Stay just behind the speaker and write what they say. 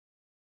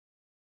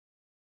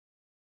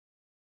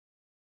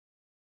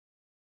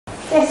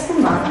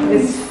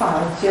is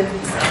fáilte good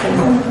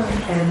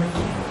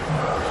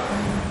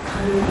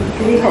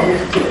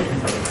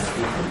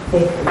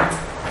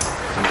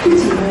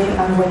evening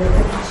and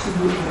welcome to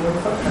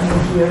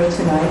here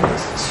tonight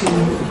to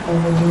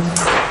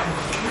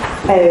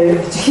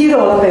hear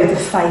all about the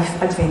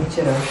Fife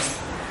adventurers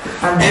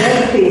and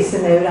their place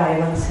in our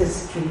island's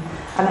history.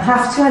 And I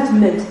have to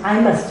admit, I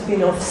must have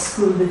been off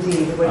school the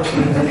day they were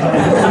doing it,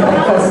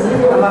 because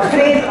I'm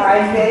afraid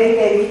I'm very,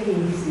 very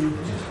easy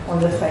on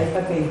the Fife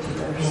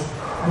adventurers,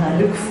 and I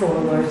look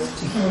forward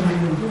to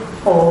hearing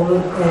all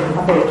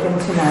about them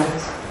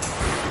tonight.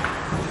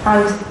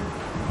 And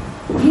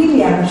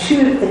really, I'm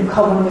sure in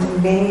common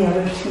with many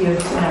others here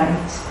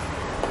tonight,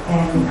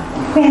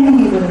 when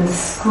we were in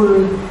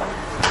school,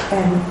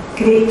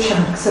 great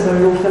chunks of our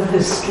local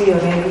history or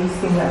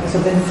anything that was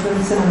of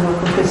influence in our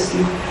local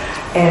history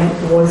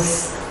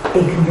was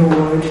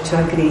ignored to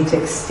a great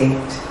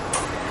extent.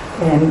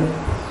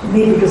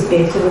 Maybe it was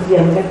better with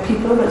younger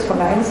people, but when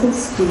I was in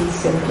school,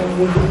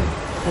 simply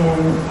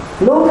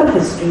local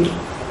history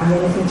and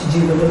anything to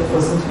do with it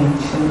wasn't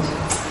mentioned.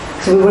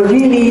 So we were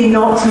really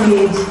not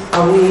made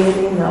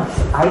aware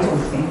enough, I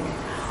don't think,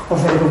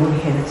 of our own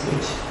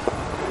heritage.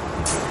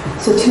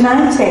 So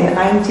tonight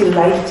I'm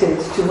delighted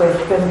to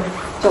welcome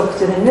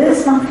Dr.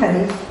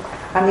 MacCoinnich,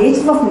 a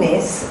native of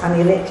Ness, and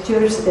he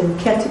lectures in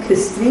Celtic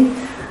history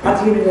at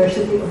the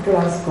University of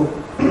Glasgow.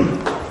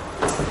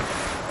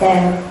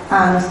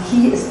 And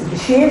he is to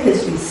share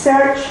his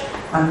research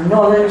and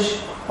knowledge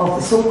of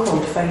the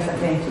so-called Fife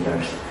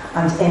adventurers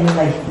and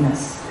enlighten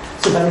us.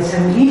 So by the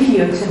time we leave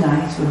here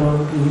tonight, we'll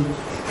all be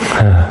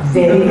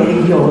very,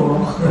 very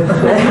young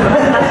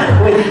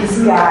with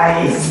these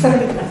guys.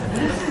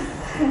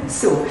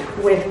 So,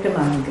 welcome,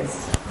 Aonghas.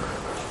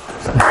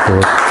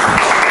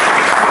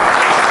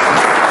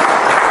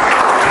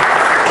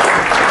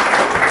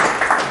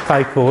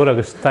 Taig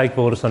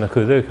fór san a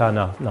cwydwch a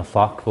na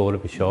fflac fór y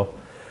bisio.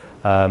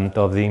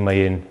 Doedd ddim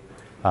mae'n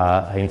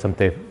ein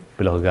samte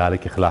bilo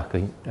Gaelic i'ch lac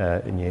yn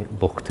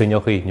lwch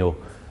tynioch i,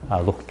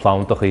 lwch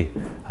plawntach i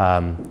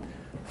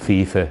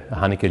Fife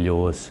a hannig y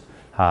lios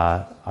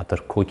a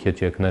dar cwciad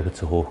diag na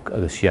gyda hwch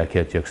agos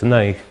siaciad diag sy'n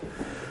naich.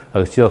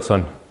 Agos diolch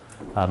son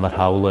mae'r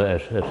hawle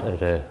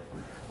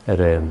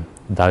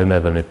dawm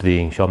efo yn y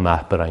bring sio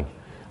maperain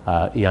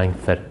i ein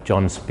fer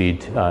John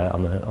Speed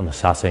on y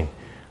sasing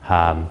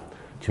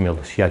ti'n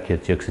meddwl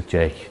siaciad diag sy'n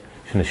diag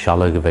sy'n y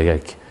sialag y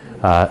fegeg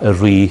y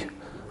rhi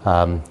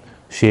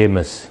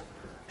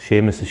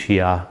Seamus y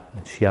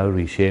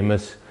siawri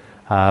Seamus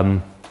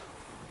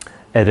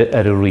y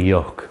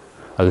rhiog.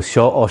 Agos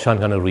sio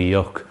osian gan y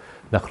rhiog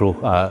nach ro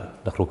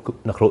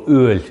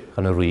ŵyl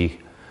gan y rhi.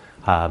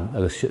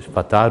 Agos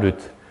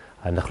fadarwyd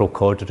nach ro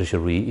cordr ys y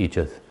rhi i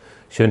dydd.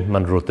 Siwn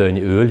ma'n rwyd yn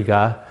ŵyl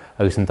ga,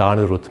 agos yn dan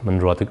y rwyd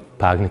ma'n rwyd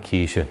pag na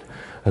cysyn.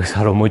 Agos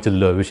ar o mwyd y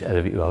lywys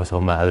fi, agos o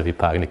madd fi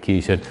pag na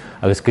cysyn.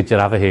 Agos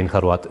gyda'r af hyn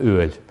charwad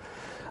ŵyl.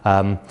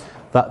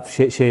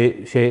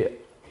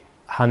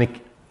 Hannig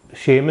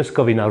Seamus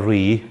gofyn a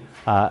rhi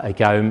a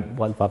gawm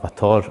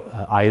fator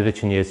airyd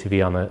yn ys i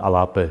fi an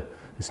alabe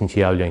ys yn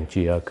tiawliau'n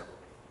diog.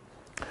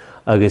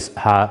 Agos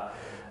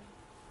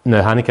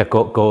hannig a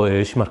go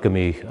ys mae'r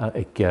gymig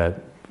ag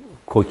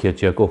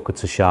cwciad diog o'ch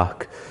gyda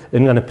siac.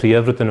 Yn gan y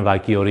priafryd yn y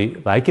fag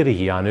i'r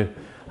hianw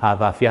a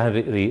fa fian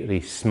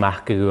rhi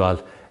smac y gwal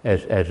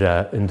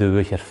yn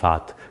dwyll ar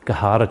ffad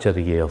gyharad ar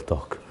y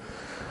geeltog.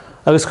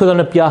 Agos chwyd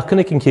yn y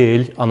biacyn ac yn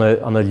cael an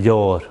y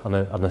lior,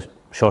 an y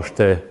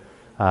siorste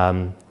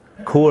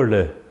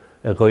cwrle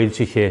y gwael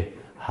sy'n lle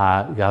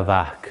ga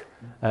fac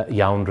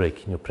iawnrig,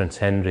 Prince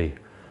Henry,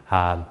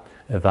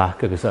 y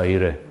fac agos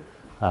aire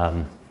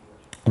yn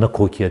y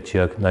cwciad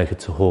tiag na eich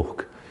y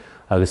hwch.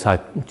 Agos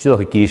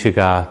diolch y gysig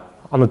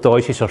an y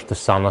does i siorste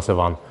sanas y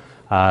fan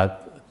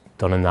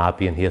don y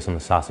nabi yn hias yn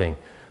y sasing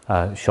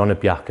Sion y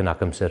biacyn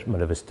ac amser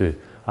mae'n efostw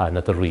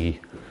nad y rhi.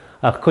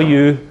 Ac co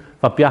yw,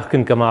 fa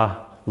biacyn gyma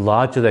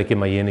lad ydych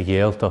yma un y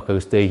geeltoch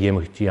agos de ym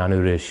eich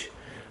dianw rys.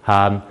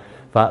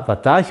 Fa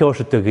da llors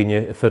y dygyn y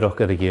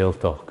ffyrwch ar y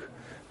geeltoch.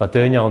 Fa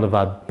dyn iawn y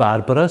fa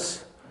barbarus,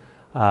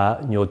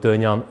 nio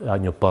dyn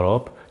iawn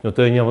borob, nio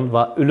dyn iawn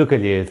fa ulwg y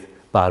ledd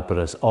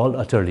barbarus, all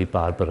utterly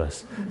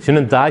barbarus.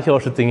 Sy'n yn da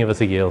llors y dygyn fas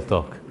y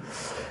geeltoch.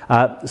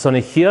 Son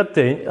y hiad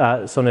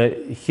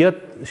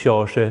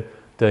llors y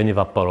dyn i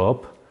fa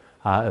borob,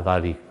 a fa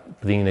i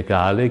bring y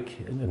Gaelic,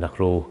 nach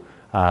ro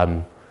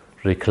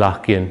rhi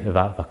clacyn y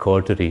fa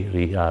cordr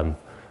i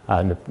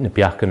na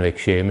biacyn o'r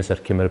Seamus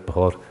ar cymryd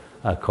bachor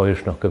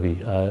coersnoc y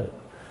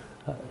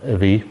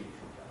fi.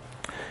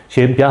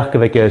 Siem biach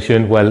gyfe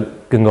gersyn, wel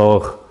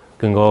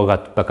gyngor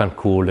at bagan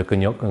cwl,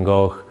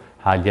 gyngor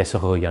ha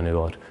liesach o ianw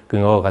o'r,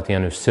 gyngor at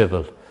ianw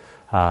sifil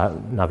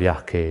na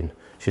biach cyn.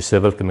 Si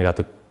sifil gymig at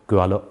y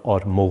gwal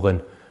o'r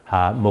mwgyn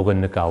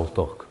na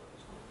gawltoch.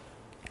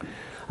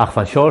 Ach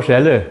fan siors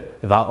ele,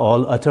 fa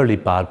all utterly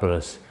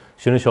barbarous,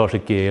 sy'n y siors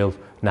y geel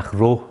nach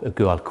ro y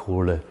gwal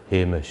cwrle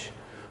heimish.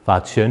 Fa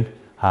sy'n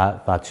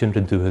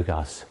rydw y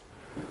gas.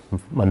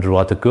 man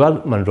rwad y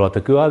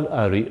gwyl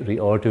a ri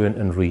ordwyn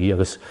yn ri,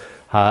 agos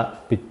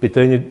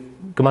bydyn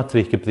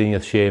gymatrich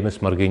gybydyniad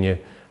Seamus mar gynnu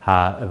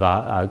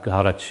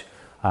harach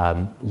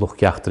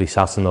lwciach dri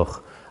sasanoch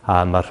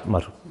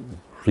mar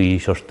ri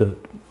siorst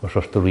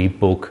ri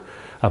bwg.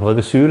 A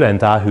bydd y sŵl yn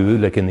da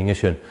hwyl ag yn inge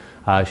sy'n.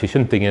 Si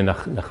sy'n dingau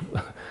nach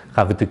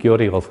chafod y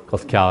gyori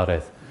goth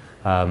ciaredd.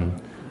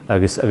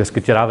 Agos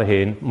gyda'r af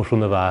hyn, mwyn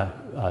rhywun fa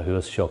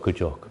hwys sioc o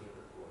joc.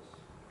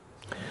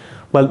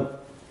 Wel,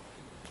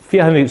 fi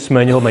hynny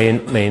smynio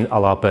mae'n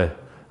alabe.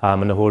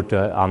 Mae'n hwrd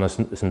anas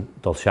yn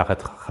dol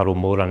siachat charw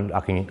môr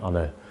ac yn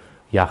y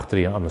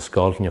iachtri yn y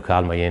sgol yn yw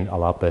cael mae'n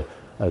alabe.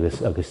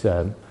 Agos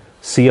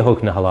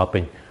siahwg na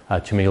halabyn a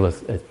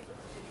tymeilydd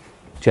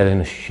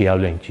jelyn y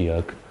siawlyn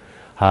diog.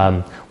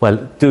 Wel,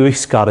 dwi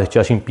sgarach,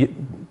 a sy'n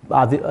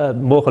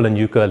mochol yn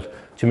ywgol,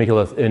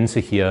 tymeilydd yn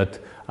sy'n hiad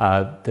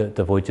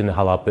dy fwyd yn y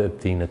halab y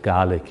dyn y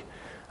Gaelic.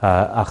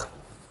 Ach,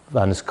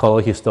 fan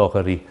ysgolach i stoch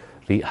ar i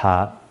ha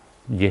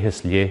liehys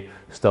lie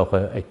stoch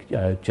ag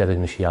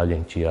jelyn y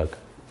siawlyn diog.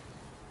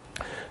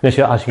 Nes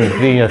i, a sy'n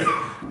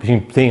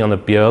bryng an y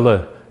biole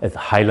y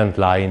Highland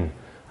Line,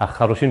 a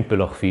charw sy'n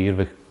bylwch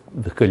ffyr,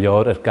 fy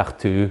gylior gach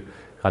tŵ,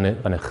 gan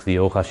y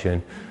chddiwch a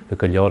sy'n, fy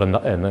gylior yn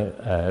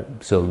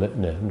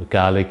y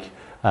Gaelic,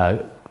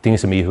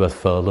 dings am i hwyd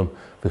ffyrlwm,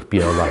 fych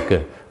biol ac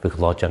fych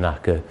lodjan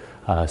ac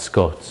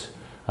Scots,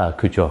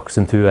 cwjoc,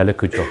 sy'n tŵ ele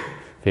cwjoc,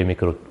 fe mi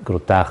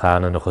gwrw dach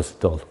an yn ochos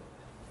dol.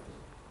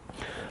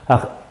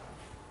 Ach,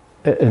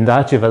 yn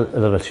dad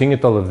fel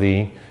syngedol y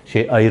ddyn,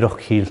 sé eiroch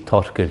hil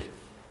torgyl.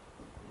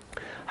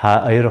 Ha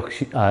eiroch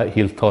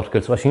hil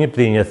torgyl, so a synged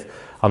bryniaeth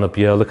an y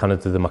biol can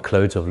ydy yma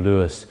Clouds of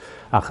Lewis,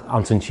 ach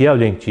an sy'n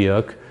tiawlyn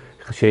diog,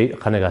 sé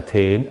chaneg a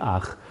tein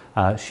ach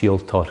siol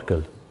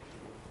torgyl.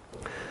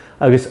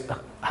 Agus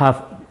ha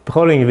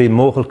bcholing fi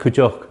mochol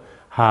cwjoch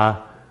ha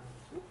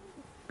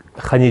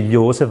chaneg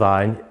lios y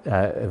fain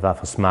fa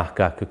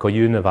ffosmach ac y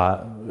coiwn y fa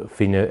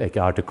ffynu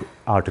ag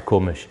arda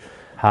comish.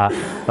 Ha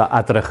fa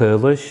adrach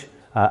ylwys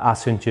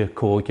asyntio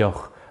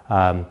cogioch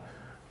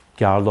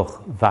garloch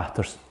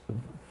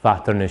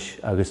faternish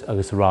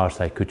agus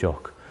rarsau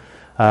cwjoch.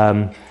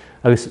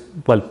 Agus,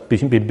 wel,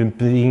 bydd sy'n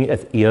bydd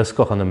eith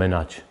iasgoch an y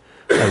mynach.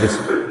 Agus,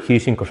 hi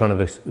sy'n gorsan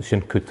o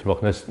sy'n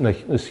cwtrwch.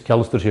 Nes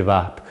calwstr sy'n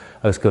fap,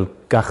 agus gael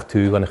gach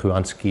tŵ gan y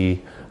chwan sgi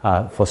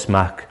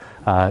ffosmach,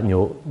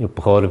 nio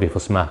bchor fi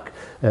ffosmach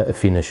y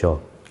ffyn y sio.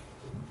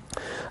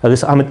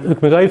 Agus,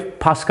 mae gaif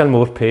Pascal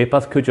môr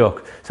pepath cwjoch.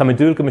 Sa mae'n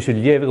dŵl gymys yw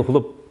lief,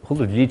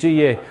 hwlw lidio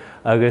ie,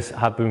 agus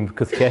habym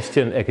cyth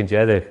cestiwn ag yn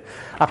jedig.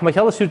 Ach, mae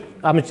calwstr sy'n,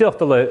 a mae'n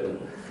diolch dyle,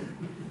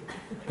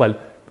 wel,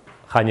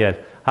 chaniel.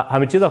 Ha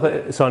mynd ydych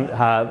son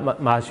ha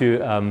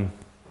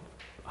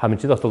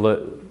mynd ydych dyle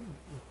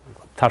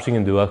tarsing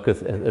yn dŵach y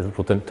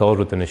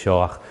torwyd yn y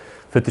sioach.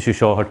 Fydd ysio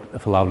sioach y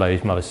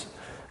ffylawlaeth mae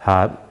ha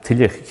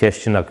tilich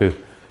cestiwn ag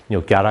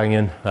yw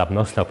garangen,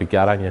 abnos na by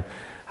garangen.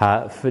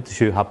 Ha fydd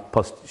ysio ha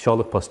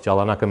siolwch post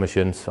jalan ac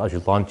ymysyn as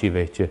yw lanchi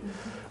feitio.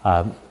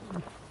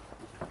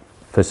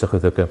 Fysach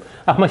ydych.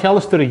 Ach mae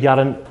sialwstyr y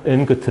jaran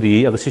yn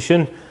gytri, ag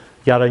ysyn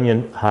jaran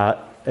yn ha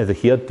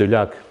edrych hiad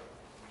dwlag.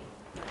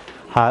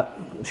 Ha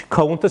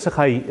countas a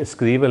chai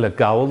ysgrifel y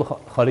gawl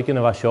chorig yn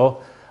y fa sio,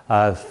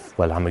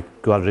 wel, ha mi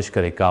gweld rysg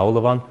ar ei gawl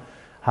o fan.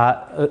 Ha,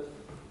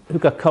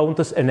 hwg a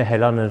countas yn y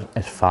helan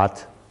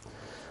ffad.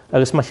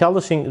 Agos mae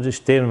sialw sy'n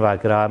rysdyn fa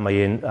gra,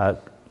 mae un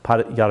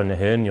jar yn y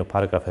hyn, yw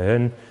paragraff y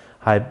hyn,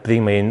 ha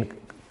bring mae un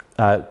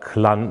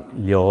clan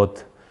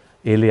liod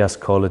Elias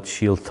College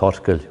Shield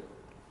Torgel.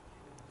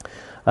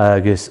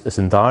 Agos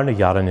yn darn y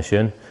jar yn y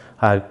sy'n,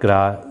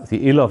 the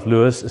Isle of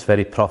Lewis is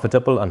very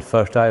profitable and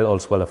fertile,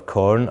 as well of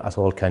corn as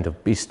all kind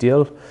of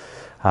bestial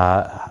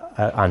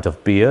and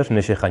of beer.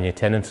 Nes I chan i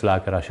tenants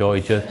lager a sio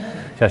eidrych,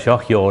 si a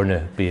sioch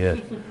iorna beer,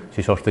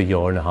 si sort o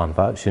iorna han,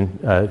 sy'n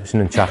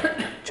yn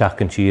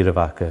chach yn sir y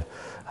fac.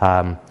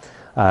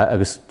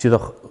 Agus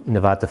tidwch na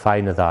fad y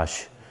ffain y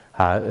ddash,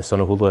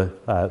 son o hwle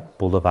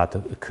bwle fad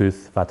y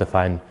cwth, fad y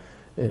ffain,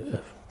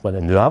 wel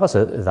yn nwafas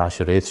y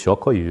ddash yr eith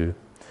sioc o yw.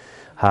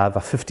 Ha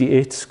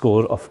 58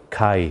 score of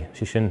Kai.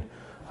 Sy'n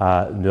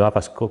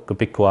nwabas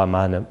gobig gwa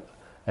ma yn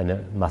y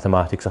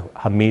mathematics.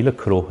 Ha mil y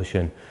cro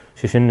sy'n.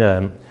 Sy'n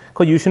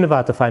co yw sy'n y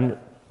fad y ffain,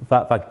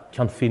 fa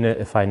can ffyn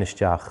y ffain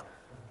ysdiach.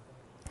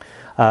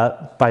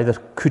 Baedd yr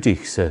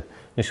cwdig sy'n.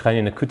 Nes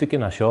chan yn y cwdig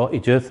yn asio, i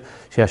dydd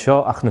sy'n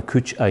asio ach na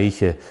cwtig a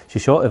eiche.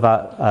 Sy'n sio y fa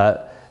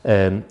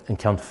yn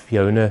can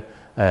ffiwn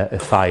y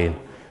ffain.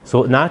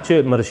 So na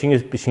ti, mae'r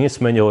sy'n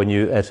ysmynio yn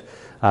yw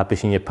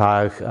bys sy'n y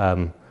pag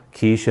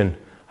cysyn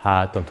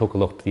ha don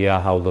togelwch dia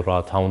hawl y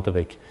rad hawn dy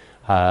fig.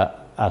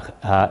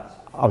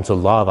 Am so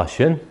laf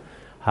asyn,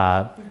 ha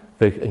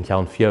fig yn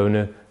cawn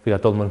ffiawna, fig a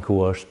dolman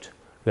cwrst,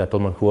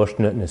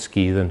 na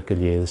sgydden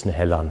gyliedys na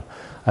helan,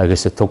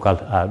 agos y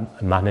togal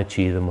manna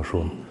tîd y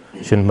mwyswn.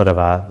 Sy'n myr a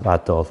fa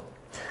dol.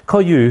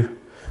 Co yw,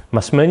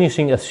 mae smynnu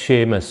sy'n ys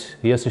Seamus,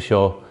 hi ys y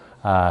sio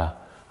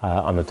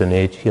an y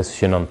dyned, hi ys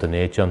y sy'n an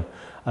dynedion,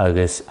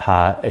 agos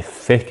ha e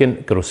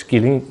ffecyn gyro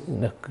sgiling,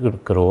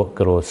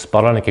 gyro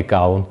sporan ag y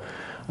gawn,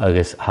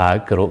 agos ha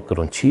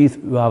gyro'n tîdd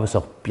wafas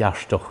o'ch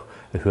biastoch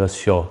y hwys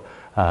sio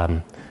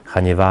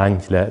chan I fain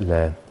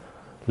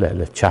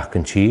le chac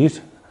and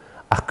cheese.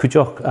 Ach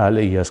cwdioch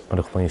le iasg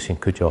mae'n ymwneud sy'n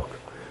cwdioch.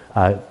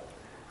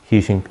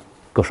 Hi sy'n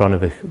gosron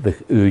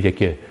fych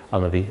ywegi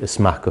anna fi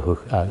ysmac o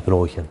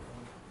grochen.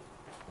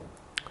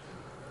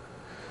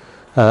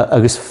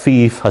 Agus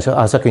fif,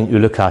 as ac yn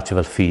ywlycatio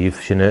fel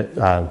fif, sy'n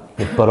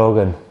y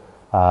barogan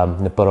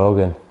na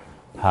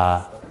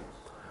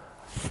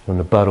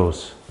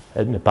burrows,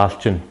 na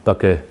balchin,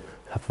 bag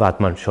fad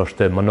man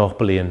siorste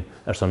monopoly yn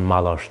son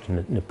malarst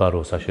na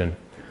burrows a sy'n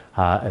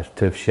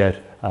tyf sier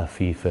a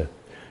fifa.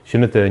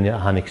 Sy'n y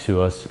dynia hannig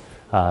sŵas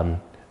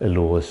y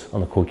loos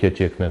an y cogia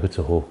dig na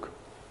gyda hwg.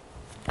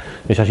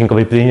 Nes a sy'n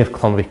gofio brynif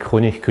clon fi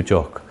MacCoinnich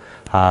cwdioch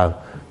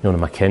nhw'n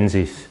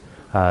McKenzie's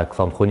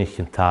clon MacCoinnich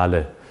yn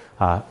tale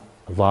a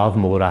laf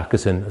môr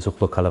agos yn as o'ch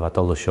cael y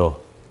fadol o sio.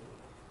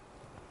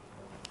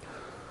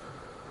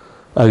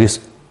 Agus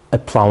y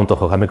plawn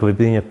doch o'ch, a mae'n gofio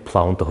brynif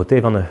plawn doch o'ch,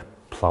 def an y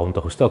plawn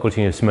doch o'ch, stog o'r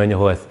sy'n ysmynio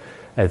hoedd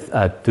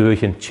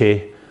dwych yn che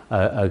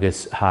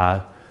agus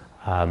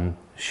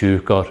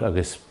siwgor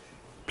agus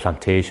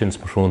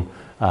plantations mae rhwng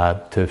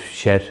tyf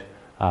sier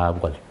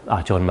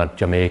John mae'r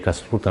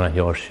Jamaica's rwyd yna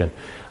hiorsian.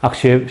 Ac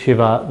si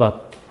fa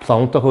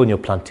plawn doch o'ch,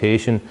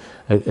 plantation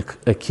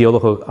y ciol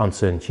o'ch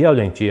ansyn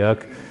chiawliang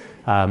diag.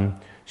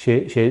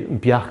 Si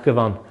biach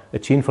gyfan y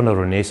tîn ffyn y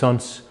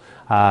Renaissance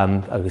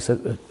agus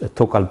y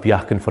togal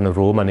biach yn ffyn y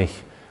Romanich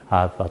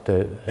a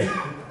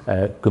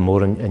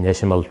gymor yn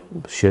eisiau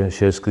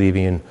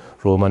sysgrifin yn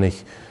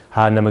Romanich.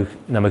 Na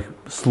mae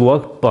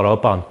slwag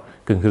boroban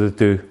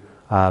gynghyddw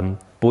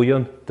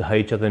bwyon dy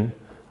heidiad yn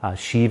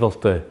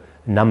sifalte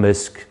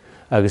namysg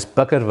agus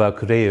bagar fag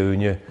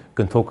reunion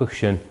gyntogach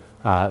sy'n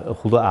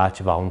chwla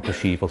ach fawn dy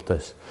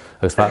sifaltes.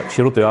 Agus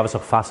siarad dwi afas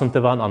o'ch fasant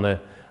fan an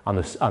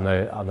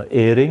y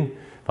ering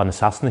fan y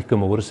Sasnach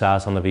gymor y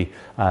sas an y fi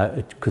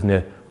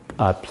cwydne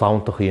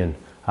plawntoch un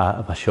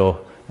fa sio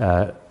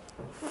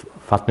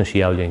fatna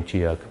siawliang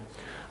diag.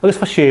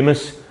 Agus fa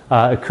Seamus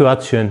y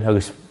cwad sy'n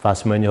agus fa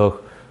smynioch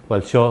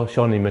wel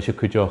sio ni mysio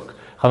cwdioch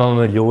chan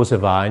an y lios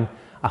y fain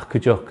ach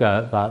cwdioch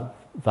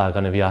fa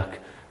gan y fiac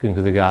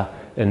gynghydig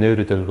y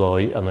nyrwyd yr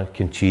goi an y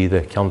cyntsydd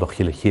ciamdoch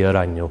chyl y chyr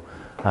anio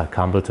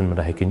Campbellton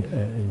mae'n hegyn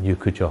niw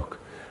cwdioch.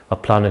 Fa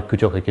plan y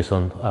cwdioch ag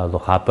ysyn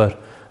lochaber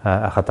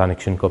a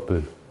chadanig sy'n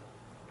gobl.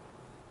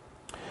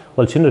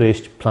 Wel, sy'n yr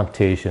eist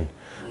plantation.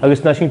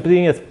 Agus na sy'n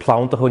bryngedd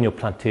plawntoch o'n yw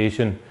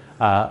plantation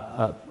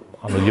am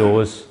y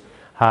lios,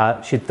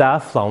 sy'n da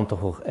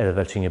flawntoch o'ch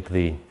fel sy'n y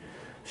bryng.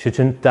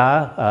 Sy'n da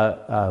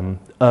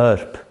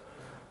yrp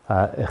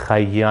y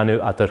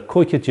chaianw a dyr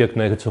coicia diag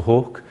na gyda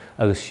hwch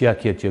agus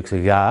siacia diag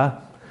sy'n ga.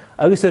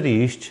 Agus yr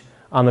eist,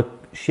 an y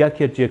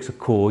siacia diag sy'n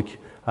coig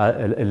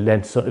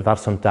y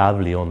farson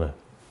daflu o'na.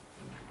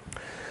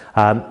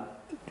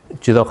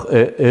 Dydwch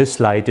y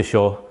slaid y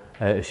sio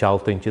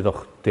sialtyn,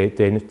 dydwch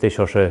de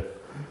sio se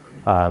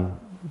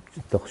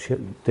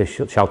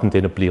sialtyn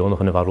dyn y blion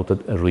o'ch yn y farwyd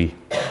y rwy.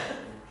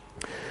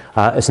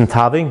 Ys yn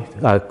tafing,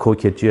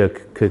 coicia diag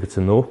cygyd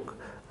yn nhwch,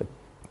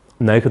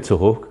 neugyd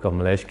yn hwch, gan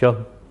Malaysia.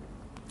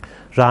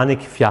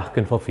 Rannig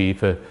fiacyn fo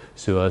FIFA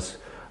sŵas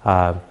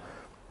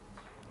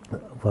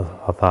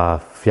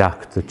fiac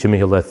dy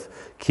Jimmy Hilleth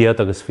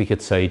ciad agus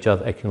fichyd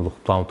seidiad ac yn lwch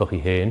plawntoch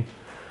I hen.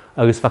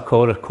 Agus fa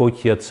cor yr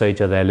coiciad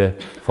seidiad ele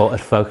fo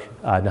ffag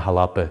na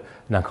halabe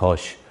na'n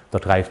cos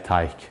dod gaif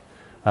taich.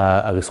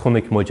 Agus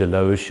chwnig mwyd y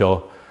lawr sio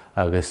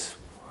agus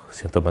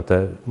sy'n dod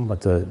mae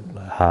dy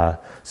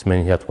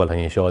smyniad wel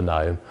hynny sio yn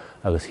awm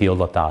agus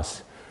hiol o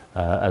das.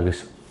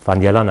 Agus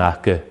fan ielan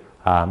ac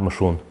mae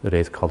rhwng yr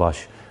eith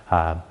colas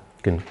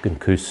gyn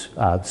cws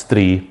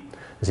stri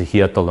ys I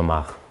hiad dol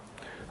ymach.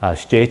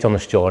 Steit o'n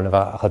ysdiorn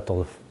a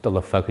dol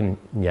y ffag yn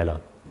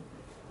ielan.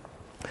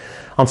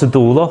 Ond sy'n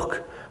dwloch,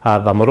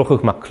 fa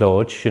marwchwch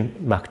MacClod sy'n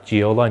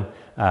MacGeolain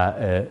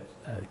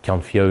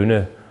cian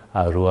fiawna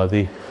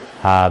rwyddi.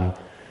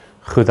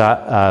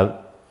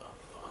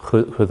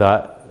 Chwydda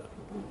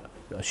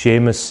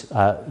Seamus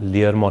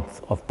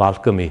Learmonth of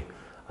Balcony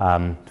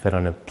fer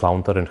an y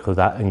plawntar yn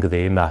chwydda yn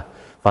gydde yma.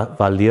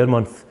 Fa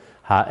Learmonth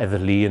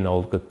efyrlu yn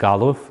ôl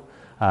galwf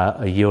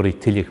y iori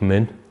tilig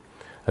mynd.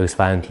 Agus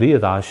fa yn li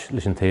y ddas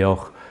lys yn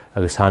teoch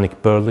agus hannig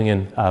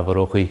Burlingen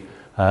farwchi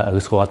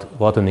agus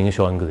wad yn inge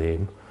sio yn gydde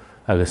yma.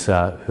 Agus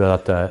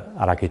hwyrad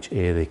aragid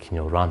edrych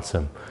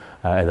ransom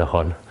edrych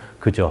hon,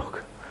 cwdioch.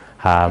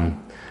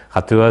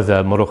 Cadwyd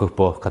morwchwch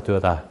bo,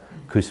 cadwyd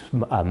cws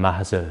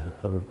mahas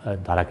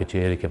aragid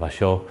edrych efo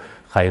sio,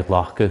 chai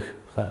glachgych,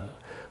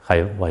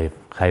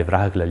 chai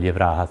frag le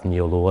lifrahat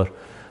ni o lor,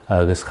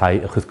 agus chai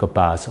ychwyd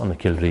gobas ond y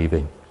cil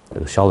rifin.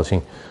 Agus siol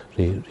sy'n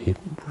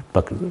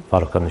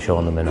farwch gan y sio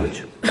yn y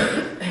mynod.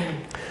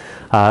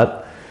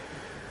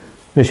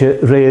 Nes I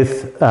redd,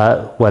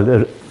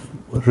 wel,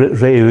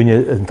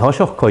 Reunion yn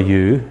tosioch co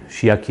yw,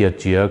 siag i'r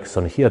diag,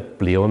 son i'r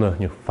blion o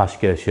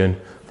ffasgau sy'n,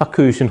 fa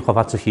cwysyn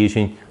chofat y chi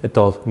sy'n y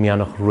dod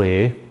mianoch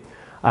re,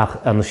 ac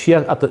yn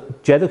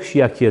jedwch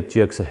siag i'r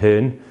diag sy'n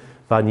hyn,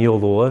 fa ni o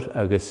lor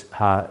agos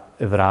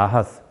y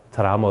frahad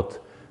taramod,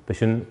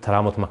 bysyn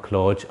taramod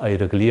MacClod a'i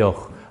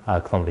ryglioch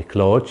clonfi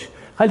Clod.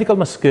 Chael I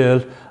gael ma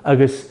sgil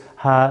agos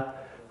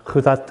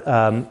chwyd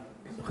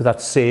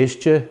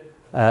seisge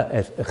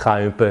y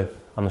chaimpe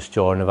an y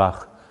stiorn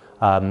fach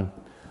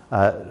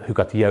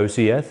chwyd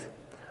iawsiedd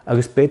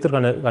agus beter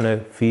gan y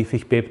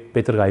ffifich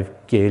beter gaif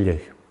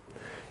Gaelic.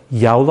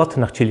 Iawlat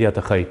nach tiliad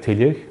a chai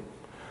tiliach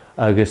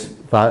agus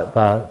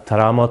va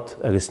taramot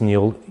agus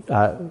níl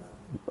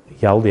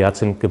iawliad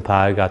sy'n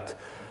gympag at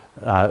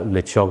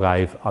litsio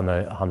gaif an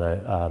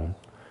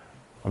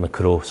y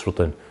cros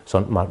rwtyn. So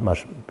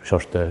mae'r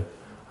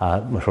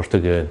siorte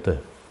gynta.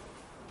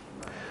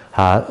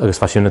 Agus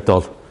fasyn y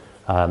dol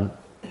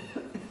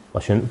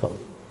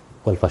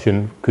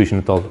fasyn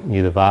cwysyn y dol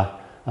nid y fa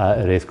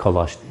yr eith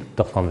colas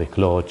dochlan fi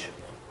cloj.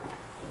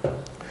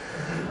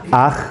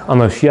 Ach,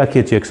 an y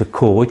siacid ag sy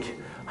coed,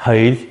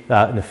 hael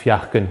yn y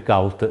fiachgan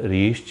gawlt yr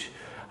eist,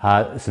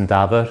 sy'n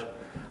dafar,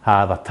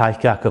 fa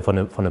taicac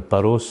fan y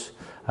byrws,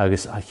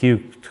 agus a hiw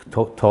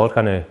tor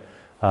gan y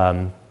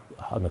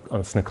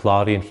sy'n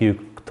clari yn hiw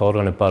tor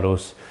gan y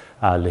byrws,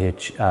 lehyd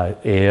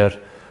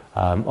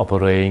op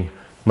yr ein.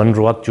 Mae'n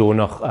roed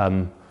jonach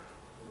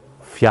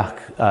fiach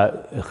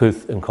chwyd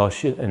yn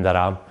cosi yn dar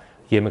am,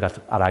 iem ag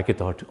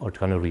aragyd o'r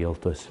gan y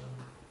realtus.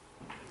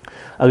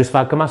 Agus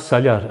fa gyma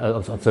syliar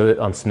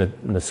ans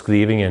na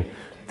sgrifingen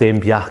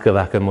dim biach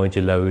gyfach yn mwyn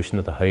i lawys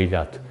na dy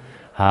heiliad.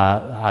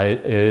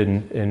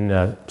 In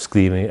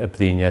sgrifing y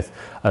bryniaeth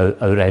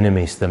yr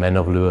enemies the men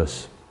of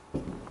Lewis.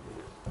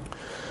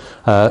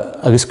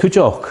 Agus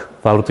cwydioch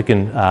fawr ydych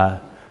yn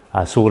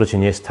sŵrad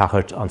yn ys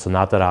tachart ans yn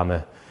adar am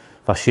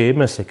fa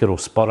siemas ag yr o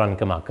sporan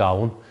gyma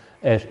gawn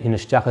hyn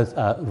ysdiachyd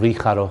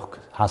richarwch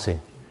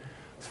hasing.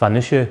 Fa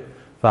nisio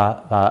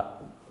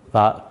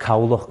fa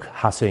cawlwch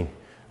hasing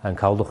yn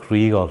cawlwch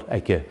rigol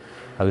ag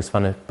agus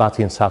fan y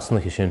bati yn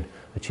sasnach ysyn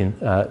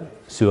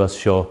sŵas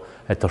sio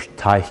dors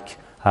taich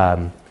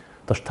gan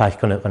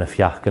y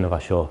fiach gan y fa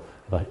sio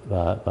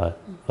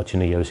fa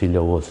ti'n ei ywys i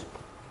lywos.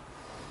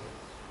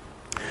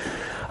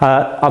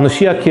 An y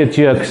siacir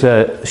diag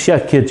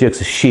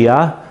sy sia,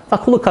 fa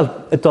cwlw cael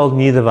y dol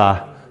nid y fa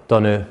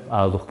don y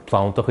lwch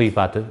plawn doch i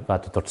fa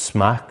dort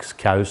smacks,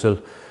 cawsel,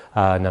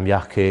 nam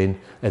iach cyn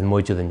yn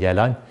mwyd yn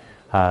ielan.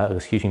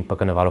 Agus hysyn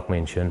bag yn y farwch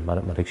mention,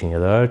 mae'r eich sy'n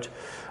ydwyd.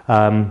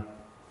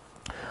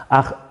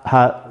 Ach,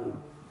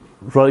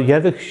 roi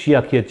ieddig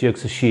siach i'r diag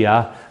sy sia,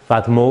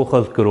 fad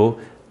mochol gro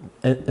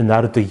yn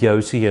ar y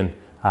iawsi yn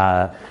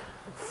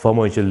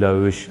ffomwyd y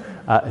lawys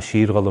y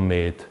sirgol y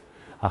med.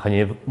 Ach,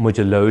 yn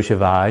mwyd y lawys y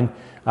fain,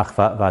 ach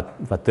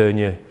fa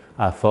dynnu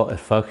yr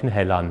ffach yn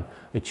helan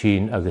y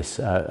tîn agus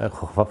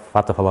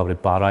fad o chalafri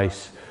barais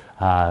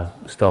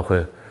stoch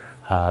y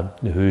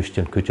hwst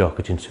yn cwydioch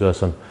y tîn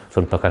sy'n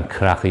sy'n bach yn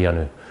crachu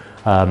anw.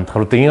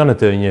 Chal o dyngu an y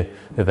dynnu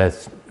y fedd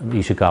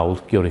eisiau gawl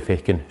gyr i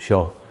ffecyn sio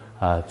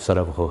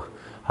syrafwchwch.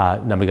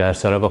 Na mi gael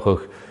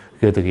syrafwchwch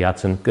gyda'r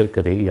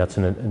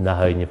iatyn yn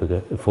nahain i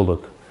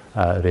ffwlwg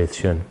reith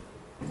sy'n.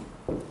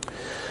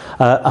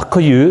 Ac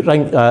coiw,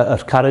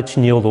 yr caraj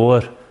niol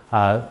o'r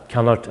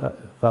canord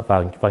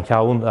fan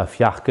cawn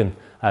fiachgan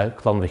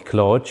clonfych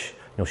cloj,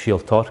 no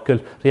siol torgel,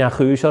 rhaid a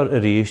chwysar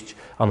yr eist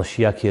an y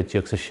siach i'r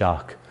diog sy'n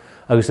siach.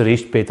 Agus yr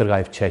eist beter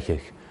gaif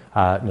tchechich.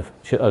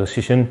 Agus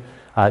sy'n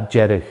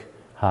jerig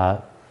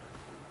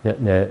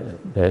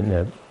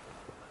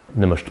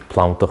nymysg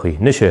plawntach i.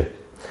 Nisio,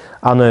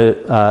 an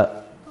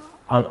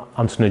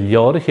sy'n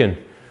liorich yn,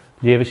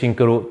 lefi sy'n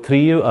gyro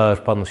triw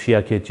pan y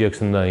siach i'r diog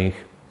sy'n naich.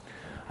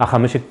 A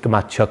cham eisiau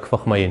gymatioch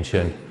fach mae un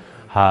sy'n.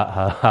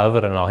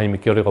 Hafyr yn ahyn, mi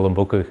gyrig ol yn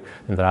bwgwch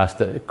yn drast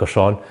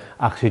gysion.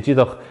 Ac sy'n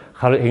dydwch,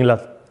 char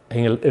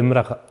hengel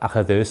ymrach ach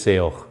a ddew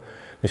seoch.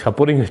 Nes cha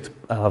bwring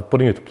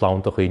yw't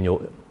plawntach i nio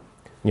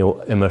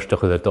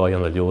ymrstach ydw doi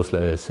an y lios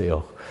le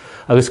seoch.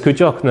 Agus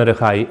cwydioch na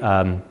rych ai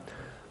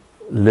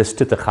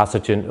listed y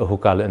chasagyn y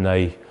hwgal yn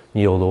ei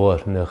niol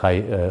o'r, na chai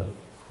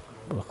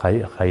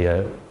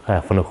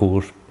fan y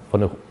chwrs,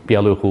 fan y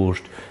bialw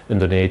chwrst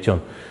yn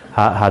dynedion.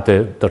 Had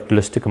dort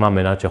lustig yma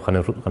mynd adioch gan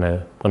y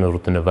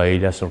rwtyn y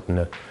feilias,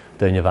 rwtyn y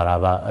dynnu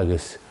farafa,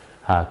 agus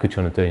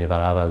cwtio'n y dynnu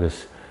farafa,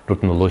 agus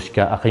rwtyn y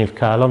lwysga. Ac yn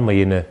cael ond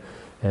mae un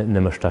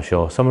nymysda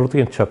sio. So mae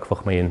rwtyn yn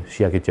fach mae un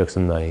siag i diog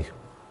sy'n naig.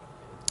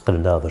 Yn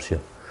y dafyr sio.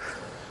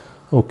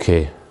 Oce.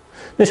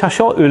 Nes ha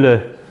sio yle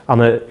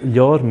an y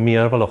lior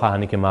mirfal o'ch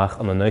anig ymach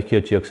an y naig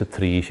i diog sy'n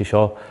tri.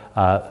 Sio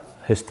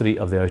History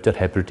of the Outer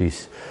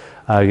Hebrides.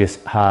 Agus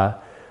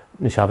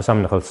nes ha fes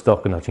am nach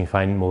stoc yn ti'n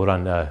ffain môr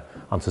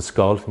an sy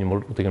sgol, ni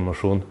mwr wrth yn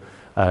mwrswn,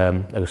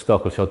 agus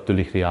stoc o'r siod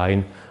dwlich ri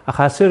ein. A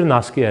chasir yn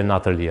asgu yn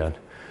Nadarlian,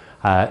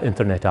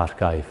 Internet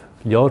Archive.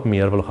 Lior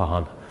mirfal o'ch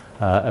ahan,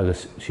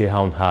 agus si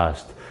hawn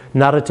hast.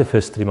 Narrative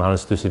history ma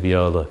hans dus y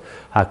fiola,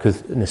 ac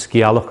yn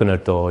ysgialwch yn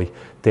yr doi,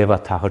 defa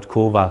tachod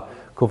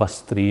cofa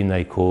stri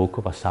neu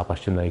cofa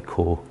sabas neu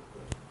co.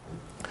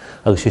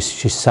 Agus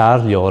si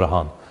sar lior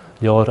ahan,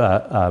 lior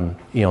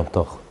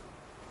iontoch.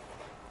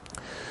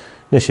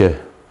 Nisio,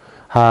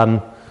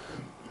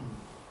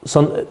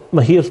 son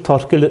mae hil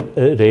torgil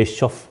reis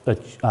sioff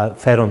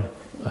feron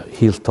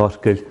hil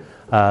torgil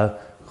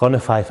gan y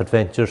Fife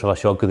Adventures o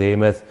sio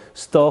gydemedd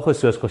stoch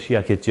ys ys gos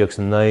siag idiog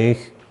sy'n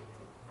naich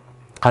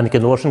han i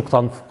gen orsyn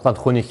clan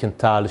chwynich yn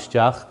tal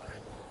ysdiach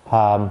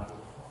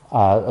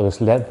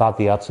agus le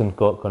bhadiad sy'n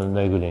gan yn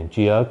neigwylyn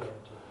diag.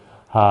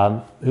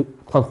 Clan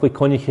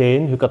MacCoinnich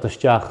hyn, hw gada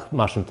stiach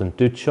marsynt yn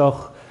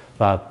dwtsioch,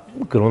 fa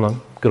gron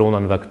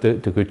fag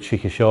dy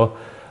gwtsioch isio,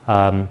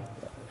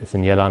 is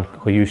yn ielan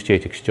hwy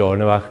ywstiedig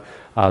stiorna fach,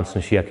 a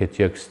sy'n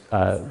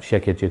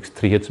siacediag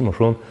triad sy'n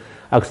mwysrwn,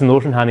 agus yn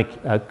orsyn hannig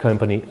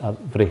company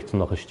vrecht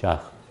yn o'ch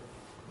stiach.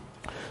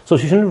 So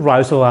sy'n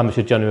raws o am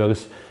eisiau janw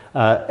agus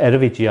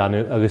erfi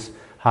gianw agus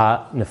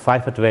ha na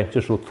Fife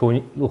Adventures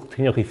lwch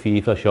tynioch I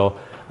ffif a sio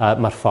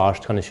mae'r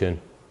ffarst gan ysyn.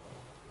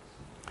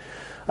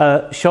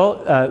 Sio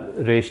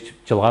reist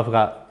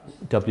jylafga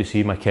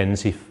WC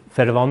Mackenzie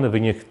ferfon y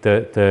fynig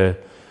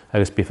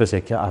agus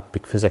bifysig a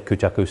bifysig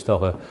cwtach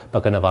gwstoch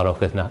bag yn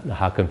afarwch na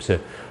hagym sy.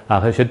 A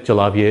eisiau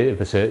jylafie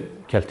fys y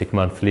Celtic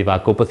man fflif a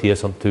gobath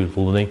ies am tŵl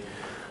flwning.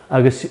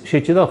 Agus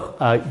sy'n jyddoch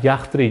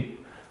iachtri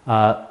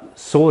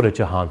sôr y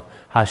jahan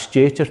ha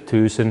stieter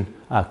tŵsyn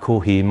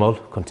cohimol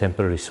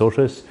contemporary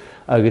sources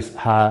agus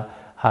ha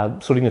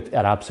soringet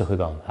absach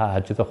gan ha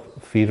jyddoch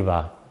ffyr fa.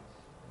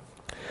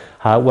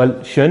 Wel,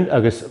 sy'n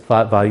agus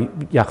fa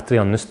iachtri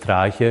an nes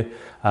draiche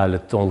le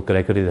Donald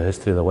Gregory, the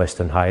history of the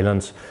Western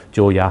Highlands,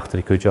 Joe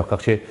iachtri cwtioch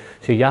ac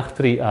sy'n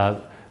iachtri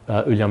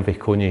William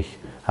MacCoinnich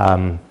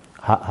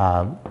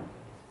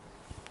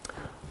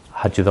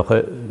ha jyddoch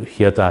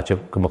hiad a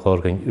gymach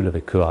organ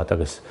Ullaf cwad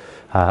agus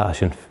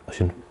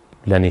sy'n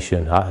lenni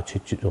sy'n ha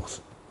jyddoch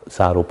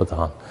sa'r o bydd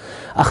han.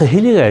 Ac y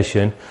hili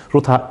eisiau,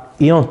 rwyd ha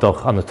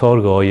iontoch an y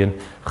torgoen,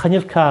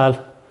 chanil cael,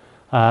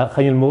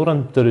 chanil môr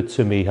an dyrwyd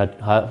sy'n mi,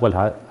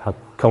 ha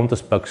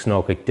Countess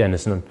Bugsnog ag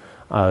Denison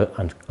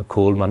an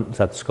Coleman,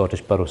 that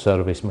Scottish Borough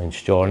Service, mae'n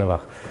stiorna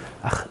fach.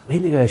 Ach,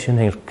 hili eisiau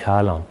hynny'r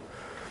cael an.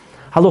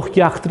 Halwch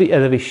iachtri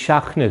edrych fi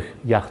siachnach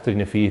iachtri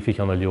na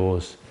ffifich an y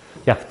lios.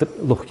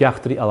 Lwch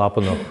iachtri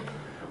alabanach.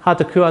 Ha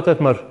dy cwad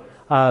mae'r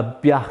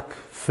biach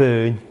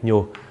ffyn,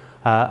 nio,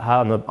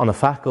 an y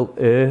ffacl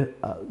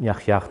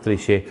niach iachtri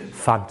se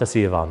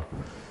fantasy fan.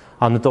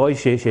 An y doi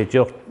se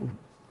diolch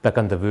beg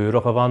an dy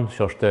fwrwch fan,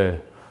 siwrs dy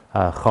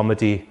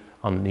comedy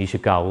an nisio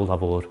gawl a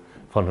fwr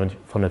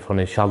fan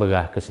y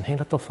sialagach. Yn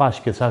hyn at o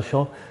ffasgyd, a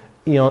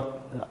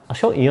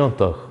sio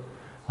iontoch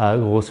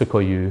gos y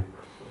coiw.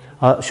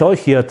 Sio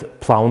chiad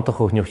plawntach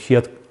o'ch nio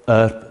chiad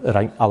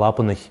yr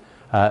alabanach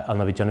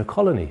an y fidjanw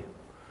colony.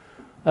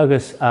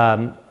 Agus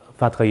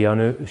fadga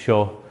ianw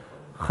sio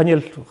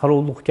chanil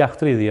charolwch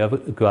gachtri ddi a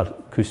gweld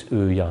cws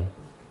yw'n.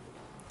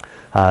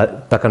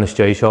 Da gan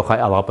ysdau sio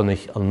chai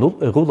alabanach an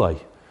gwlai.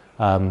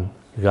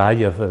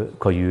 Gai af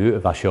coiw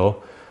y fa sio,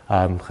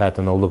 chaid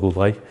an ôl y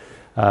gwlai.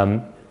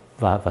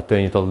 Fa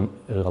dyn dol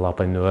yr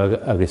alaban nhw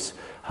agos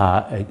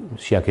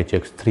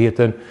siacediag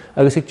triadyn.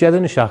 Agos ag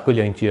jedyn y siacw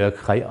lein diag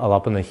chai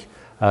alabanach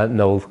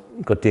nôl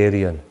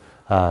goderion.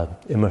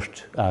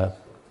 Immerst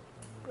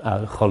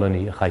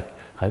choloni a chai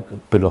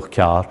bylwch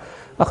ciar.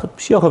 Ach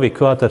sioch o fi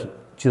cwad ar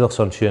Tiddoch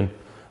son sy'n,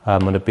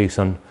 mae'n y big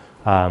son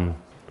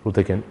rwyd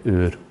ag yn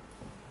ŵr.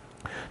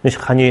 Nes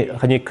chan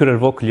i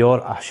cwrdd fog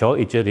lior a sio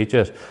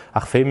idyr,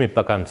 ach fe mi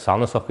bag an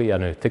sanas o'ch I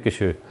anw, tig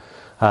ysio.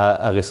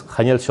 Agos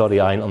chan i'r sior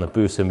I ein an y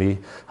bws y mi.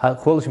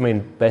 Chwal sy'n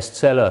mynd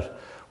bestseller,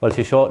 wel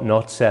si sio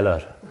not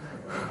seller.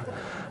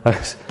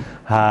 Agos,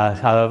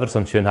 efer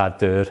son sy'n ha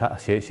dyr,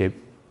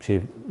 si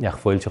niach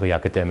fwyl sy'n I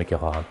academic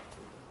i'ch o'n.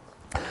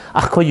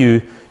 Ach co yw,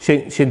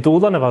 sy'n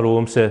dod an efo'r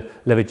rwm sy'n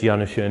lefyd I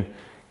anw sy'n,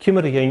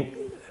 cymryd ein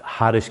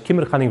Harris,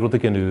 cymryd chaning rwyd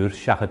ag yn ŵr,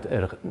 siachad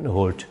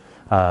hwrt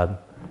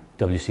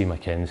WC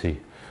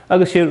Mackenzie.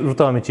 Agus sy'n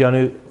rwyd am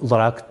idianw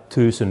lorag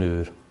tŵs yn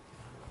ŵr.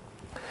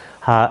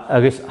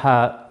 Agus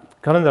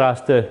gan yn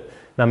rasta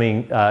na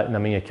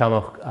mi'n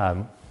canoch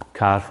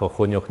car fo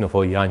chwnioch na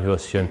fo iawn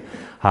hwys sy'n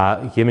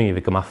gymig I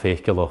fi gyma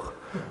ffeich gylwch.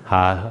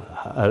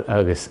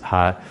 Agus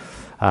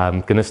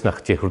gynnys nach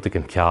diech rwyd ag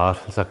yn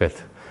car,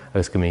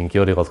 agus gymig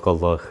gyr I gol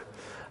golwch.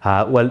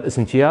 Wel,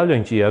 sy'n diawl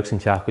yn diog,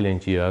 sy'n tiachol yn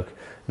diog,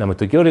 na mae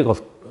dy gyr I gol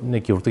na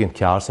gywrdig yn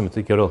ciar sy'n mynd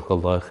I gyrwch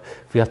golwch,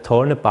 fi a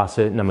torn y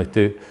basa na mae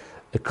dy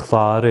y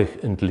clarich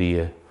yn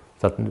glia.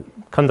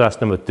 Can dras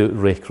na mae dy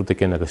reich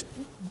rwdig yn agos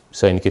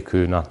sain I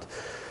cwnat.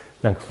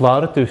 Na'n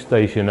clar y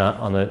dwstau sy'n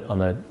an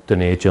y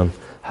dynedion,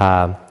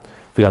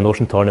 fi a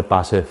nos yn torn y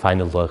basa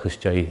final lwch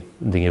ysdau yn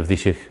ddyn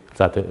gyfddysig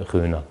dad y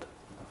cwnat.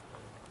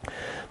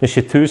 Nes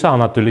i tŵs a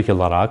hana dwlig y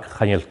larag,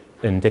 chan i'r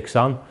index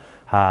an,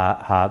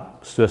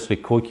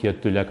 stwysri coiciad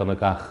dwlig an y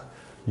gach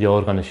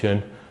lior gan y sy'n,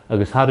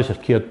 agos harys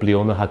yr ciad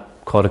bliona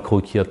cor y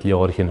coiciad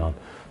lior hynna'n.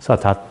 So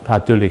ha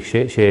dwlig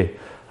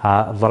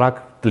larag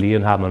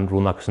blion ma'n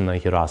rŵnag sy'n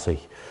eich rasig.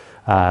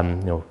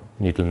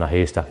 Nidl na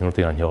heistach yn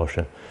rwyd yn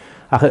hiorsin.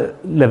 Ach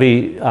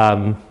lefi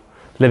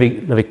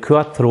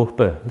cwad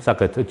trwpe,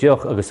 sagad,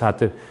 diolch agos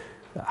had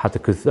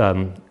y cwth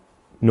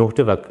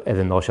notaf ag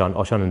edrych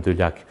osian yn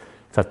dwliag.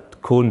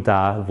 Cwn da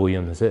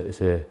fwy'n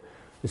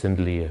yn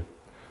lia.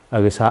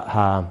 Agos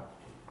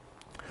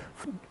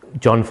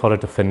John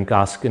Forrest y Finn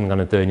Gask yn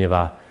gan y dynnu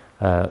fa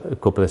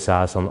gwbl y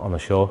sas on y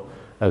sio,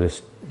 agos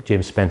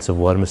James Spencer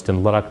Wormiston,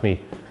 lorag mi,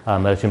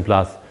 mae'r sy'n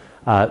bladd,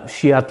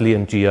 siadlu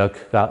yn diog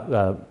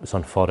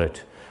son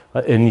Forrest.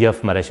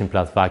 Uniaf mae'r sy'n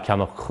bladd fa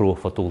canoch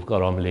chrwf o dŵl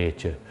gorom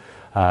leidio.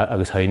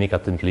 agus hainnig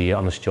at yn lí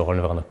an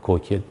ystion fan y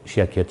cwg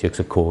siaciad ag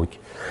sa cwg.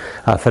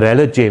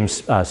 Farella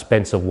James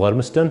Spencer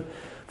Wormiston,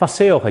 fa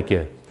seoch ag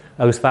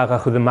agus fa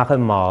gach chwyd y mach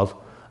yn mal,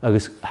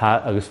 agus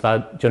fa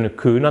John y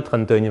cwnad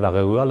gan dyn i fa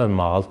gwyl yn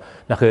mal,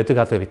 na chyd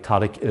ag at fi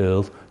tarig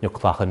yl, niw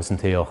clachan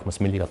sy'n teoch, mas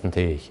milig at yn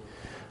teich.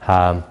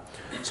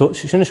 So,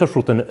 sy'n eisiau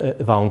rhwyd yn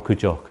fawn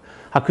cwjog.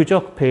 Ha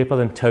cwjog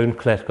pepad yn town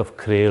clerk of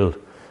Crail,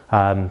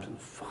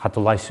 had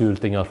y laisŵl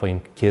ding ar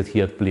fwy'n cydd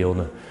hir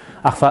bliona.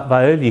 Ach fa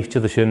yl eich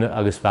tydd sy'n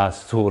agus fa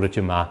sŵryd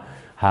yma,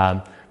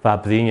 fa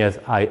bryniad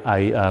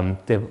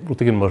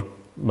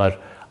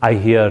I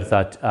hear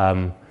that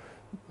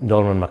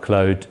Norman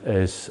MacLeod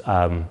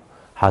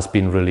has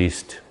been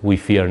released. We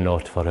fear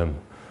not for him.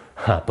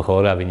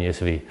 Bechor a fi nes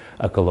fi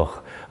y gylwch.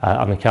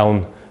 An y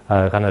cawn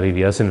gan yr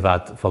irias yn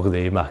fad ffogd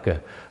ei mach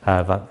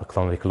fa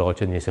clon fi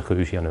glod nes y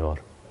chwys i an efo'r.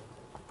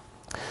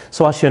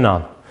 So a sy'n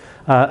an.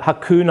 Ha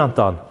cwn an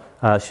dan.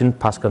 Sy'n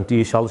pas gan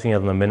di sial sy'n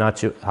edrych yn mynad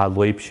ha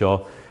lwyb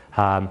sio.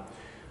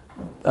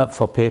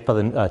 For paper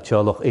yn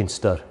tiolwch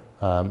einster.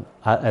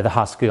 Edrych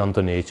hasgu ond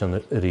yn eich yn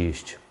yr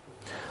eich.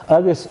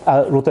 Agus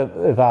rwyd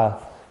fa,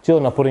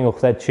 diolch na bwring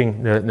o'ch ddedching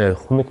na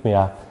chwnig mi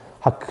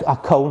a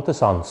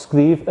countess an,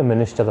 sgrif y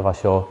minister fa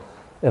sio,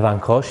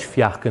 fan cos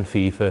fiach yn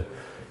FIFA,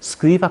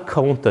 sgrif a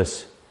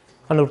countess,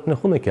 an wrth na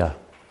chwnig a.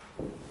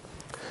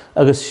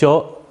 Agus sio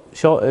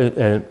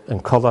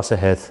yn colas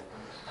y hedd,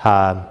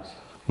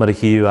 mae'r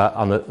hiw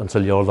an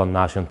syliol an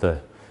nasianta,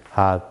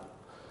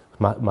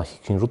 mae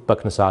chi'n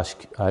rwtbach na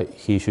sasg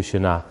hi siw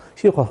sy'n na.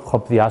 Si'n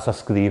chob ddias a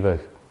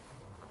sgrifach.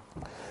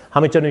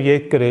 Ha mi dyn nhw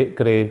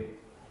gyrru,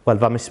 wel,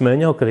 fa mis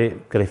mynio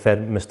gyrru ffer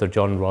Mr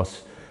John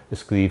Ross y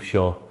sgrif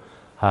sio.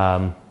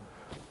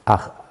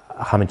 Ach,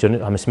 ha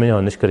mis mynio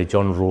nes gyrru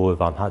John Rowe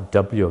fan, ha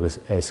W agos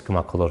S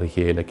gyma color i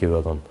hel ag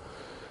ywedd on.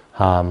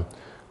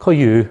 Co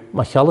yw,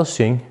 mae chalas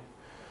sy'n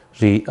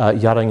ri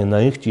jarang yn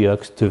eich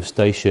diag tyf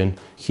station,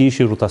 hi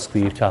siw rwt a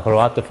sgrif tiach ar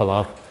oad y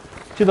falaf.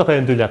 Ti'n ddech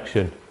e'n dwyliag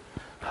sy'n.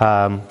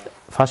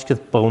 Fasgyd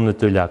bawn y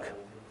dwyliag.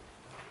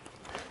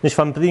 Nes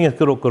fan bryngyd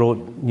gyro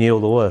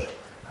niol o'r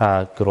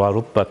gyro a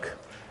rwtbag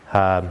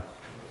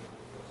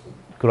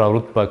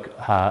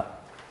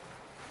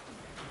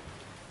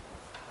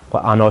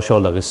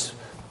anosiol agos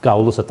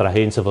gawlus a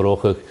drahen sy'n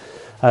farwchig.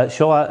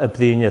 Sio a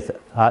bryngyd,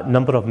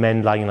 number of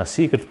men lying in a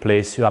secret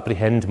place who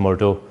apprehend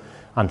Murdo,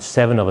 and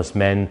 7 of his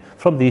men.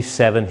 From these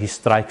 7 he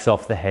strikes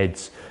off the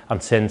heads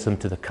and sends them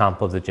to the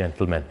camp of the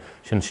gentlemen,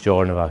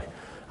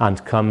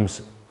 and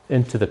comes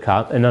into the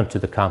camp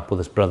with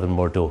his brother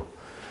Murdo.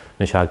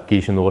 Nes ha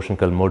gys yn oes yn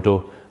cael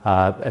Murdo,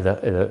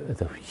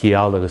 the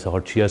hial agus a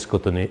hortias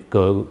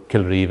go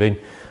Kilreeving.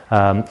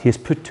 He is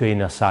put to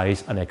in a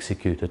size and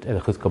executed.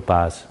 Edrych wrth go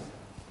bas.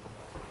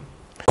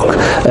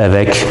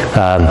 Efeg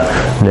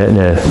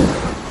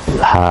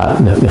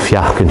na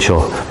fiach yn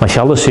sio. Mae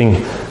sialw sy'n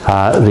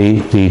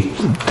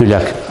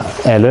dwyliag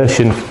ele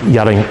sy'n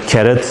iaring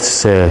cered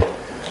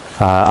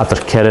adar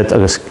cered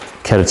agus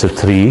cered sy'r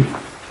tri.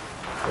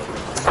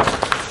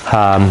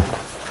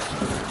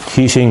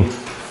 Hi sy'n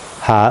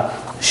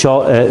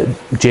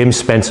James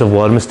Spencer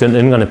Wormiston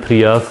yn gan y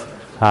priaf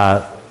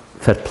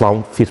fyr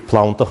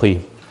plant o chi.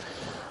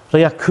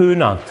 Rhaid a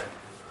cwnant.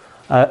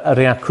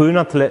 Rhaid a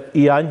cwnant le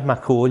ian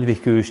MacCoinnich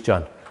fi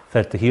gwysdian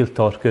fyr dy hil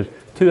torgyl.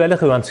 Tu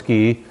elech yw an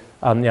sgi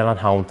an iawn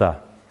hawnda.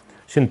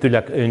 Sy'n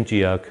dwyliag yn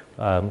diag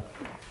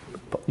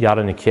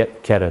iaran i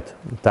cered.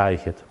 Da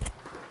i chyd.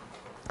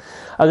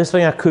 Agus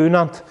rhaid a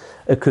cwnant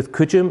y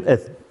cwdym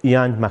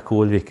ian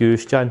MacCoinnich fi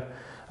gwysdian.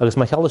 Agus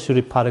mae chael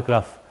yswyd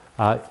paragraff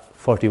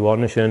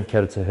 41 yn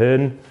cered to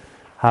hyn.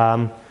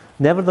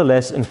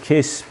 Nevertheless, in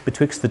case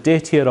betwixt the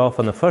date hereof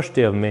and the first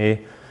day of May,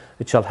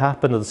 it shall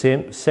happen that the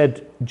same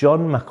said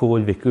John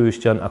MacCoinnich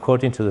Gustion,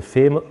 according to the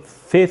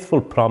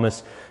faithful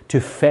promise, to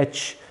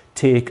fetch,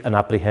 take and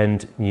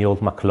apprehend Neil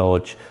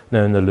MacLeod,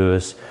 now in the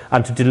Lewis,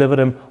 and to deliver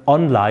him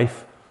on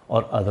life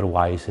or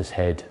otherwise his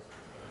head.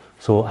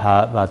 So,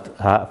 an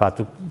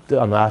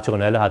article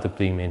on had to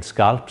bring me in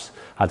scalps,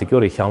 had to go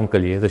to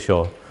Chankali, the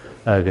show.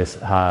 Agus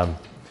am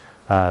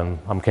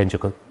kenja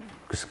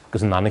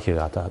gus an anach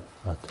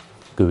at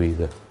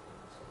gwydd.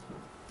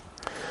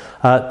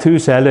 Two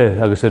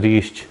selle agus a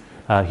ríist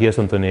hias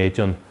an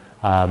donéidion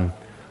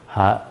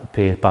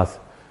pe bath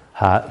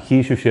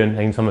hiisiú sin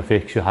ein sam a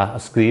ficsú a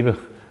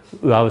scríbach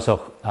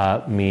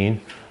uáwasach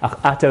mean ach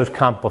at our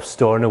camp of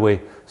Stornoway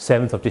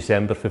 7th of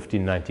December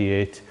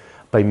 1598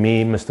 by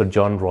me Mr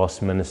John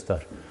Ross minister.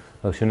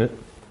 Agus sin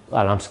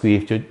am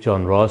scríb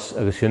John Ross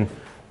agus sin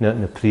na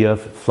príomh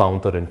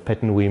flounder in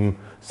Pettenwim,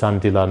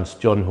 Sandilands,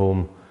 John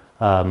Home,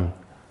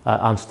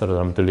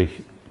 Amsterdam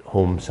dulich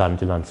Home,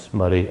 Sandilands,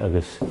 Murray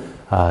agus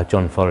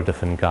John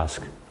Fordiff yn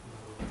Gasg.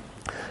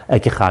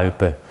 Ag I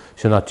chawpe,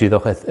 sy'n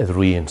adryddoch eith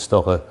rhywun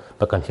stoch y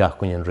gan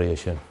chiachgwyn yn rhai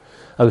sy'n.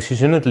 Agus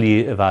sy'n yd li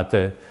y fad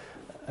y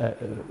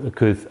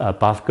cwyd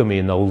balcom i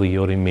yn ôl i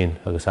o'r un min,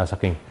 agus as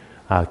ac yn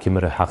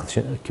cymryd y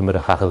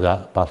chachel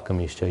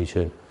balcom i ysio i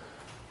sy'n.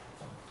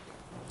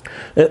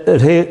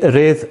 Y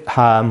redd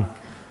ham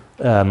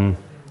y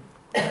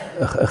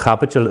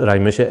chabit rai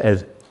mysio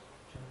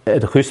y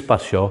chwys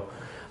basio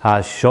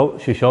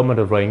Sio mar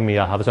y roing mi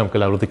a hafes am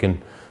galawd ag yn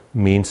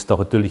means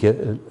doch y dwlig y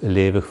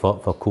lefych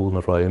fa cwl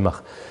na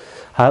roimach.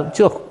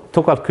 Diolch,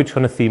 tog ar cwtch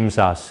hwn y themes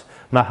as.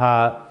 Mae ha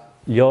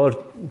lior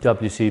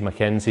WC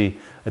Mackenzie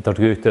y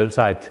dorgwtr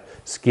said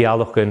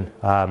sgialwch yn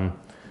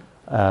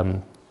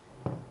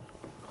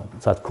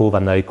said cwl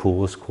fan neu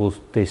cwl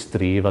des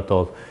drif a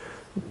dod.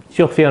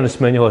 Diolch fi an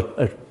ysmynio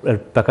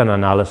bagan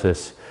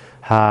analysis.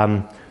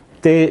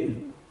 De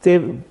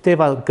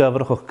fa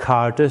gyfrwch o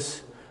cardus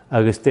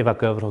agos de fa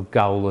gyfrwch o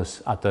gawlus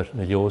adar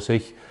na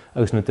liosich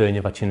agos na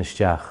dynnu fa chyn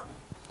ysdiach.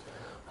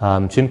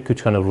 Chyn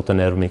cwtch gan y rwyd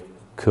yn ermi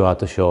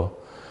cwad y sio.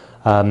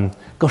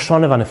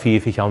 Gorsione fan y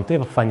ffydd i llawn, de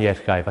fa fan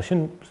ierchau, fa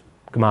sy'n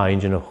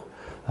gymain dyn nhw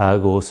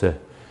gose.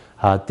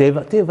 De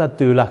fa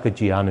dwlach y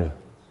gianw.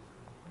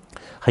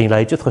 Cha'n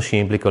leidiodd o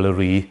sy'n blig o'r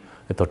ri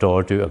y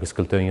dordordw agos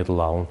gildynnu y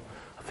lawn.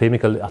 Fe mi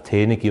gael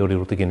atenig i o'r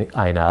rwyd ag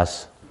Aonghas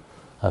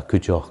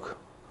cwdioch.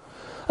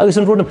 Agos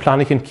yn rwyd yn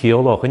planig yn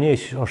ciolwch, yn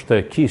eich o'r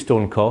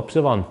Keystone Corps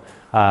efo,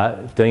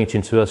 dynnu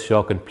ti'n sŵas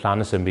sioc yn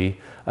planus yn mi,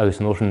 agos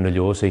yn o'r yn y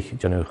lios eich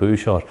dyn nhw'n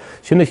rhwysio'r.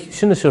 Sy'n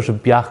ysio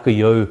sy'n biach o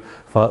iw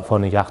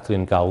fan y iachtri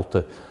yn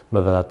gawlte,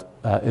 mae fydad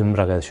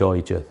ymrag eich sio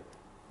i dydd.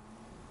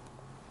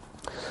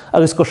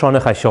 Agos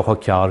gorsionach eich sioch o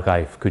ciar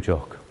gaif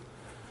cwdioch.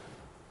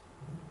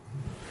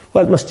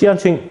 Wel, mas dian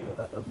sy'n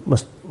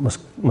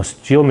mas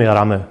diol mi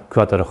ar am y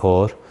cwad ar y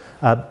chor,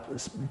 a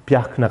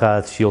biach na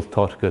gael siol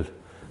torgyl.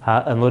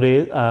 Yn o'r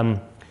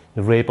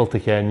rebel to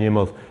Kenny,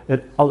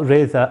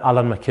 redd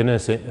Alan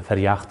MacCoinnich y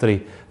feriachtri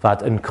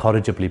fad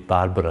incorrigibly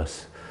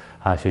barbarous.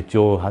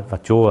 Joe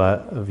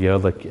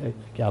fiol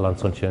Alan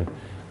Sunshine,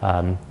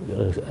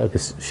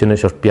 agos sy'n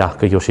eisiau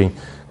biach ag sy'n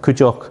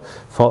cwdioch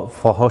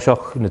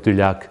ffohosioch na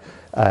dwyliag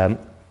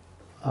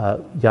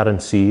jaran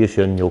si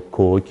sy'n yw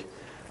cwg.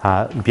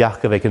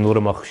 Biach gyfeg yn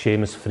wrmach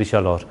Seamus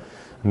Frisialor,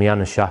 mi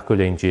an y siacw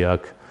lein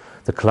diag.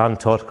 The clan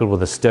Torkel were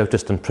the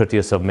stoutest and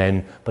prettiest of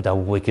men, but a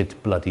wicked,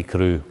 bloody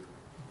crew,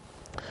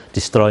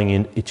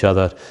 destroying each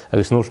other.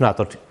 Agus nôs nad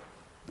o'r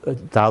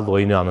dal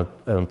oen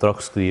yn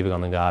droch sgrifig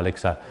an y Gaelic,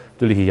 sa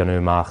dwyli hi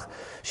anw mach.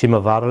 Si ma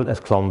farl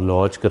clon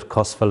lodge gyr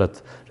cosfel at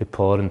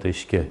repor yn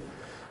dysgu.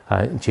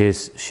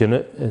 Jes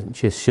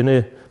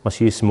syne ma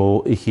si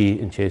smo i chi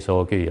yn jes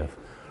ogeif.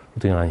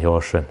 Rydyn yn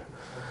hiorsen.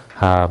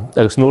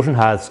 Agus nôs yn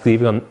had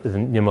sgrifig an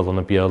nymol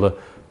yn y biole,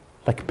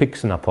 like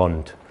pigs in a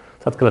pond.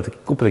 Dat gael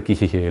gwbl o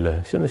gych i hele,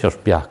 sy'n eisiau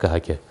biach a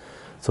hage.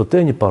 So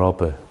dyn ni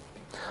barobe.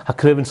 Ha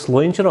crefyn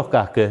slwyntio'r o'ch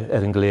gaga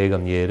yn gleg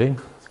am iering.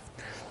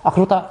 Ac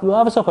rwyd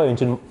afes o'ch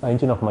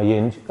ein o'ch mae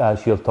ein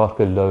siol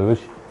torca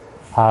lawys.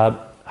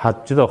 Ha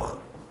dydwch,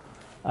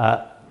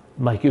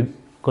 mae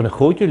gwn y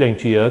chwyd yw lein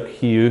tiag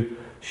hiw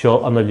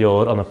sio an y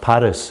lior an y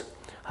Paris.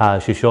 Ha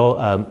sio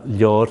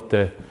lior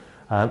de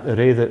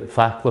redd y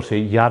ffaclor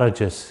sy'n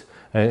iarages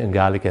yn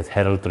Gaelic eith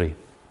heraldry.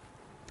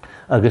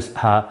 Agus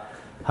ha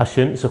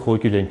sy'n sy'n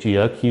chwyd yw lein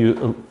tiag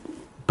hiw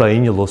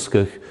bain y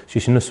lwsgach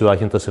sy'n y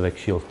sŵach yn tasafeg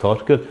siol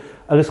torca.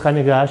 Agus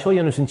chan i gael sio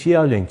sy'n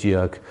tiag lein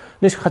tiag.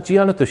 Nes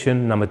chadian y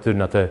dysyn na mae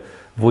dyn nad y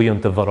fwy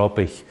yn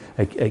dyfarobich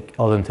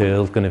oedd yn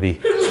teil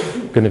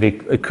gyda fi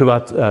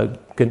cwad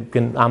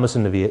gyn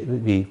Amazon fi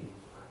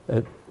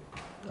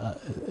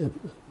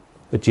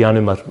y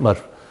dianw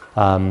mae'r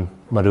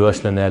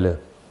rwys lynelu.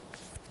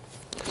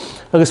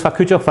 Agus fa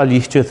cwdioch fa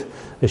lichtydd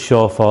y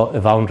sio fo y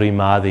fawn rhi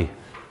maddi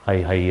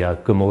hai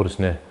gymwrs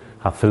ne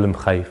ha ffilm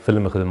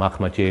ychydig mach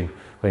ma Jane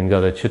wy'n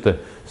gael sydd y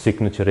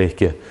signature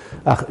eich.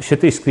 Ach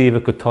sydd i sgrif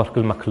y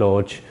Torkel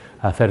MacLodge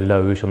fer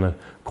lawys ond y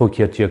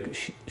cwgiad diag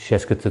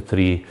siesgyd y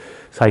tri.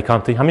 Sai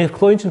canti, ha mi'r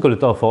cloen sy'n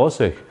gwrdd o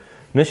ffosig.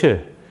 Nisio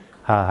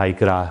hai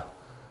gra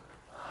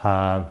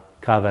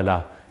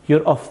cafela.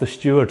 You're off the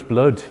steward's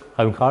blood.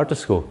 Hawn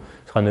cartasgo.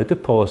 Chan yd y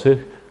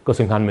posig, gos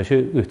yn can mysio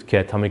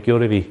wytcet, ha mi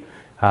gyr i fi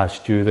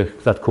steward,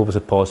 that cofus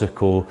y posig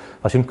co,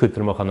 a sy'n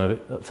cwydr moch an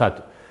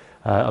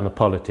y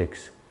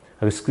politics.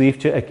 Agus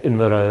sgrifti ag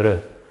unfer aure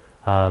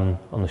an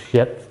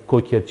y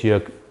cwgiad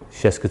diag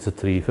siesgyd y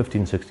tri,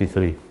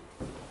 1563.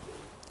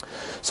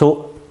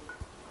 So,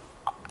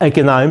 ag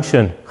yn aim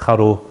sy'n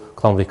charo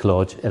Clonvic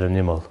Lodge y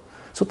nymol.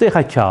 So, de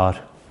chai car.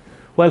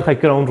 Wel, chai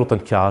grawn rwyd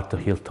yn car dy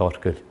hil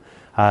torgyl.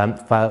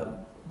 Fa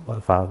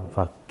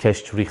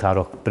cest rhi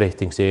charog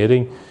bretings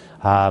ering.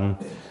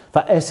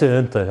 Fa esa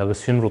ynta,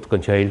 agos sy'n rwyd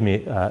gan chael mi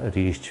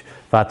rhys.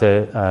 Fa dy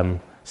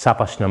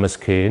sabas namas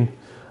cain.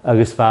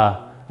 Agos fa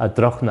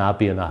droch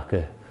nabi yn ac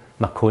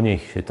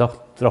MacCoinnich.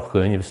 Droch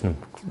gyn i fys yn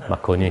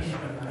MacCoinnich.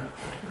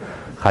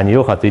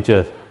 Chaniwch a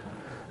didydd.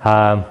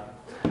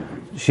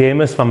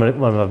 Seamus fa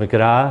mi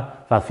gra,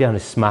 fa fi an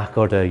y smac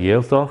o'r dy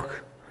Oilthigh.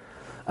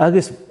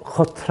 Agus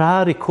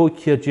chotrar i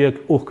cwcia diag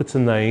wchgyd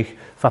yn naich,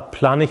 fa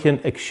planich yn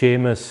ag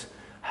Seamus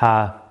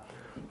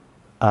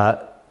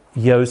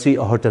iawsi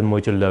o hwrdd yn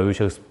mwyd o lawys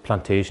agos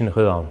plantation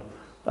ychydig o'n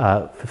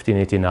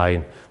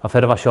 1589. A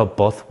fer fa sio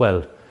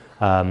Bothwell,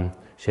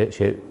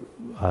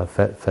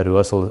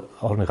 ferwysl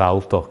o'r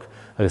Gaeltoch,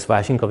 agos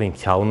fa sy'n gofyn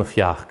cawn y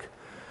ffiach.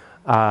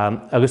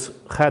 Agos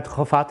chad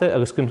choffadau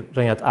agos gyn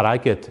rhaid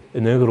aragyd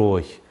yn y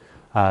groech.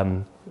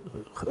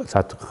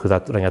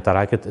 Rhaid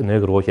aragyd yn y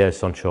groech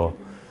eis o'n sio.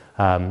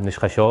 Nes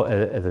cha seo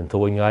yn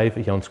tywyngaif,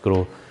 I ond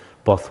sgro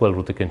bothwel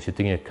rwyd y gyn sy'n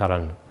dinge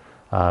caran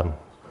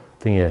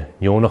dinge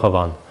nionach o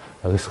fan.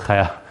 Agus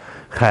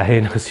cha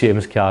hyn agus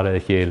Seamus Cara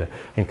y chéile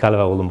yn cael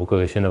ei fawl yn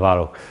mwgwg sy'n y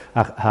farw.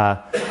 Ac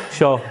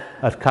seo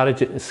yr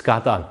caraj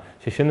sgadan,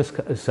 sy'n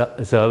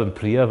yn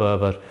priaf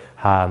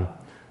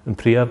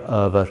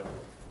yfyr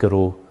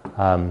gyrw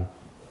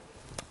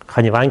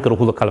chan I fain gyrw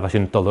hwylw cael ei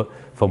fawl dol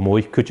fo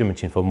mwy, cwtio mynd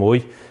sy'n fo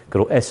mwy,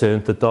 gyrw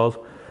esyn dy dol.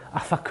 A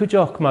fa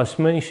cwtioch mae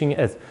smyn sy'n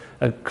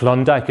y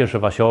clondaig i'r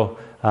rhaid sio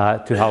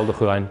tu hawl ych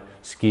chwain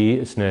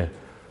sgi ys na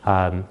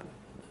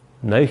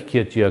neich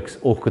cia diags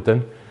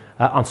ochgydyn,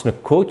 ans na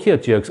cocia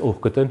diags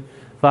ochgydyn,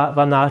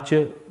 fa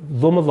naatje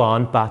lwm y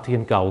lan bati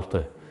yn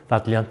gawlte,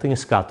 fa dlianting y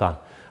sgadan.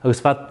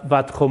 Agus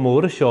fa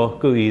chomor y sio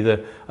gwydde,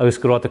 agus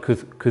gyrwad y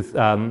cwth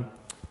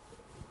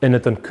yn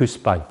ydyn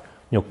cwsbain,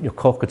 your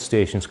cocked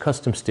stations,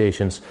 custom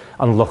stations,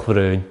 an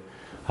lochfryn.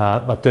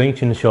 Fa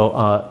dwyntyn y sio,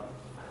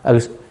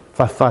 agus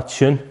fa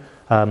fatsion,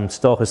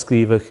 stoch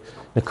ysgrifach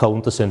na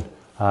counter sy'n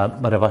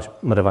mae'r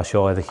efo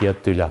sio edrych i'r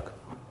dwylag.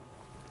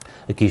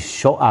 Ac I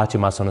sio adio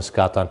mas o'n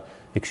ysgadan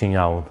ag sy'n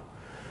iawn.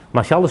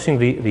 Mae siarad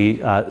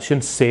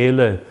sy'n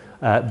seile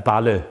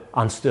balu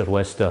anstyr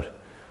wester,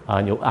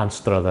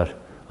 anstradder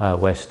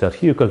wester.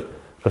 Hiw gael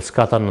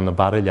ysgadan yn y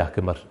baril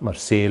ac mae'r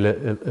seile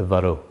y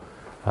farw.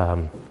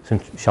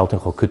 Sy'n siarad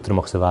yn chol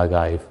cwtramach sy'n fag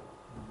aif.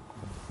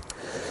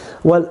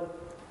 Wel,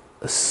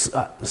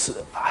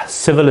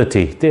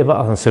 civility, det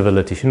var en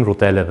civility, sy'n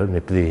rwyd elef yn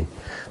y blin.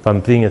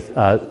 Fan blin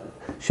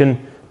sy'n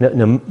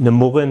na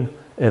mwyn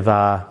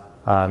efo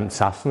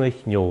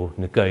Saesneg,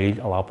 na Gael,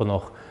 a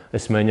labanoch,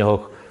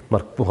 ysmynioch,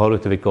 mae'r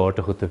bwhorwyd y fi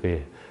gordach wrth y fi.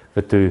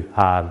 Fe dwi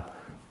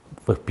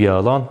fych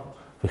biolon,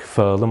 fych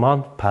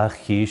ffyrlaman, pach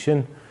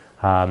chysyn,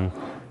 chan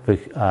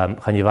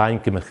I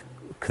fain gymych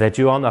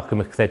crediwan ac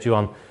gymych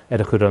crediwan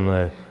edrych yn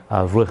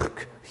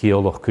rwych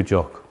hiolwch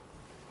cwdioch.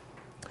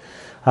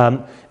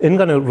 In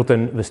gan rwyd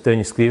yn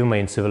fystyn I sgrifo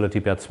mae'n civility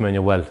biad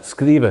smynio wel,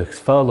 sgrifach,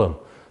 ffyrlam,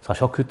 sa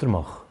sio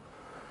cwtramach.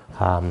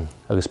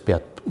 Agus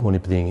biad hwn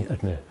I bydding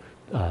yn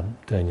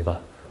dyn fa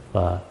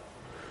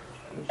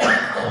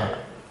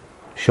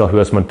sio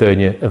hwys mae'n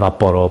dyn I fa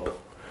borob.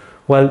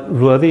 Wel,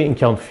 roedd I yn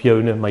cael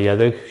ffiwn mae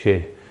edrych se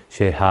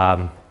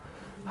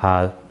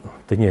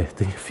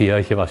dyn ffia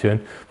eich efo sy'n,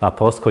 fa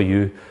post co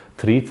yw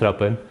 3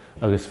 trabyn,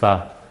 agus fa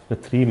na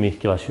 3 mich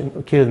efo sy'n,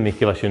 cydd mich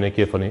efo sy'n eich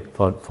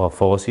efo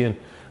ffosyn.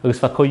 Agus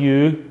fa co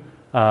yw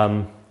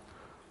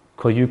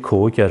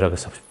cwg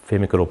agus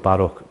ffeim I gyro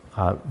barwch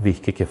a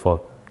fych eich efo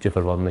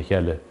gyferfon eich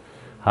ele.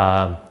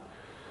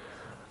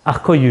 Ach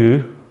co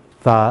yw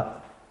fa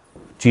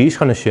gys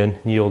chan ysyn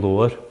ni o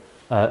lwr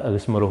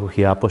agus mar o'ch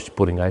chi abost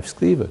bwringaif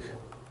sgrifach.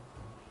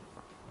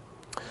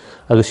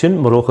 Agus sy'n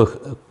mar o'ch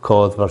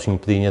codd far sy'n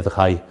bdiniad ych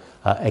hai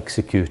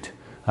execute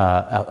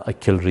a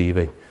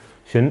kilrifing.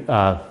 Sy'n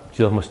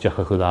diolch mas diach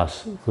ych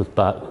wrthas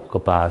go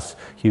bas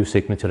hiw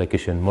signature ag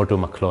ysyn Murdo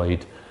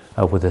MacCoinnich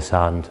with his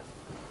hand.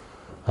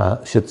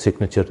 Sydd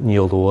signature ni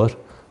o lwr.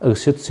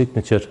 Agus sydd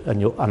signature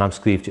an am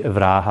sgrif y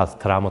fra hadd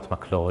tramot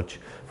MacCoinnich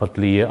fod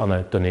bli an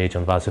y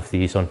donation fas y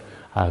ffys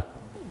a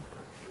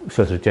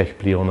sydd ydych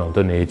blion an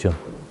donation.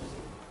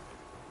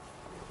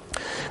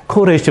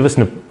 Cwr eich fys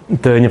na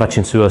dyn I fat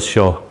sy'n sŵas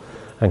sio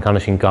yn can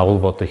sy'n gawl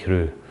fod eich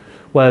rhyw.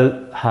 Wel,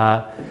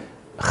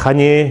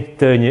 chanie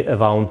dyn y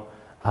fawn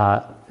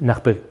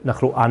nach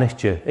rw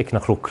anechtio ec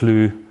nach rw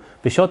clw.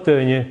 Fe sio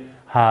dyn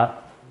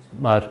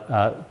mae'r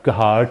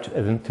gyhard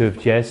yn tyf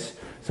jes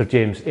Sir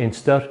James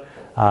Einster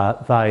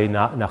fai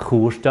na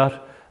chwrstar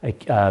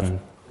ag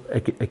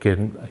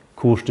yn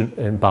cwrst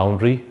yn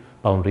boundary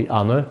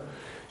anna.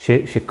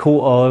 Se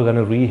co-og gan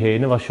y rhi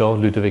hen efo sio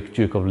Ludovic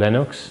Duke of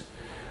Lennox.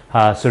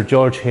 Sir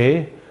George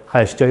Hay,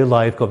 cha ysdau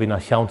laif gofyn a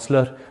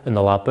chancellor yn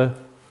y labe.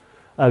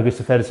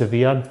 Agus y fferys y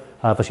fian,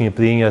 fa sy'n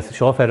blingaeth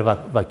sio ffer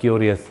fa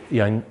gioriaeth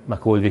Ian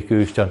MacCoinnich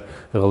gwystion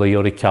y gael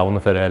iori cawn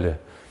y fferele.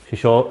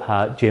 Sio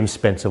James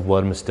Spence of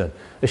Wormiston.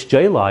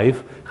 Ysdau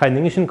laif, cha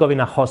ning sy'n gofyn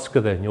a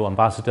hosgydde,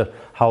 ambassador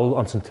hawl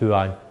ond sy'n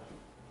tŵain.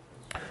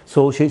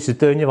 So, sy'n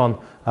dyn fan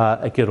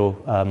y gyro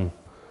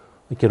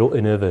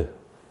yn yfy.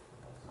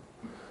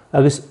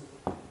 Agus,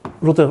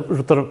 rwyd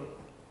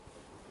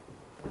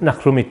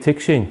nach rwmi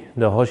tig sy'n,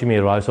 na hos I mi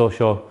rais o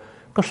sio,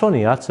 gorsion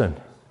I atyn.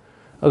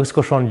 Agus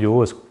gorsion liw,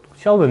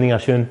 siawr yn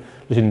asyn,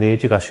 sy'n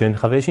nedig asyn,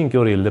 cha fe sy'n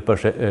gyr I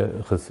liber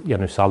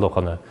ianw salwch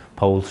yn y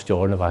Paul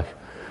Stjorn y fach.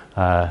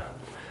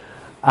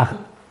 Ach,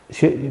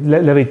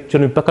 le fi,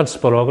 dyn nhw'n bycan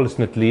sporogol ys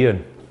nid lian.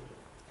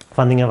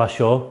 Fan ning a fa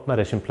sio, mae'r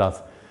eisiau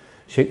plath.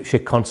 Se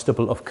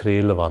Constable of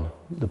Crail y fan,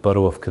 the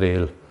Borough of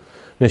Crail.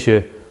 Nes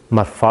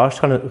mae'r ffars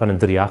gan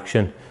yn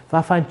reaction,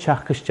 fa fain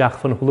tiach ysdiach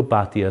fan hwnnw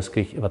bati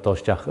ysgych efo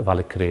dosdiach y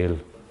fal y Crail.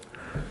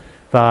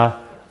 Fa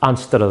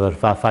anstradder,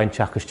 fa fain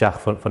tiach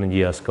ysdiach fan yn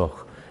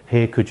iasgoch,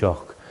 he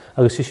cwdioch.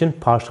 Agus sy'n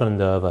pars gan yn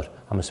dyfer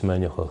am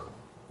ysmynioch.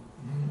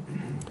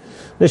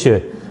 Nes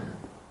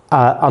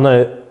anna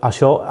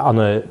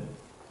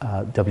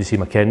WC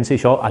Mackenzie,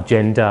 sio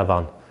agenda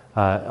fan.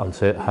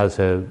 Has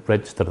a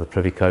register the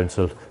Privy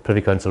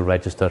Council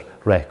register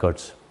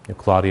records.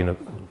 Clarion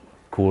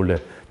Coole,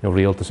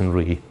 Realtors and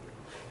Ree.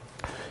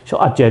 So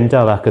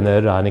agenda fach yn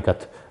yr rhan I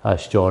gat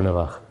stiorna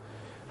fach.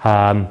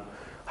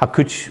 Ha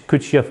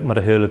cwyd siaf mar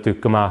y hyl y dwg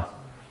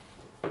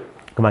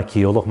gyma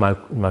ciolwch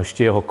mae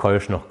stiau o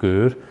coers noch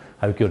gŵr.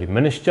 Ha gyr I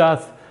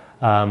ministradd,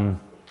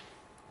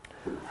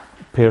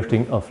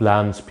 Parenting of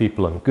lands,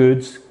 people and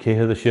goods,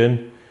 cehydd y sy'n.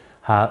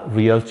 Ha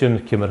realtion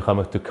cymryd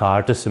chamach dw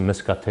cardas yn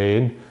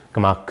misgatein,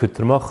 gyma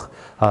cwtrmoch,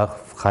 ha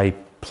chai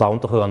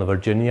plawntach o'n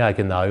Virginia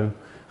ag yn nawm,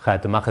 chai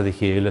dymach ydy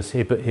chieles,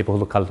 heb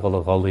hwnnw cael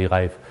gol I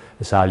raif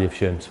y salif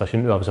sy'n, so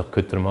sy'n yw'n yw'n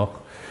cwtrmoch.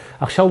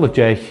 Ach siawl y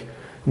jech,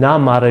 na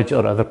marriage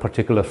or other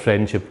particular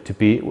friendship to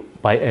be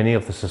by any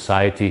of the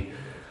society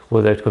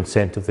without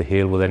consent of the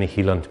Hill with any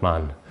Hieland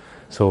man.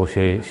 So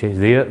she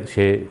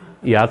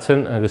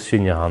iadsen agus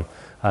sy'n iawn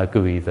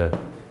gywydda.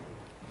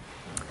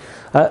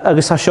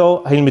 Agus a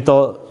sio, hyn mi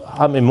do,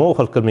 ha mi moch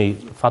algyr mi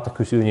ffata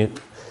cwswni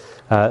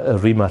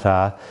rima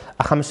rha.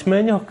 A cham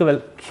smynio gyfel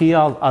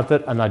cial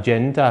adr an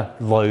agenda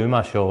loym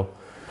a sio,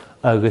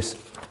 agus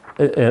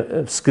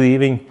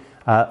sgrifing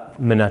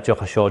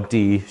mynadioch a sio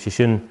di,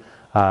 sy'n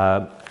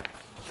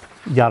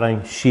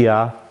Iarain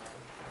sia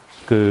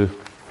gu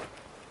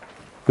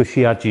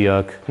sia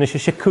diog. Nes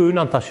eisiau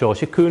cwn ant a sio,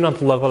 eisiau cwn ant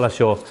lygol a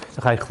sio,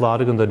 ych a'i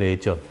chlar ag yn dyn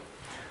eidion.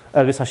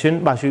 Agus a sy'n,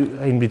 mae sy'n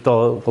ein byd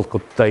o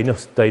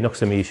dainoch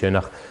sy'n mi sy'n,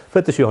 ach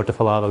fyd ysio hort y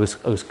ffalaf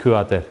agus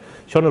cwader.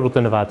 Sio'n yr wrth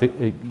yn y fad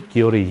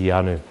gyr I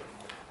hianw.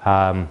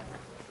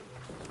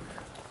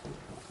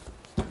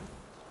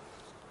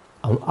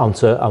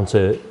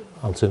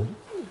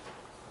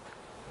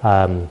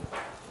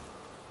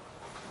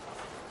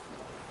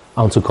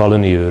 Ant y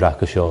coloni yw'r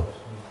ac ysio.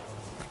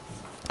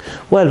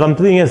 Wel, fan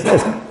bydding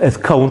edd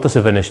cawnt as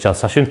y fynistal,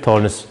 sa sy'n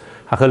tornus,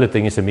 hachel y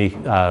dingys y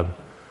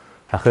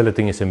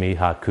mi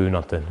ha cwn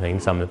antyn, ein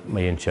sam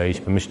mae ein siais,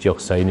 mae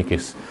misdiwch sain I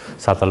gys,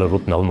 sadal y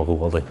rwt nol mae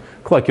hwfod.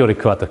 Cwa gyr I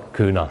cwad y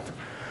cwn ant.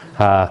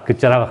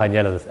 Gydjaraf ach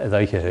aniel edd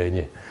eich y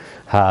hynny.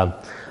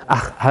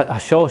 A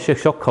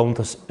sio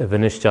cawnt as y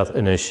fynistal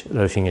yn ys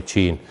rysing y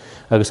Chîn.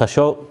 Agus a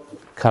sio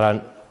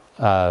caran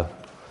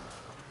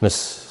nes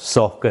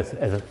sochgyd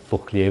edd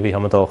bwcliefi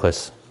ham y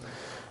dochus.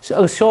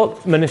 Agus sio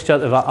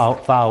ministriad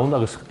fawn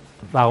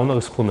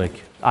agus chwnig,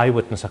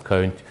 eyewitness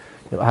account.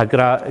 Ha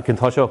gra,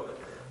 gynthosioch,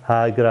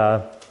 ha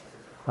gra,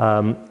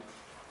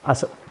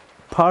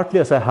 partly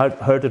as I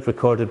heard it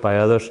recorded by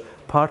others,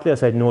 partly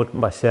as I know it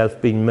myself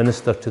being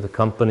minister to the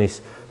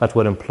companies that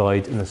were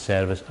employed in the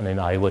service and in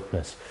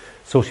eyewitness.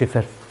 So she fer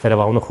a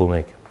fawn o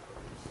chwnig.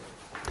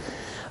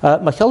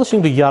 Mae chael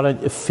sy'n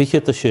gyda'n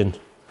ffychyd y sy'n.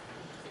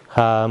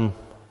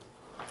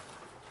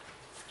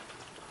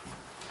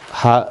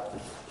 Ha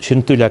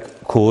sy'n dwylag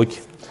cwg.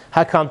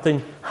 Ha cantyn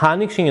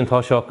hanig sy'n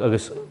gynthosioch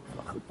agus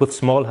with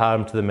small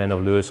harm to the men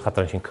of Lewis,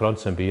 chadran sy'n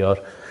crons yn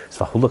bior.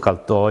 Sfachwlw cael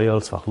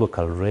doel, sfachwlw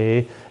cael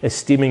re,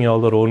 esteeming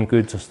all their own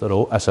goods as their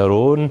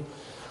own.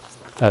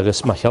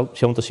 Agus mae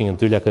siawnt sy'n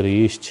dwylag yr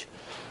eist.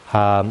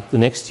 The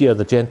next year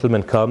the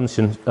gentleman comes,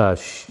 and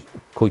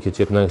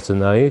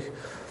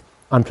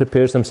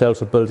prepares themselves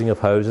for building of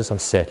houses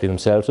and settling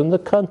themselves in the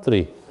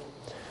country.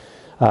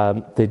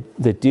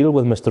 They deal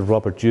with Mr.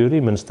 Robert Jury,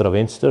 Minister of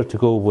Ulster, to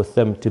go with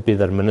them to be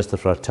their minister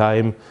for a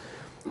time.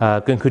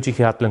 Gyn cwydych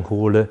I adlan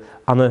hwle,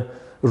 an y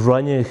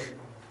rhanig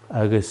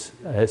agus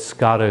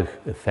scarag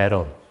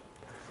feron.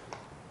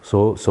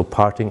 So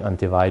parting and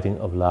dividing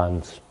of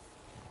lands.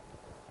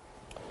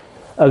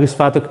 Agus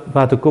fad y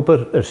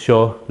gwybr yr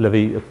sio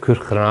lefi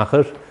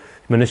cwrchranachar,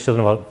 minister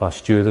yn fa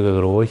stiwyd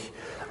ag roich.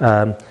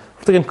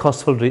 Wrth gen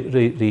costful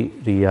ri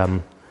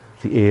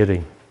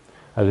eiring.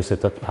 Agus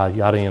ha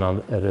iaring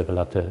yn yr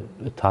at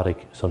y tarig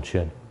son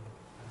sy'n.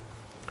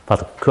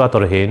 Fad cwad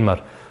o'r hen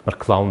mae'r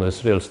clawn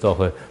Israel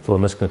stoch ddol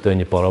ymysg na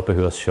dyn I borob y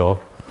hwys sio.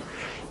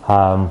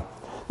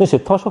 Nes I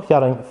tosioch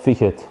iaring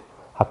ffychyd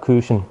ha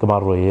cwysyn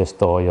gymar roi eis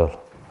doiol.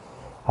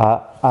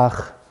 Ach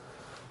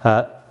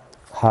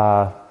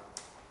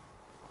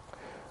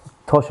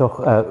tosioch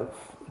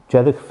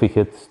jedig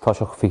ffychyd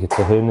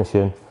y hyn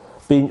sy'n.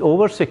 Being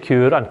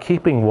over-secure and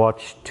keeping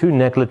watch too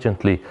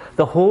negligently,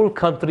 the whole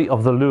country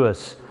of the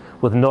Lewis,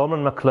 with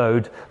Norman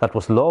MacLeod, that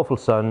was lawful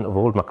son of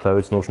old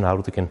MacLeod's notion how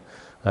to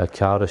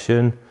cara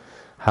sy'n.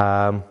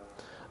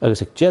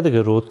 Agus ag jedig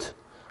y rwt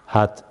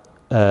had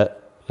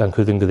gan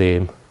cwydyn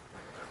gydaim.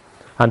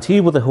 And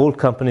he with the whole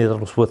company that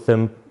was with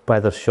them by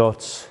their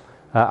shots.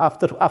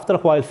 After a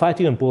while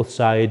fighting on both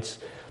sides,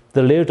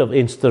 the Laird of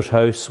Ulster's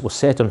house was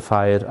set on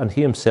fire and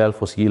he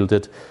himself was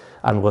yielded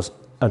and was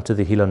unto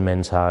the Hieland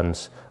men's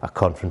hands. A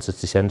conference is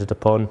descended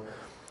upon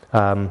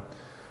and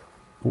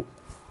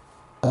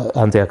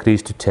they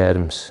agrees to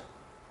terms.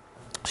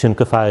 Sy'n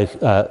gyffaig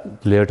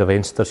Laird of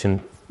Ulster sy'n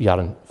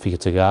iaran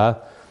ffygyt ag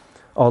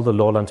all the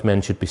lowland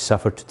men should be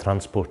suffered to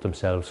transport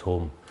themselves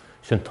home.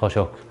 Sy'n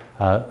tosioch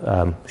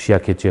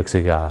siacidiog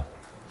ag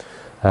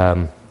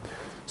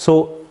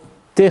So,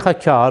 dech a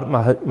car,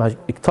 mae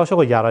tosioch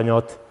o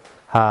iaraniod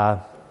ha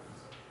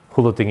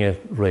hwlwding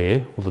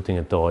re,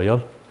 hwlwding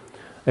doiol.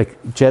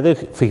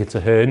 Jedig ffygyt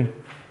y hyn,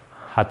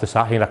 had y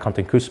sahin a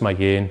cantyn cws mae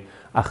gen,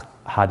 ach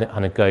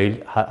han y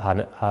gael,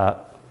 han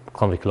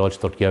Convic Lodge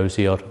dort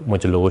gawsior,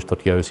 Modeloj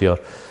dort gawsior,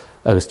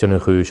 agus dyn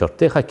nhw'n chwys o'r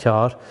dech a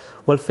car,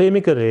 wel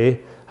ffeimig yr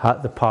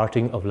the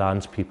parting of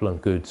lands, people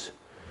and goods.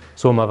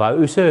 So mae fa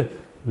wsa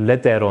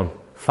lederon,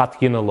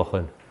 fatgyn o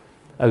lochan,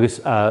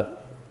 agus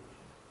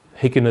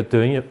hygyn y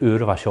dyn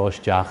yw'r fa sios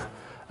diach,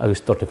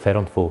 agus dort y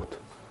fferon ffwt.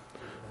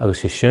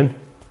 Agus sy'n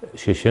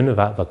y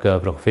fa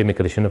gyfrwch,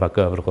 ffeimig yr sy'n y fa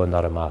gyfrwch o'n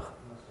ar y mach.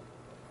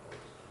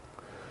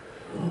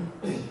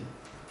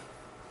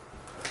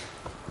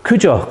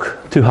 Cwydioch,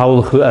 tu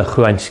hawl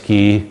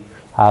chwaensgi,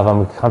 a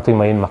fam canting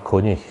mae'n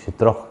MacCoinnich, sy'n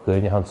droch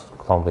gyn i hans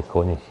clon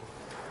MacCoinnich.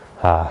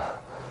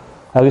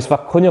 Agus fa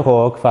cwnnioch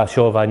og, fa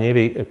sio fa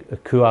nefi y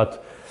cwad,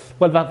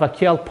 wel fa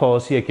ciel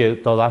posi ag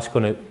dod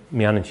asgon y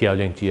mian yn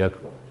tiawliang diag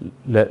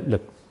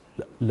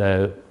le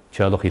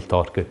tiawloch i'r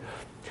torgyd.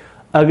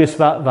 Agus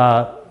fa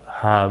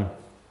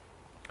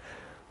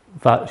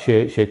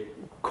se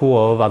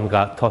cwo fan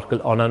ga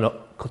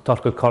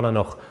torgyd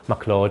conanoch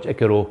MacLeod ag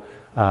ero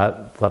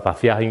fa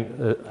fiahin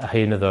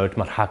hyn y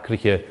ddod mae'r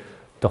hagrych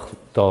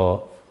do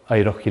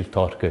airoch i'r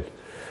torgyd.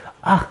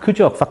 Ach,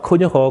 cwydioch, fa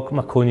cwnnioch og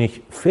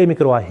MacCoinnich, ffeimig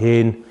ro a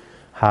hyn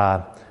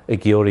y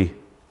geori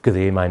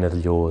gyda mae'n yr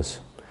lios.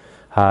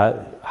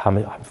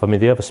 Fa mi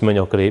ddiaf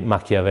ysmynio gyda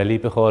Machiavelli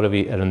bechor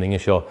fi yn yng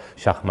sio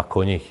siach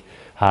MacCoinnich.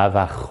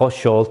 Fa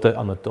chosiolte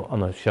an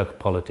y siach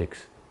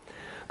politics.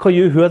 Co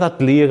yw hwyd at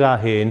lir a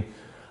hyn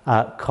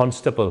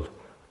constable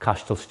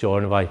Castel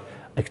Storn fai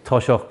ag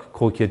tosioch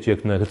cwcia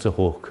diag nagels y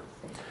hwg.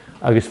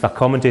 Agus fa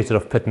commentator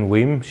of Pitt and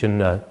Wim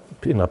sy'n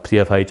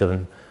priafhaid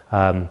yn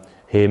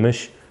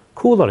Hamish.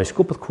 Cwlar is,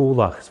 gwbl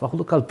cwlach. Fa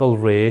chwlwg gael bil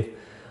re.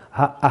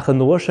 Ach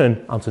yn o'r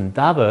sy'n, ond yn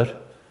dafyr,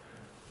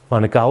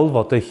 mae'n gael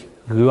fod eich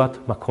rwad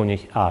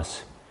MacCoinnich as.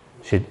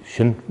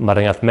 Sy'n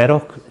maringat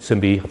merok sy'n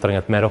bi,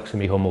 maringat merok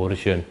sy'n bi homor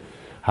sy'n.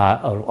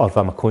 O'r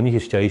fa MacCoinnich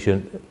ysdau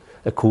sy'n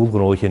y cwl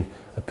gynnoch yn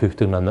y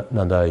pwchtyn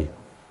na'n dau.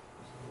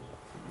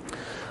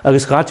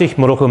 Agus gadich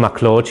morwch o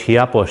MacLeod hi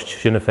a bost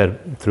sy'n y ffer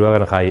drwy'r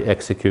gan chai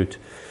execute.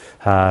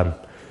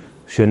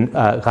 Sy'n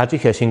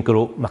gadich sy'n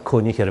gro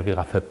MacCoinnich ar y fi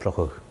gaff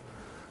hyprochwch.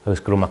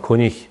 Agus gro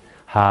MacCoinnich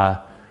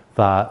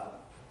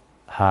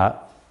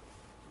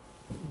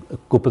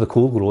gwybod y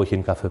cwl groch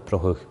yn gaff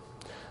hyprochwch.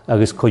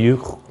 Agus coiw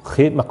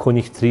chyd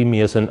MacCoinnich 3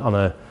 mis an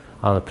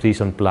y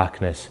pris an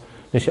blackness.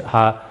 Nes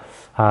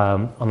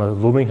an y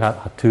lwming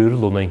tŵr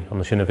lwming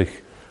an y sy'n ydych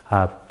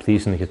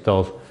pris yn eich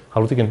dol.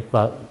 Halwyd yn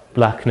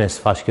blackness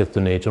fasgedd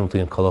dyn eid yn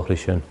ydych yn colwch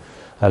rysyn.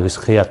 Agus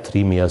chi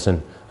 3 mis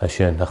yn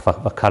sy'n. Ach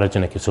fa caraj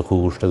yn eich sy'n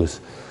chwrs agus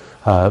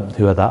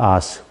hwyd a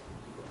as.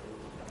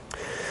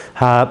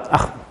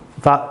 Ach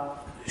fa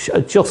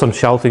diolch am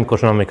sialtyn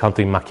gwrs yn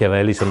canting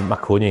Machiavelli sy'n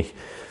MacCoinnich.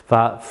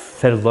 Fa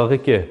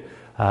ferlogig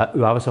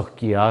yw afas o'ch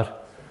giar.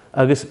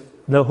 Agus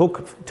na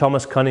hwg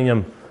Thomas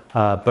Cunningham,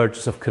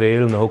 Burgess of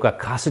Crail, na hwg a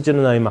casage yn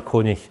yna i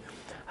MacCoinnich.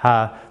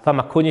 Fa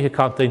MacCoinnich y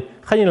canting,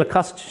 chan i'n y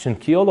casage sy'n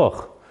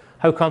cioloch.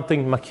 How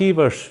canting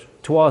Macivers,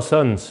 2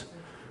 sons,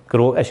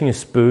 gro esing y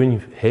spwn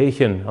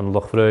heichen an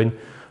lochfrwn.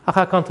 A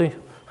cha canting,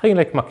 chan i'n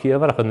like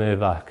Machiaver ac yn y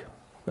fag.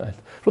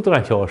 Rwyd yr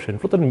ein orsyn,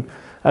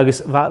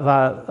 agus fa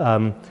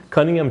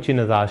Cunningham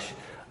ti'n y ddash,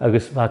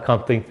 agus fa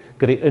canting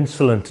gyda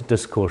insolent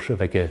discourse y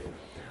fege.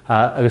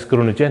 Agus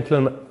gyda nhw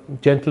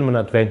gentlemen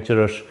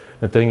adventurers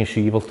na dyn y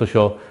sifol to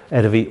sio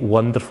fi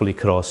wonderfully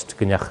crossed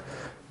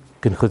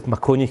gynchwyd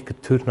MacCoinnich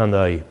gytwr na'n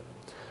ddau.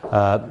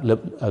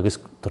 Agus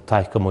dyr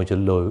taich gymwyd y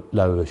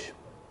lawys.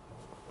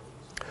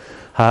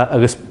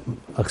 Agus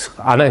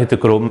anna hyd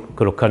y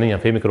gyro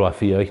Cunningham ffeim y gyro a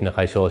ffiach na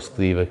chai sio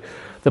ysgrifau.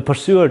 The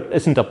pursuer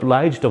isn't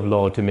obliged of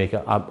law to make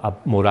a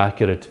more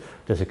accurate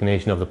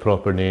designation of the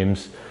proper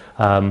names.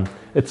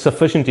 It's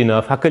sufficient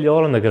enough.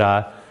 Hacalior yn y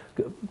gra,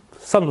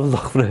 sam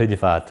loch fwy hyn i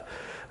fad.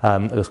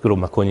 Agus gwrw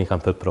MacCoinnich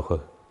am pyproch.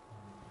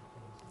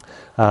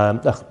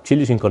 Ach,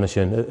 chili sy'n gona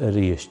sy'n y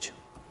reist.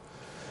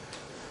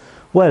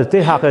 Wel,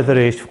 de hagedd y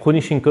reist,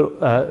 chwnig sy'n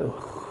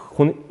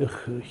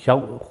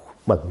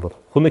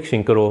chwnig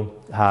sy'n gwrw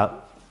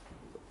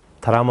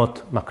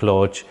taramot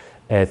MacLeod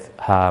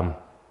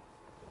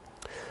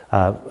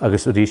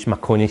agus rís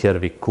MacCoinnich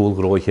fi cwl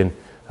groichen,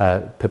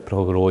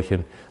 piproch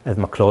groichen,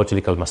 MacLeod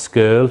gael ma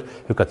sgöl,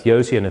 hw gat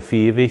iawsi yn y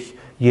ffifich,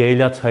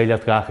 ieliad,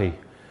 heiliad gachi.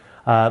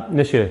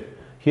 Nisio,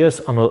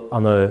 here's an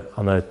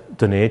y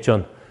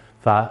dynedion,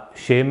 fa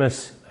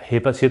Seamus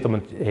sydd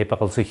am hebag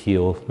al sy'n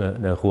hiol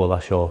na chwol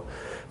a sio.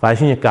 Fa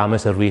eisiau ni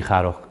gamas y rwych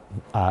arwch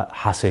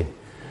hasing.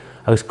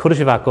 Agus cwrdd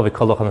i fa gofi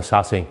colwch an y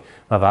sasing,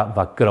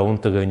 fa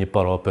grawnd y gyn i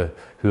borob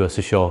hw as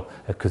y sio,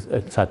 y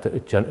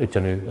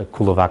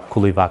cwlw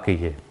fac i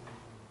hi.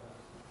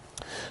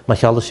 Mae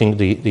siarad sy'n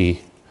di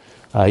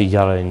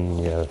iawn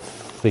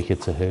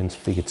ffigyd y hyn,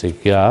 ffigyd y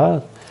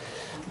gad.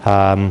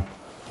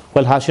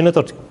 Wel, ha sy'n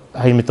edrych,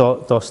 hain mi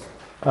dos,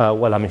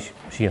 wel, am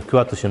sy'n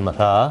cwad sy'n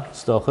math ha,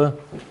 stoch.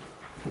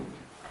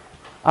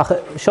 Ach,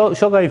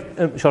 sio gaif,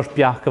 sio'r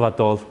biach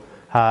gyfadol,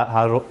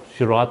 ha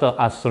siarad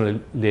as o'n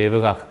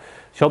lefyg ach,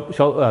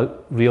 sio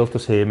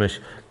realtas Hamish,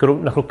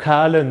 nach o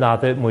cael y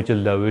nade mwyd y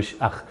lawys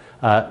ach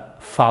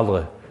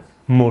falle,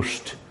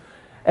 mwrst.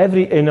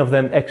 Every one of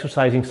them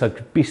exercising such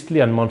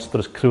beastly and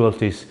monstrous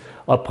cruelties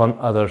upon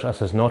others as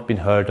has not been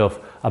heard of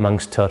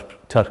amongst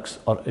Turks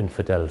or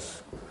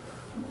infidels.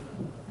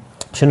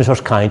 Sin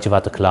is caint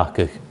bheit a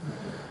clacach.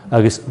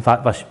 Agus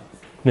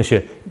na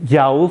sé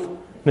jaall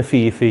na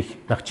fífich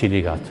nach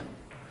Chiligat.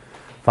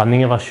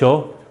 Fanning bheit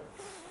seo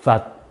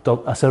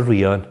as a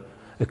rian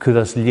y cwyd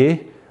as le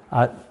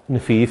a na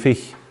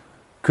fífich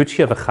cwyd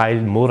si a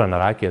chael mór an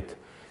ar agad.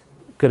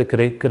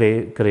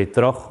 Gre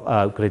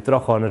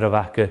droch on ar a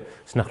faca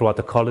sy'n nach rwad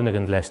a colin ag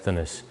yn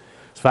lestanus.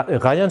 Y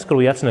gaians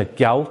grwyat sy'n a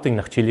giawting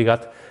nach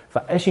Chiligat fa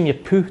eisiau ni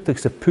pwchtag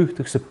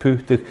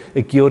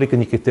y giorig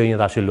yn i gydyn i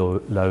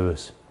ddasio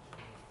lawys.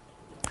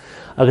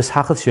 Agus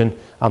hachad sy'n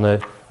an y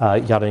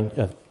iaring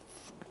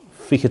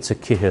fichyd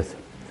sy'n cyhydd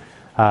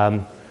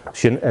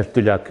sy'n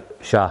dwyliag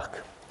siach.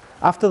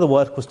 After the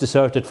work was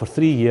deserted for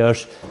 3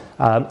 years,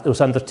 it was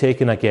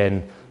undertaken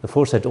again. The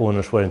foresaid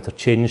owners were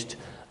interchanged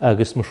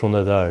agus mar rhwng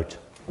y ddyrd.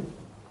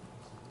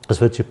 As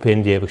fyd sy'n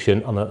pen diefig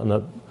sy'n an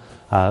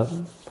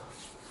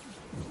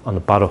y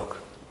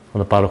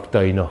barwch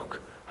dainoch.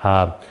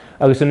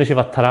 Agus yn eisiau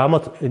fat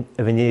taramod y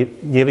fe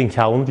nefyn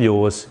cawn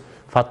lios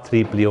fat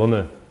 3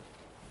 bliona.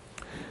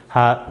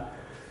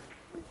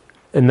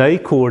 Yn neu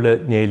cwrle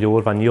neu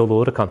lior fan niol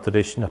o'r y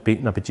cantadys na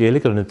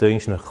bygelig ar yn y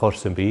dyn sy'n y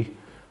chors yn bi.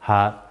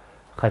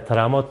 Chai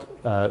taramod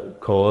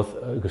codd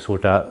agus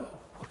wrda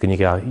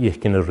gynnig a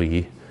iechgyn y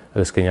rhi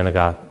agus gynnig a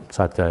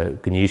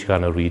gynnig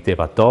gan y rhi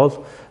deb a dol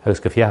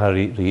agus gyffiach a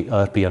rhi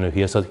arbi an yw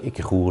hias i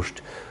gychwrst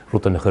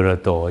rwyd yn ychyr a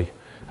doi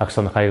agus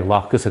an chai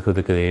lacus a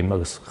gwyd y gydym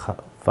agus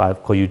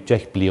coiw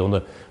dech bliona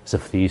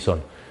sy'n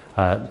ffrison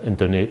yn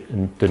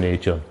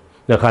dyneidion.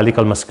 Na chael i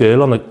gael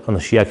masgwyl an y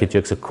siach i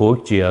diag sy'n cwg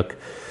diag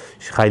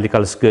chael i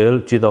gael ysgwyl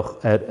diadwch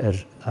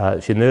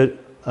sy'n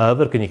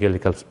yfyr gynnig i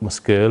gael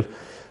masgwyl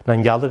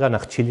na'n ialdag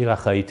nach Chile a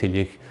chai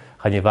tilig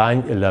chan i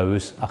fain y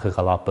lawys ach y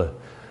galapa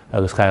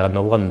agus chai an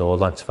nôl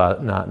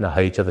na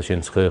haidjad a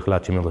sy'n sgwch la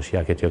ti'n mynd o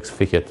siag ediog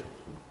sfichyd.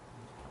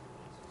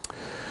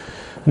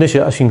 Nes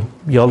a sy'n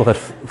ialdag ar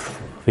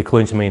fi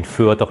clwyn sy'n mynd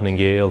ffwad o'ch na'n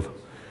gael.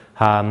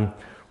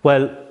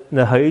 Wel,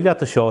 na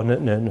haidjad a sio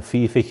na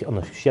ffifich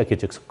an y siag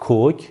ediog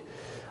cwg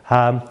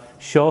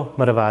sio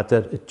mae'r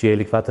fadr y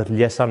gelig fadr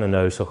lesan yn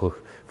aws o'ch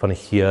fan y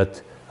hiad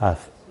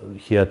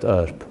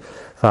yrp.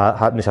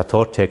 Had mis a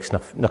tortex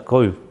na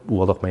goi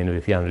woloch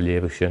mae'n fi an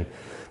relefig sy'n.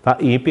 Fa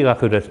eibig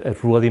ac yw'r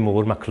rwyddi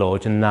môr ma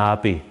clod yn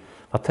nabi.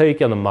 Fa teig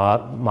an y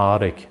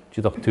marig,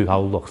 jydoch tŵ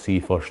hawloch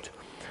si fforst.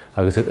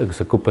 Agus y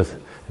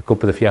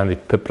gwbydd y fian i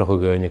pibrach o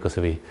gyn agos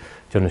y fi.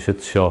 Dion y sydd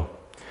sio.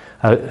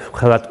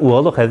 Chylad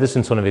woloch edrych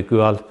yn son o fi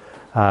gwal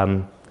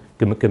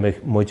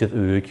gymig mwydiodd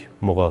ywg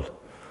mwgol.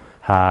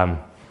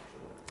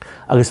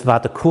 Agus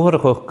fad y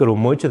cwrach o'ch gyrw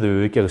mwydiodd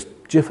ywg agos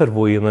jyff ar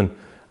fwyl yn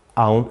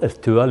awn yr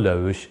tŵ a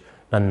lawys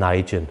na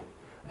naidjin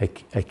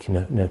ag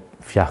na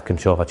fiach yn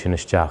sio fat sy'n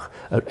ysdiach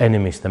yr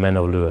enemies na men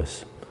o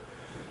Lewis.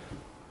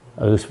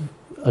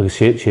 Agus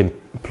sy'n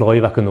ploi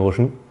fac yn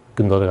orsyn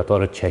gyndod ag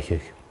ador y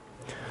Tchechig.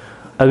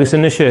 Agus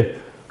yn eisiau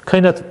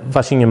cynnad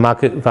fa sy'n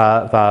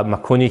fa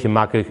MacCoinnich yn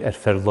magig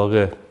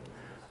ferloge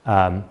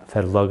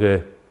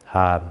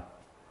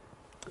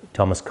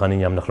Thomas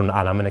Cunningham am nach rhywun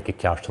anam yn ag i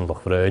ciarst yn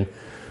loch fryn.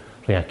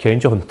 Rwy'n a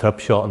cynjoch yn tryp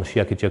sio yn y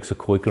siag i diag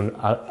sy'n cwig rhywun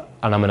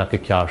anam yn ag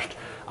i ciarst.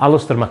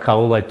 Alistair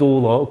MacCowlai,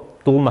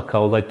 dôl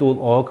MacCowlai, dôl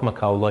og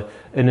MacCowlai,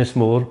 ynys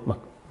môr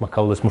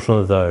MacCowlai mwyr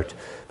rhwng y ddyrd.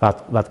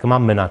 Fad gyma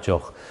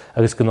mynadioch.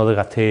 Agus gynnod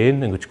ag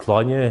atyn, yn gwyd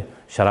clonia,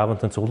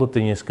 siarafant yn sôl o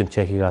dynius gyn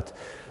Tchechig at.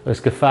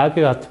 Agus gyffag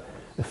at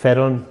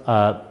fferon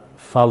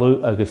falw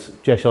agus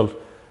jesol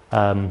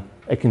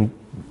ag yn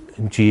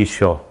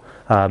gisio.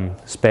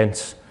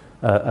 Spence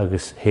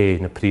agus he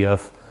na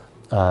priaf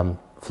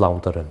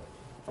flawndarin.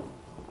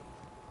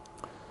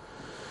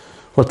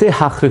 Wel, de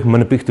hachrych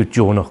mynd y bych dwi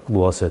Jonach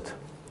glwasyd.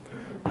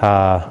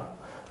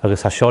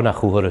 Agus ha sio na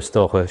chwhwyr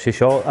ysdoch. Si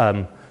sio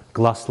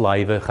glas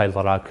laive chael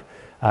farag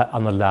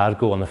an y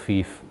largo an y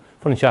ffif.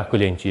 Fwn yn siach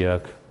gwylio'n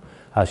diag.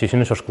 Si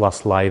sy'n ysgol glas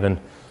laive y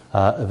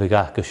fi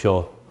gach y sio.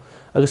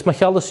 Agus mae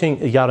chial sy'n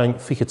iara'n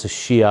ffychyd y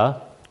sia.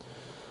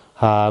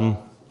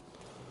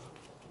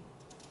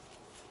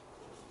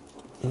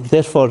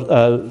 Therefore,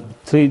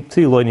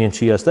 three loinian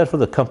shias. Therefore,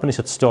 the companies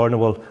at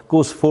Stornowall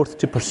goes forth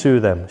to pursue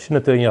them. Sy'n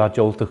y dyn i'r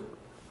adjolta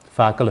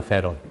fagal y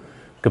fferon.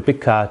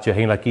 Gybig cadja,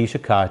 hyn lag eisiau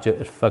cadja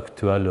ffag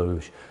tŵ a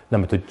lwys. Na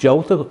mae tu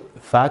jolta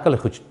fagal y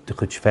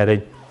chwyd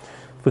fferin,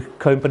 fy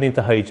company'n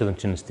da haidjad yn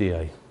chynnes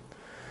diau.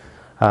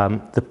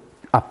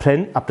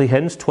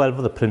 Apprehends 12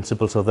 of the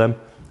principals of them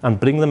and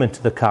bring them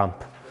into the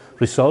camp.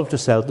 Resolve to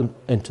sell them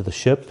into the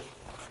ship.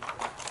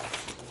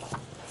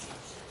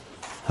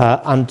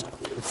 And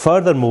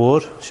furthermore,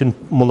 sy'n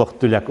mwloch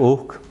dwyliag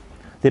oak,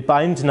 they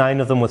bind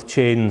 9 of them with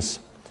chains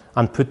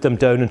and put them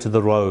down into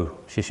the row.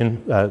 Sy'n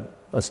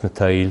as na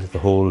tail, the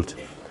hold.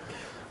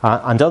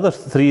 And other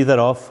 3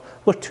 thereof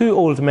were 2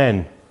 old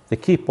men. They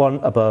keep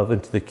one above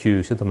into the queue,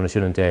 sydd am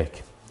yn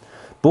deck.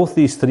 Both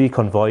these 3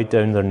 convoyed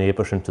down their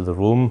neighbours into the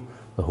room,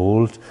 the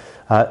hold,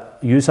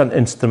 use an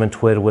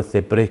instrument wherewith they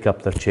break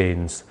up their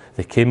chains.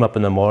 They came up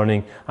in the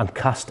morning and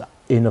cast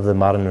in of the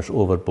mariners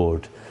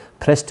overboard.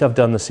 Pressed to have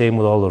done the same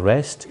with all the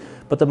rest,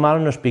 but the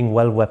mariners being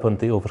well weaponed,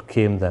 they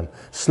overcame them,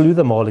 slew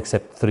them all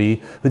except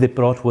 3, who they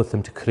brought with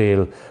them to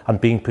Crail,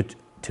 and being put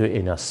to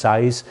in a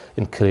size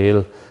in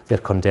Crail, they're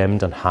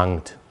condemned and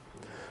hanged.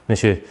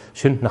 Nes je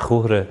synt na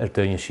chwhre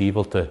dyna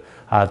síbalte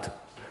had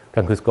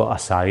gan gwyd go a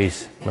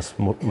size mas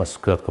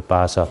gwyd go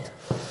basat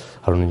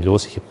ar yn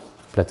los ich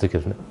blettig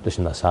leis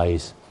na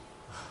size.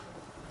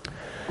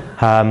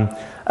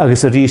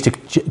 Agus a rhystig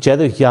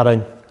jedig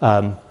jaran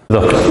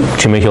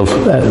Chimichael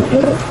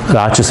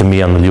gaches yn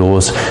mi an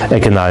lios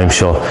ag yn aim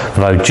sio.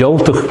 Fawr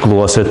joltach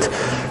gloset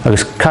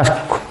agus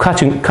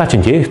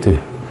catching jeich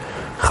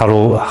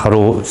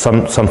Charo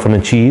san fan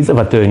yn chyd a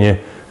fa dyna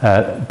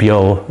bio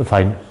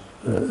fain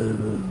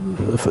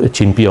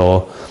chin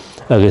bio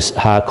agus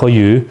ha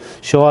coiu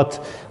short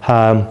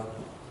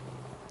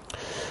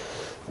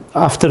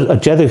after a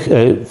jedig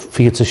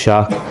fiat a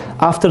shock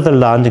after the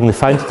landing they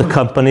found that the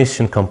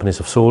companies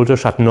of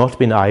soldiers had not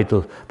been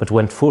idle but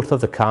went forth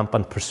of the camp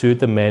and pursued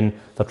the men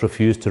that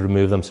refused to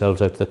remove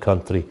themselves out of the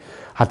country,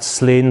 had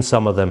slain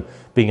some of them,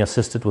 being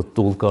assisted with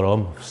Dul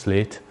Gorom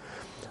Slate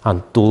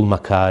and Dul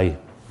Mackay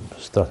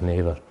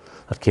Strathnaver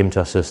that came to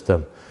assist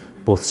them.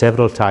 Both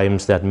several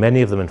times they had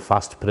many of them in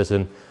fast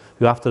prison,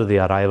 who after the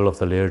arrival of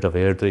the Laird of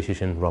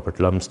Airdrishish and Robert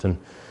Lumsden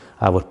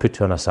were put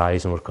to an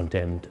assize and were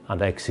condemned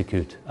and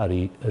executed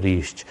a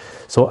reached.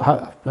 So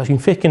as you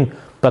thinking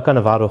back on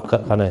a varo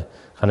can I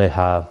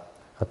have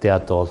a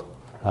deadol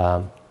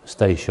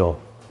stay show.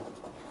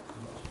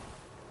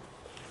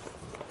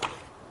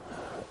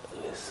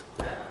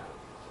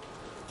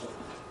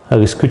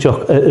 Agus could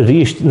you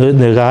reached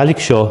the Gaelic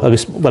show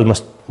agus well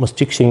must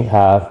jigsing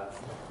have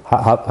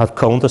had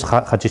counters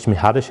had just me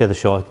had a share the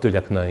show do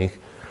like now. I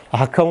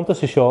had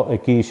counters a show a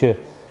geisha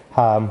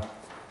ha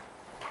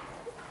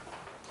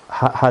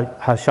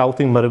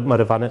shouting mar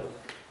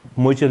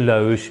much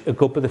loud a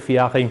couple of the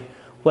fiaching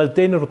well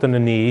dinner rot in the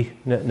knee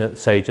na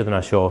side of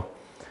the show.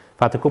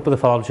 Vat a couple of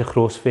the falls a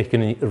cross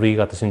faking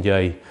regatas in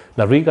jay.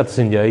 Na regatas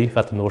in jay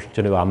vat the north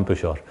to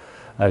ambush or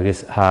I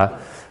guess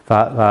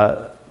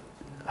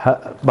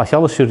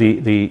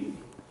the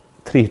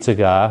three to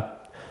go.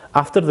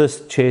 After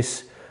this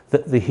chase,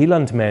 the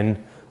Hieland men,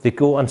 they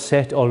go and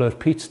set all their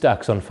peat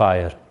stacks on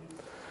fire.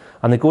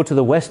 And they go to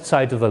the west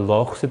side of the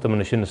loch, they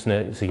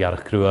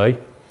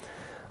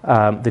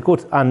go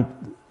and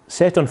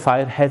set on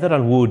fire heather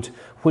and wood,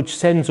 which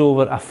sends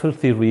over a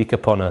filthy reek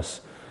upon us,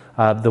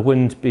 the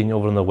wind being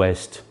over in the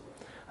west.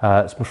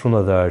 It's much from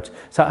the third.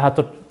 So I had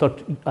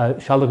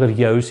Shalagar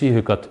Yowsi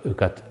who got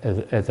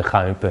the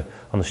champe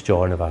on the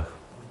Stornevach.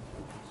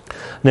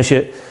 Now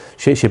she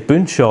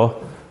bunt seo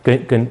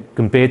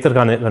gan beter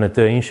gan a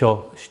dyn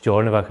seo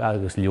Stornevach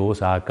agus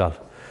lios agal.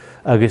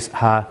 Agus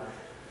ha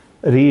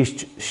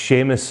reached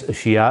Seamus a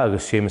Shia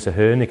agus Seamus a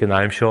Hernig and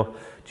I'm sure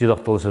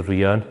Jidoptals a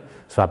Rian.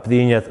 So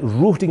Abdiniath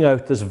rooting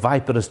out this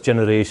viperous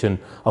generation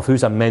of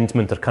whose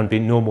amendment there can be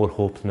no more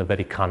hope than the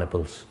very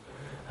cannibals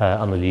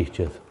on the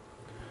Leacheth.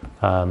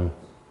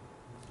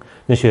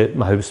 She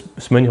has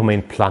smynio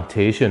mein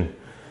plantation.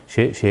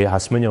 She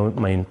has smynio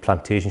mein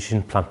plantation.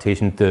 She's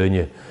plantation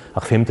dynje.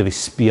 Ach fem te vi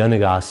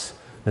spianagas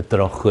na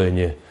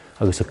drochynje.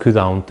 Agus a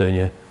kudaun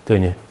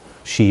dynje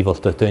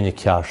shivolte dynje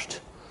kjarst.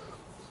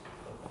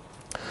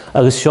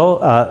 Agus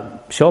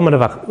seo mar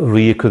avach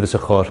rie kudas a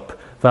chorp.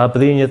 Va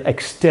bdinjed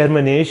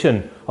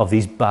extermination of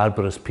these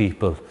barbarous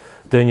people.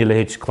 Dynje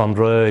leich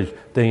Clonroil,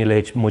 dynje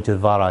leich mujed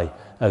varai.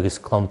 Agus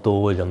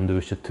Clondoil an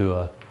dúise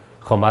tua.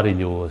 Chomari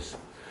lios.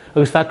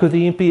 Agus fa could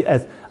be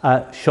as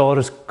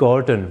Shores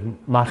Gordon,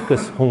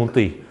 Marcus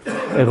Honti,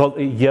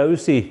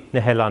 Yowsi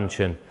na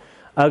Helanshin.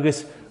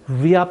 Agus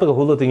riabag a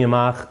hula ding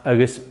yamach,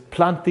 agus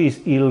plant these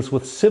eels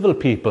with civil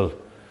people,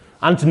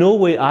 and no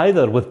way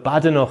either with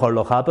Badenoch or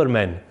Lochaber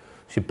men.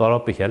 She brought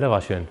up a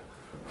helevashin.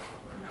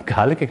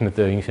 Gaelic na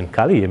doing shin,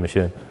 Kali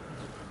emission.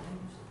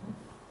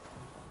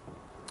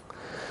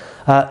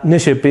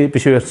 Nisha be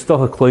sure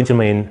stock a cloinja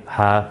main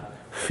ha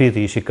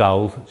fidi she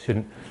gaul.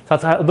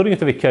 Dat doring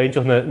te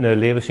bekijntje na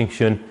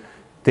levensing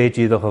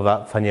deji doch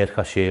wat van je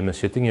gasheem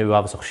zit dingen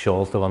was ook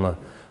scholte van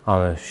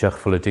aan een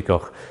politiek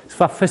ook. Het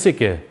was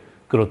fysieke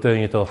grote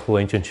dingen toch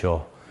clointje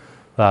show.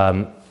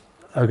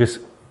 Agus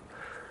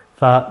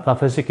va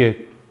fysieke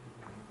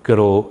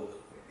gro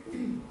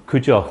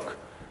kujok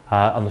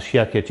aan de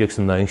Shiake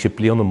Jackson 9 she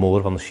blion de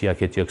moor van de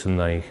Shiake Jackson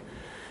 9.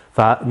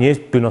 Va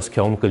niet bunas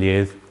kaum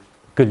geleerd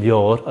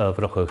gelior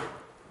overig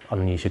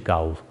aan nie se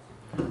gaul.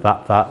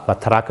 Va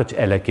trakach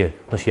eleke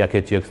na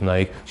Shiake Jackson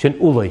 9 shin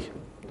ulai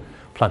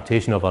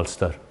plantation of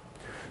Ulster.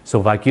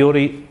 So va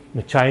giori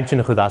na change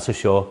na chudasa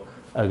show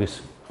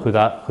agus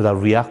chuda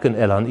riacan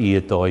elan I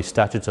doi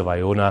statutes of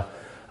Iona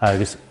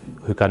agus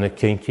who can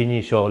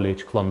kinkini show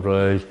lech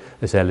Clonroil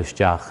is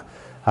elisteach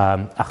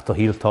ach to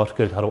heel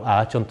torkel haro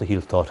agent to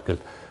heel torkel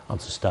on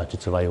the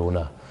statutes of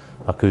Iona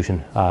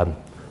accusation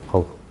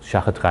ho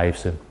shachat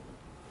drivesin.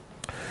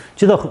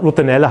 Tidach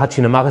rutanella hat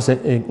sin magas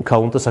in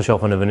counters a show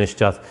van a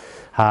vinistjat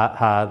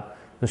ha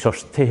na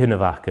shors tehina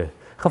vake.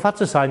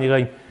 Gefatse sein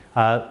you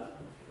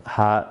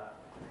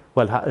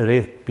well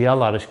reith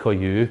bialarish ko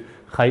you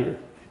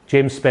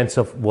James Spence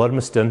of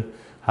Wormiston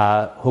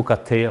who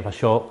got te of a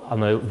show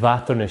on a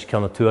vaternish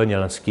can a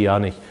tuanya and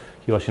skianich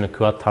he was in a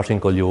quad tarsing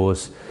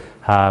golios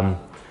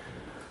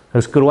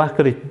Agus gyrwach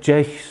gyda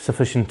jeich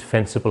sufficient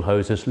defensible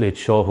houses leid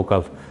sio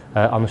hwgal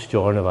an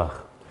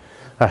ysdiornafach.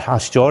 A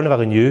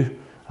ysdiornafach yn yw,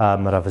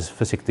 mae'r afys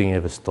ffysig dyn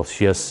efo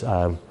stolsius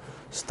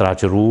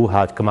stragerw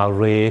had gymal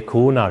re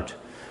cwnard.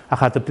 A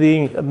chad y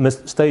bydyn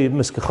stau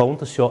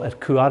mysgychont ysio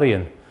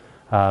cwarian.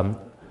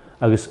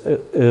 Agus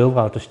yl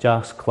ar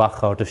dysdiach,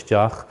 clach ar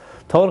dysdiach.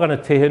 Tawr gan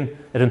y tehyn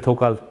yn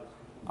togal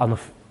an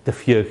y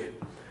ffiog.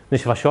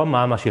 Nes fa sio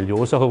mam a si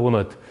lios o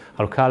hwnnw.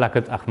 Ar cael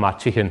agad ach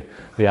matchi hyn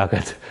fi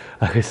agad.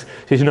 Agus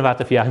sy'n yna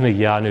fad y fiach yn y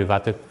ianw,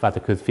 fad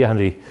y cwyd fiach yn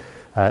rhi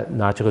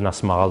nadio'r yna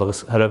smal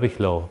agos hyrfych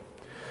lo.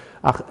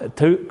 Ach,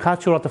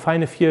 cadw'r at y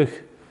ffain y ffiog.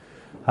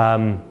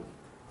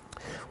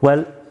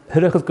 Wel,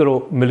 hyrwch oedd gyro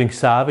myling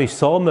safi,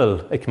 sawmill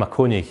ag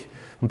MacCoinnich.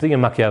 Mae'n dyn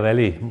yn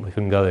Machiavelli,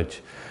 mae'n gylid.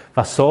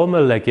 Fa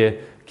sawmill ag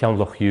ciawn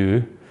loch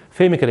yw.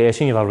 Fe mi gyda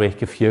eisiau fel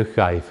reich y ffiog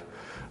gaif.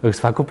 Agus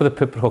fa gwybod y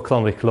pipr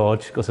hwclan reich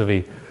lodge, gos o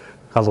fi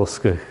cael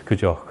osgu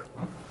cwydioch.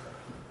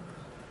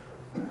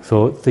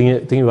 So,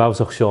 dyn yw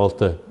awsach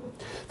siolta.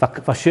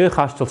 Fa siwch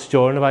astal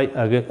stiorna fai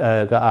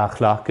ag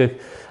achlacach.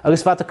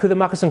 Agus fa da cwyd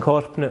ymachas yn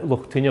corp na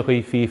lwch tynioch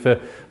i FIFA,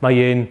 mae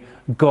ein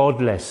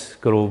godless,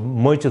 gyro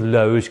mwyd y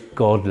lawys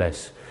godless.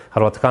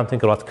 Ar wat cantin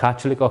gyro wat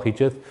Catholic o'ch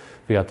idydd,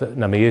 fi ad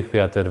na mig, fi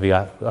ad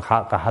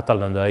hadal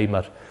na neu,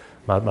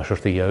 mae'r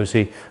siwrt i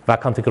iawsi. Fa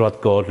cantin gyro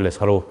wat godless,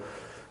 har o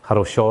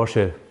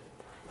siorsi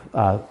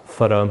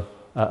ffyrm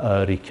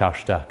i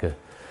ciarstach.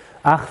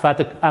 Ach fad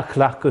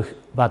achlacach,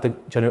 fad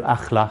janw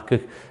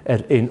achlacach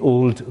in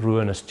Old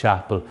Ruinous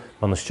Chapel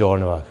man y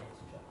stiornafach.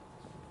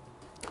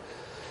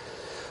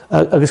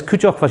 Agus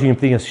cwydioch fas i'n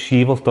blin as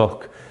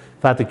sifaldoch,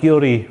 fad y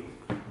gyri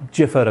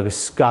jiffer agus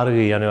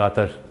sgargi anw at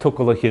yr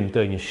twgolach yn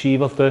dyn i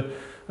sifaldo,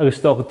 agus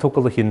doch y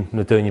twgolach yn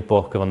na dyn i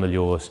boch gyfan y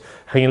lios.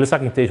 Chyn i'n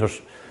lysag yn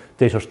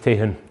deisors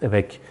tehyn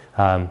efeg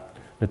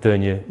na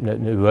dyn i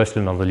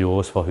wyrslyn an y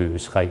lios fo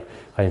hws,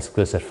 chyn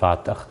sglis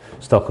fad ach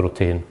stoch o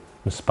tehyn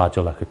na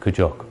sbadiol ac y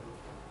cwydioch.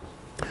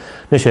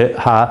 Nes e,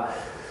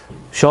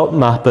 sio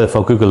map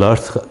fo Google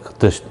Earth,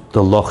 dy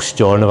loch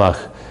stiornafach,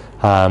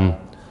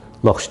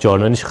 loch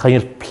stiorna. Nes chael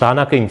i'r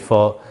planag ein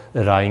fo y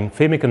rhain,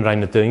 fe mi gan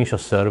rhain y dyn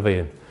sio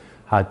survey.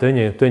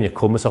 Dyn i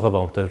cwmys o'ch o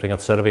bont,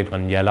 ringad survey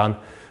gan Ielan,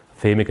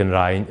 fe mi gan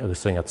rhain,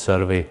 agos ringad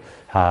survey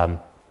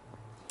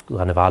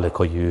lan y falu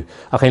co yw.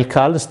 A chael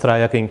cael y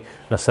straig ein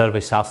na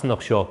survey sasan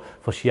o'ch sio,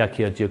 fo si ac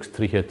i a diwgs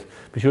trichyd.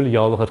 Bysio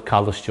iolwch yr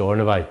cael y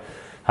stiornafach.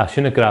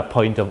 Sy'n y gra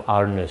point of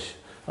Arnish,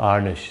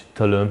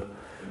 tylwm.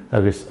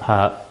 Agus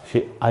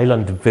si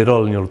island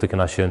virol yn yw'r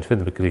dygan asyn,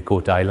 fydd yn gyda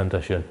Goat Island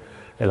asyn,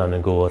 elan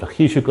yn gŵr. Ac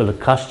eisiau gweld y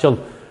castiol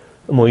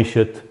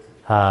mwysiad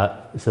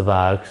sy'n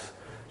fags,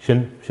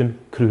 sy'n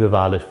crw y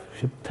fale,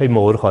 sy'n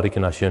môr chorig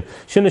yn asyn.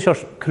 Sy'n eisiau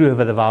crw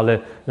y fale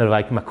na'r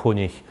faig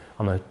MacCoinnich,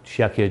 am y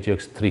siac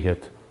eidiogs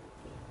trichyd.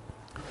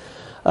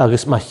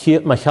 Agus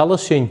mae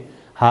chalos sy'n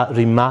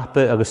rhi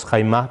mape, agus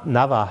chai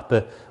na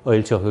fape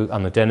oiltioch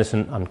an y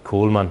Denison an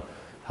Coleman,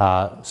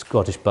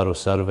 Scottish Borough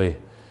Survey.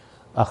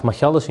 Ach mae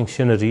chael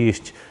sy'n y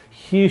rhysg,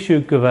 hi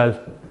eisiau gyfel,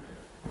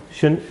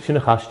 sy'n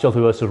y chastiol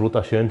hwy os y rwt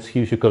a sy'n,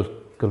 hi eisiau gyfel,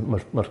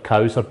 mae'r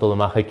caws ar dol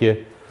ymach ag i.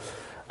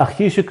 Ach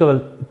hi eisiau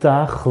gyfel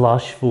da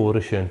chlas fwr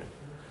y sy'n.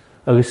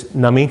 Agus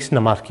na mings na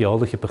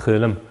marciol, eich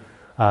bychylym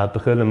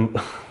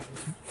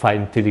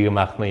ffain tidig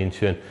ymach na un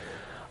sy'n.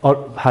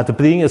 Or had y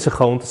bring ys y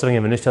chont ys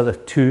rhaid ymwneud y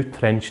 2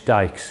 trench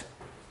dikes.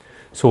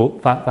 So,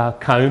 fa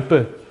cawnp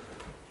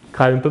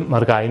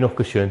mae'r gain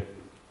o'ch gysyn.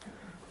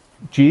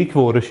 Gig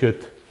fwr y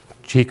sy'n.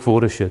 Cheek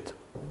voor is het.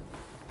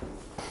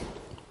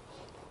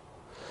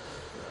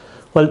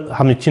 Wel,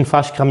 ham ni ti'n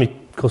ffasg, ham ni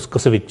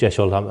gosofid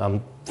jesol, ham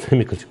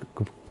mi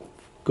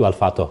gweld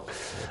ffato.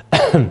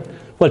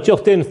 Wel,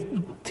 diolch dyn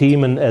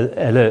tîm yn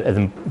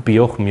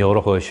bioch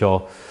miorach o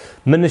isio.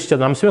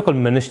 Minister, am sy'n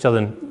meddwl minister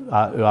yn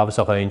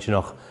afas o'ch ein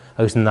noch,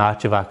 agos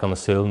natio fac an y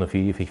syl na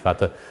ffif i'ch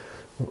fata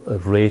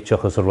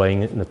reitioch os y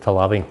rhain na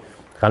talafing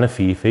gan y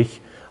ffif i'ch.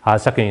 A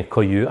sac yn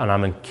coiw, an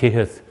am yn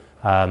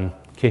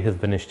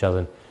cyhydd minister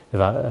yn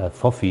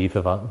ffofif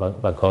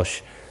fan cos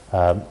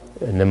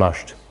yn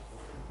ymast.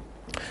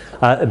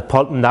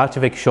 Na'r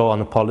tefeg sio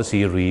an y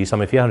policy rhys,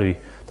 am effi hannu,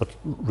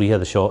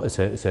 rhydd y sio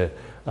is y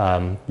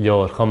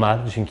lior,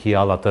 chomad sy'n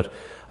cial at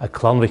y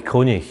clanrich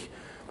Cwnnich.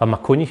 Fa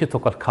MacCoinnich y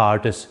tog ar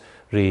cardes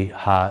rhy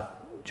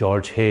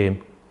George Haim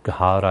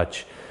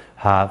gyharaj,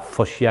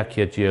 ffosiac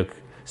i a diog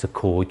sy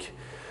cwg.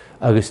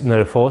 Agus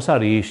nyr y ffos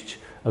ar eist,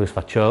 agus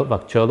fa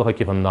tiolwch ag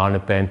ifan narn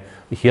y ben,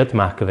 i hiad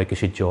mac o feg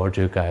ys i George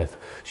yw gaeth,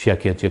 si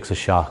ag i a diog sy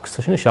siacs.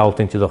 Ta sy'n y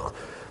sialtyn ti ddwch,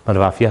 mae'n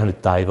rhaid hannu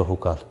daif o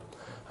hwgal.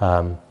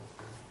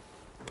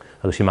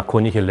 Agus i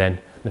MacCoinnich i len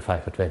na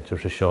Fife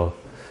Adventures y sio.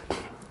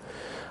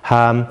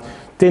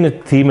 Dyn y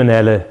tîm yn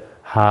ele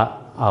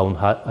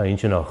Aonghas ein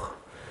noch.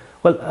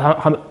 Wel,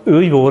 ham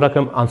wy fawr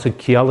ac am ansyn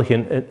cial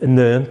yn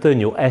nynta,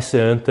 niw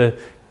es-nynta,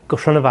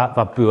 gosron y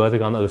fa bwyd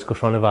ag an, agus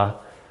gosron y fa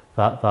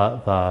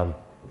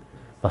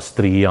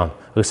strian.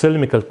 Agus sylw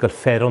mi gael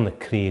fferon y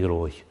crig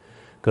roi.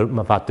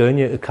 Mae fa dyn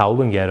y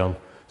cawl yn geron,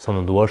 son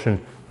yn dwrs yn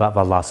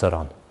fa laser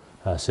an,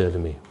 sylw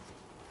mi.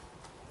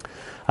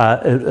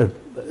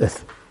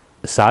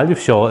 Salif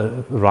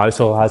seo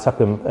ráso has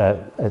ac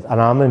an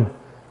amen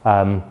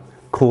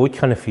cóid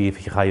chan y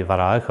ffif I chai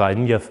farag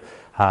chainniaf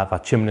ha fa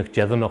chimnach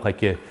jeddon noch ag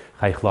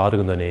chai chlár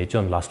gan an age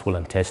on Last Will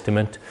and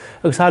Testament.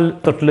 Agus hal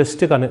dort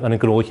listig an y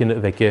gróchin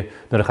vege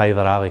nar chai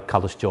farag ag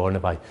Calas Jorna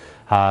bai.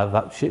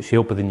 Ha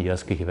siop yn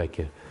ias gych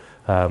vege.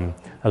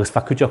 Agus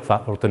fa cwjog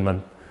fa ordan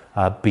man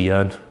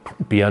bian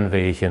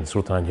feichen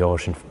srwt an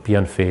jorsin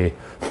bian fe.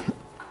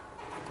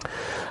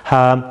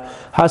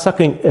 Ha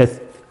sakin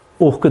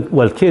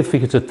wel ceith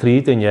ffigurt y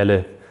tri dyn iele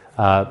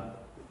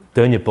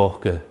dyn i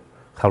bochge,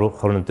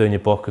 chawr yn dyn i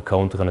bochge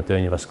count gan y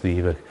dyn i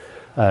fasgrifig.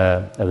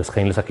 Agus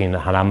chynlis ac un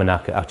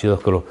hanamenach ac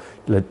tiddwch gyro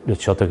le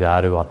siot o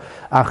garw on.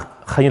 Ach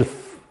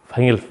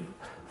chynil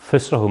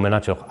ffysra hwm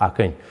yna tiwch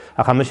ac un.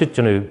 Ach am eisiau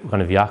dyn nhw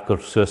gan y fiach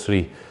o'r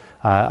sysri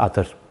at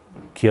yr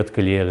ciad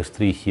gylie agos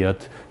tri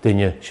chiad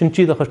dyn i. Sy'n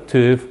tiddwch yr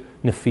tyf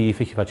na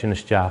ffif i'ch fad sy'n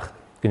ysdiach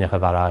gynnech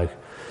y farag.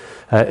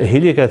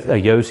 Hilig a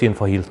jousi yn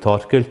ffohil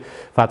torgil,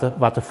 wat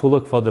a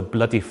fullig for the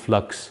bloody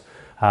flux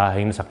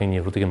heen ac yn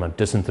rwdig yma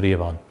dysentrif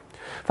on.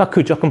 Fa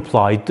cwtioch yn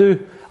plaid dw,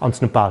 ond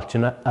yn y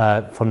baltyn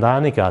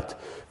vandaan I gad,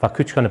 fa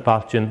cwtioch yn y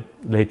baltyn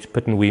leid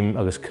pyt yn wym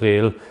agos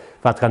creil,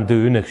 wat gan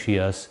dŵn eich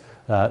sias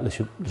leis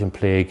yn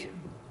pleg.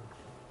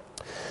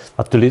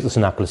 Fa dwlyd os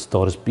yn agl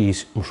ystores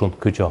bys mwysrwnt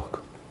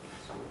cwtioch.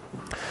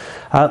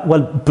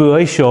 Wel,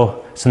 bwy sio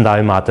sy'n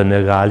dau mad yn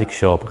y Gaelic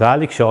sio.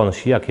 Gaelic sio yn y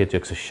siag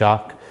hedrych sy'n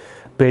siac,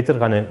 beter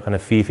gan y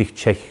ffifig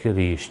Czech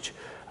rhysg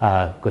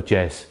go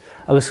jes.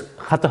 Agus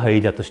chad a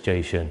haid at y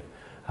station.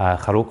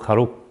 Charw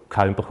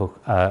cawmbach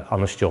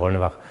an y stiorn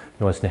fach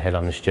noes na hel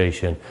an y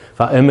station.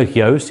 Fa ymych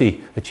iawsi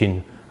y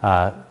ti'n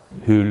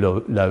hw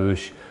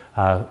laws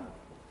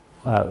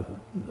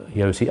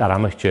iawsi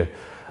aramachti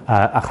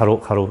a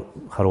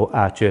charw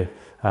atje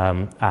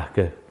ach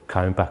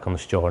cawmbach an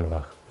y stiorn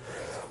fach.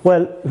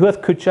 Wel,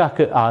 hwyd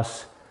cwtsiach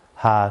as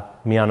ha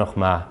mianoch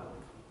ma.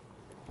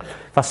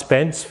 Fa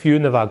spens fiw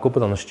na fa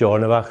gwybod an y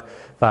stiorn fach,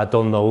 fa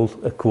don nôl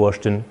y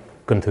cwrstyn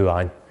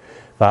gyntwywain.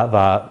 Fa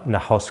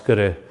na hosgar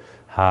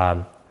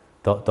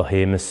do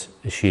hemus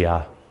y sia.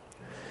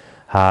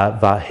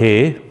 Fa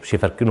he, si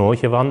fer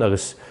gynnoich efan,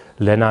 agos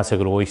lenas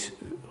ag roes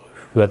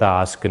hwyd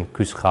as gyn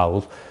cws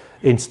chawl,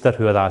 instar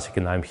hwyd as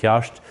ag yn aim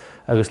chiarst,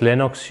 agos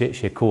lenox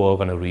si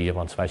cwog an y rhi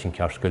efan sfais yn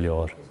chiarst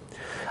gylior.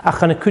 Ach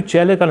an y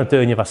cwtjele gan y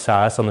dyn fa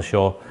sas an y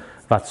sio,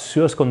 fa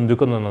sŵs gan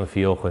dwgon an y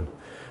fiochyn.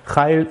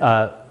 Chael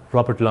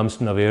Robert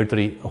Lumsden of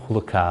Airdrie o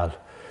Hwlwcael.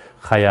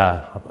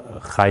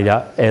 Chaia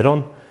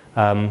eron,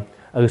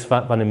 agos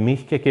fan y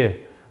mich gege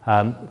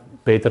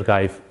beter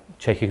gaif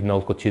Czechig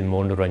nol go ti'n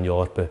môr na rhan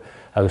Iorpe,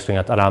 agos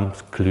ryngat aram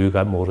clwg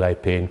a môr gai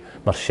pen,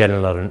 mar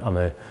sielen an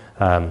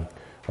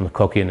y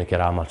cogi yn y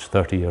ger amach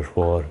 30 years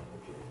war.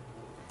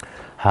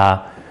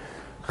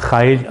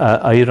 Chael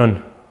eiron,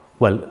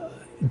 wel,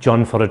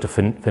 John ffordd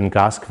y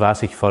gasg,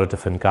 fas ich ffordd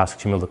y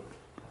gasg, ti'n meddwl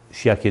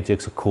siag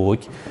iedig sy'n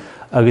cwg,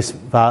 agos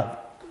fa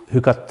hw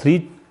gat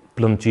 3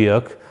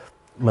 blondiog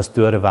mas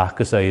dŵr y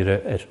facus eir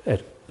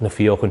na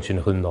fioch yn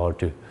sy'n chwn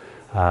nordw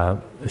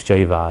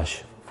ysdau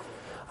fas.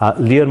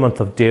 Lier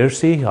mont of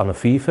Dersey an y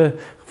FIFA,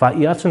 fa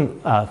I at yn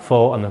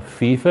ffo an y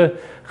FIFA,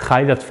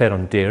 chael at fer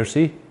an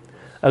Dersey,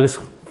 agos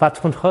fat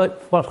fan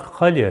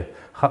chaelia,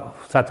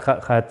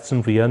 chael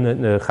sy'n rian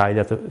na chael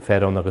at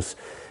fer an agos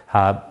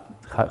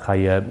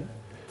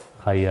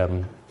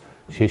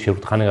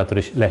siwrt channig at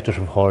letters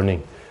of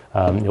warning,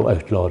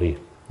 outlawry,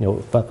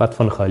 fat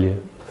fan chaelia.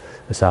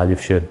 Y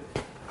salif sy'n.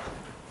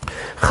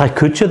 Chai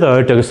cwtio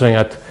ddod agos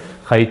ryngat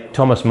chai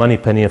Thomas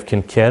Moneypenny of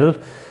Kincell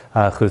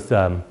chwyd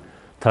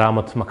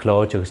Tramot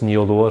MacLeod agos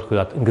niolwr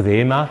chwyd at yn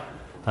gydema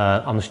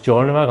an y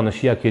stiorn yma, an y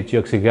siag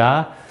idiog sy'n ga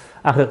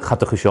ach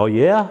chadwch ysio,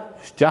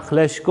 stiach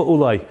leis go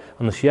wlai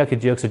an y siag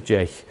idiog sy'n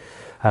jech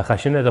chai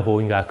sy'n edrych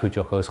hwy'n ga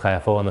cwtioch agos chai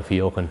a ffo an y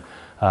fiochyn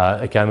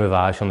y gael mi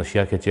fas an y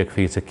siag idiog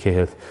ffyd sy'n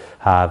cyhydd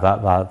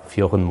fa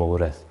fiochyn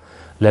mwredd.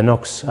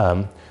 Lennox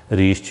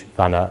rhysg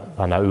fan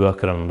a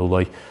uwag an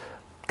wlai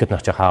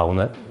gydnach tiach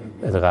hawn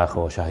edrych ach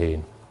o sia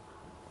hyn.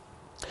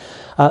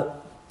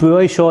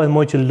 Bwy sio yn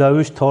mwyd y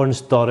laws torn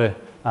store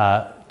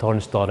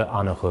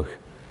anachwch.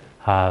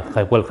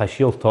 Wel, chai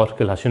siol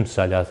torgil ha sy'n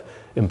saliad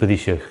yn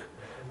byddysych.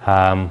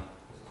 Yn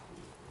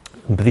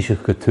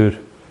byddysych gytwr.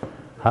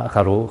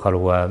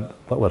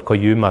 Wel, co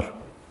yw mar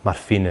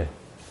ffine.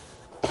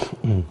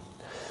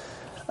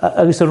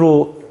 Agos y ro,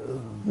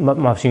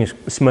 mae sy'n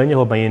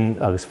smynio ho mae'n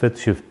agos ffyd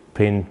sy'n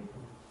pen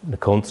na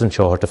cwnt yn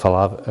siort y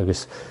ffalaf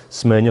agos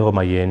smynio ho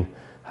mae'n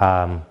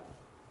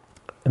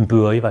yn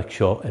bwy fach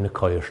sio yn y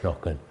coir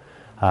snogan.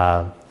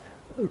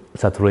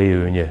 Sa drwy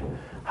yw'n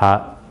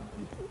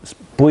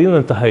bwy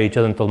yn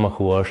dyheidiodd yn dod ma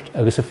chwyrst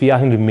agos y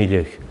fiachen rhywun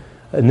milich.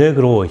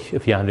 Nyg roich y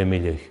fiachen rhywun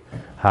milich.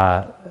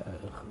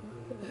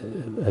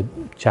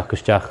 Tiach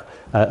ysdiach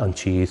yn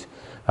cheese.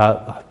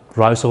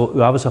 Raws o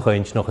afas o'ch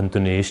eint noch yn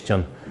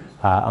dwneistion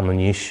an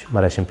o'n ish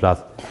mae'r eisiau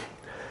blad.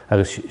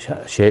 Agos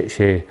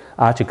se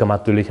ati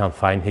gamat dwlich an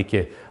ffain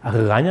hige. Ach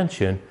rhain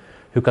sy'n,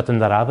 hw gat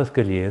yn ddarafod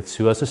gyliedd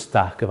sŵas y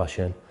stach gyfa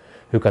sy'n.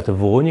 Hw gat y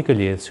fôn i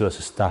gyliedd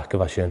sŵas y stach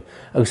gyfa sy'n.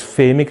 Agos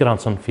ffeimig yr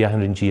anson fiach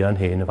yn ryngia yn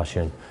hen yfa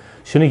sy'n.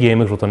 Sy'n y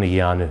gemig rwyd o'n i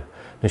gianw.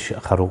 nes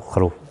charw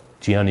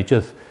gian I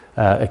jydd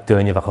ag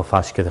dynnu fach o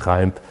ffasgyd ych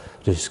aimp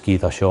rys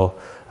sgyd a sio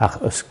ach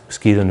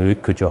sgyd yn ŵg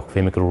cwdioch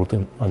fe mae grwyd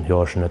yn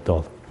hiors yn y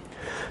dol.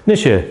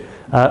 Nes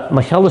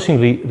mae chal sy'n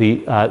fi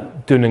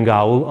dyn yn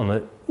gawl yn y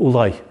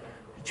wlau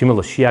ti'n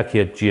meddwl o siag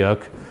i'r diag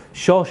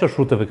sio sy'n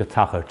rhwyd o fi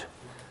gytachart.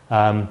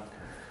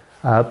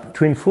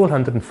 Between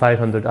 400 and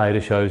 500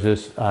 Irish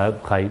houses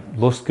chai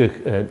lusgach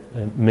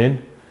min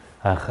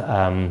ach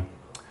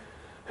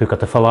who got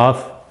the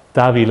falaf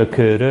da fi le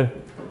cyrra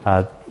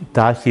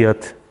da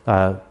hiad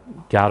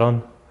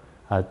garon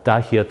da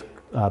hiad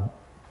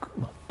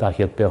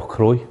bech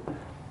crwy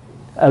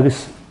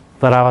agus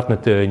farafat na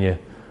dynnu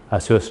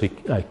sŵs fi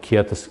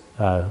ciad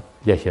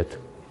lechiad.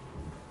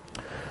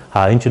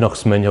 Inch noch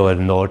smynio ar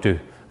nordw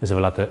is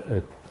fel at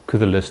y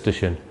cwyddelist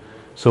sy'n.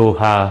 So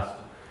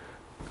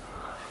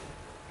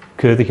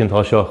cyrdig yn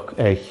thosioch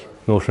eich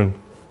norsyn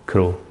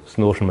cro,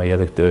 norsyn mae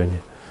edrych dynnu.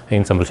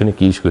 Ein saml sy'n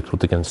gys gwyd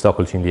rwyd gan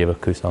stocol sy'n lefyr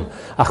cwysam.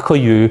 Ach co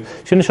yw,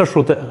 sy'n eisiau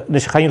rwyd,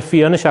 nes chael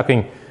ffian eisiau ac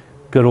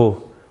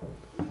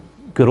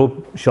gyro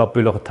siop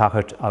bwylwch y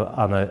tachart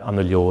an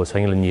y lios,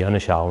 hain yn nian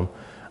y siawn.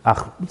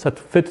 Ach,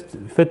 ffyd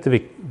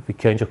fi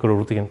cynnig gyro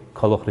rwyd gan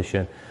colwch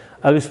rysyn.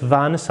 Agus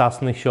fan y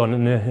sasn eich siôn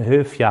yn y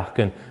hyf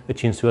fiachan y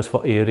ti'n sŵas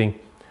fo eiring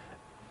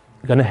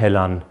gan y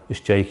helan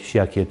ys jaig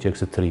siag i'r jaig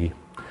sy tri.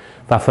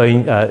 Fa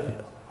ffain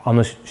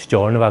an y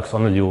stiorn fach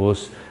an y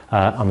lios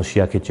an y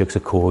siag i'r jaig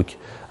sy cwg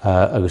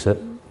agus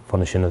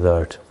fan y sy'n y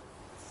ddyrd.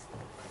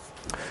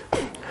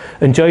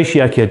 Yn jaig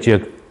siag i'r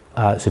jaig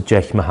sy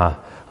jaig ma ha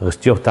agus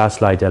diolch da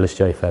slaid elis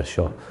jaig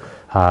fersio.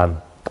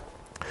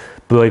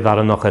 Bwy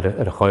fara noch ar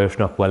y choirs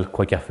noch wel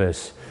cwag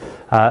effys.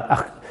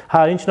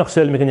 Inch noch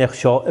syl mi gynnych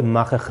sio y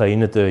mach a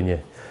chain y dynnu.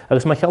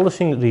 Agus mae chal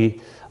sy'n rhi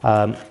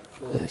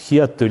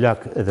hiad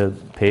dwylag y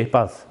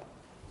pepad.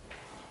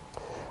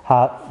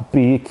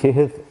 Bi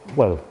cehydd,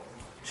 wel,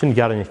 sy'n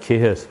garan eich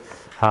cehydd.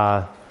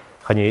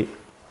 Chan i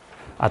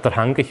adar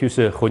hangach yw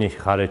sy'n chwynnych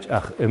charage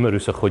ach ymwyr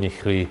yw sy'n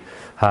chwynnych chri.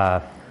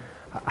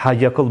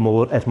 Iagol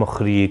môr mo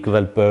chri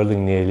gyfel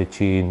burling neil y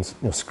chins,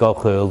 sgol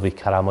chwyl fi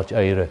caramot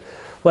eire.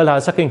 Wel,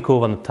 sac ein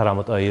cof an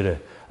taramot eire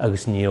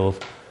agus niol.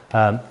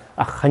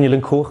 Ach chan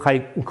i'n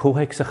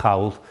coheg sy'n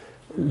chawl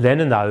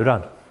len yn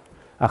awran.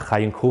 Ach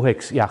chan i'n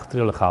coheg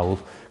iachtriol y chawl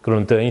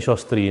gyda'n dyn sio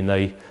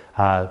strinau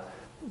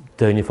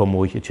dyn ffo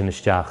mwy y chyn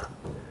ysdiach.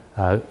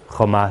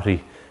 Chomari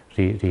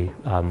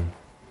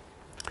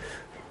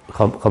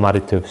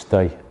chomari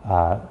tyfstau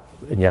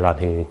yn ielan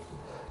hyn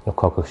o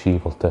cogwch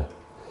sifol.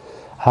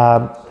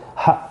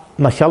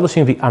 Mae sialw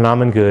sy'n fi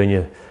anam yn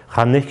gynnu.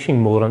 Channych sy'n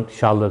môr yn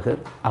sialw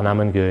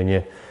anam yn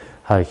gynnu.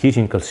 Hi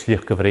sy'n gael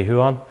slich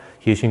gyfreihwan.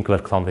 Hi sy'n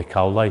gyfer clonfi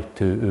cawlau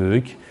tu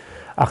yg.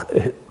 Ach,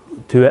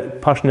 tu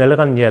parsnelig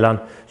an ielan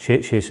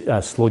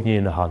sy'n slodni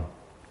yn y han.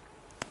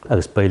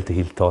 Agus bail dy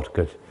hil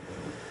torgol.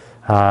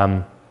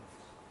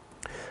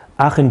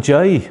 Ach yn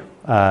jai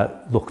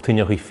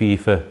lwctynioch I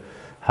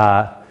FIFA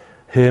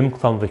hym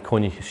clonfi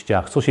cwnig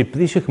ysdiach. So sy'n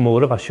bydysig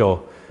môr af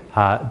asio.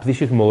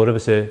 Bydysig môr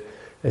af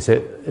is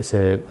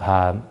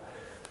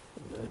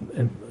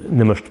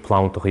nimmerst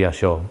plant toch ja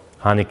zo.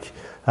 Hanik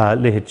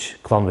lehich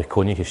clonvi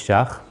konig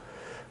ysdiach.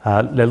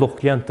 Le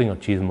lwcliant ding o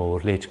chyd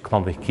môr lehich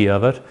clonvi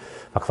Kiever.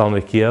 A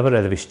clonvi Kiever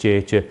edrych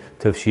ysdiach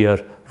tyf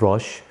sir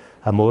rosh.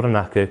 Môr yn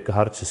ac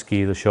gyhard sy'n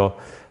sgyd o sio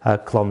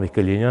clonvi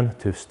gylunion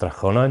tyf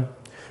strachonain.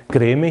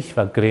 Gremich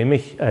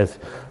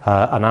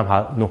anam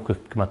nwch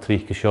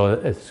gymatrich sio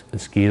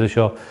sgyd o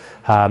sio.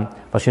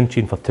 Fa sy'n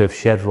chyn fa tyf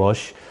sir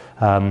rosh.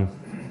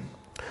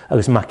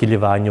 Agus maci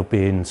lefain o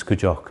ben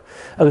sgwydioch.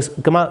 Agus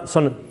gyma,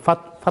 son,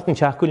 fat yn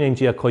tiacwn ein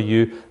dia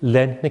coiw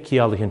lent na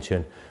cial I hyn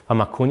sy'n. A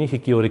MacCoinnich I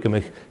giwr I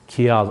gymych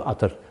cial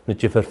adar na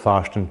gyfer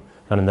farstan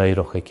gan y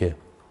neiroch I cy.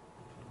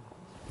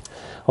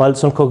 Wel,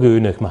 son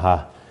cogwnach ma ha.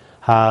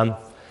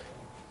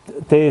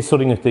 De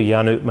soring ych dy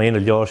ianw, mae un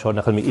o lior sio,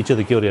 nach mi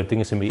idiodd y giwr i'r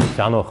dinges yn mi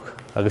ianoch.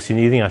 Agus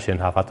sy'n iddyn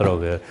asyn ha fatar o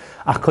gyr.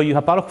 Ach coiw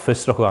ha barwch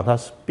ffysroch o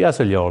antas, bias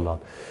y lior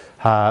lan.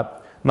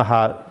 Ma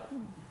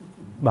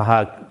ha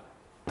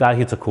da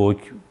hyd y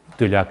cwg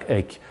dwyliag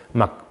ag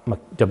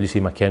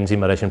WC Mackenzie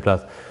mae'r eisiau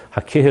plath.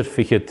 Ha cehyr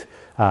ffychyd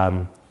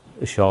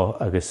sio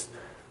agos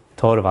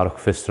tor y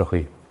farwch ffysroch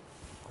I.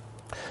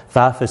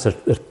 Dda ffys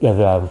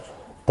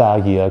da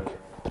giag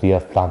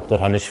briaf plant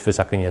yr hanes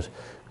ffys ac yn i'r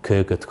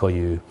cygyd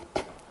coiw.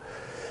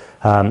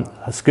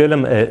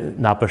 Sgwylem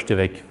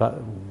naberstyweg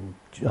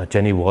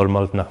Jenny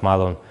Warmold nach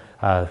malon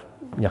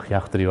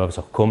iach dri o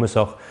fysach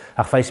cwmysoch.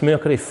 Ach fais mi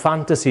o'ch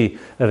fantasy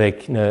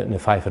yfeg na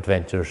Fife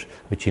Adventures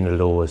wyt chi'n y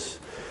loes.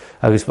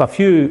 Agus fa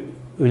fiw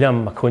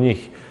William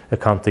MacCoinnich y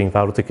canting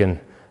fawrtig yn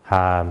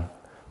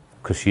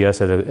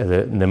cwsias y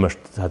nimmerst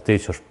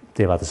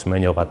defad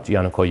ysmynio fad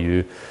Ian yn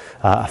coiw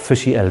a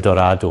ffysi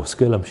Eldorado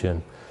sgwyl am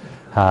sy'n.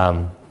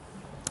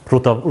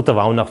 Rwyd a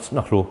fawn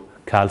nach rw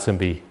cael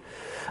sy'n bi.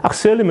 Ach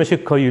sy'n ym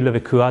eisiau coiw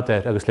lefe cwad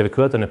agus lefe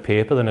cwad yn y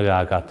pepad yn y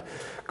gagat.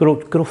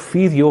 Gyro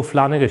ffydd io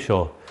flanig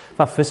ysio.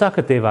 Fa ffysac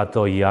y defad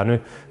o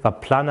Ianw, fa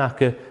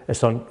planac y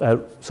son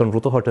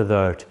rwyd o hort y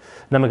ddyrd.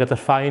 Na mae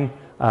gyda'r ffain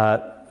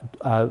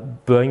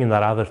bwyng yn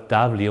ar afer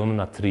daf leon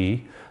yna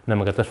tri, na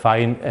mae gyda'r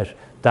ffain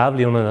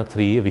Daflion yn y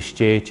tri, y fi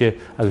stage,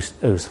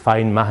 agus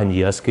ffain mahan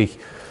iasgych,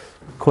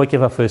 coig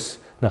efo ffys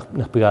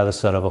nach bygad y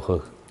syr efo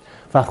chwch.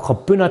 Fa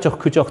chobwna joch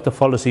cwjoch dy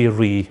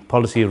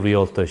policy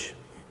Oilthigh.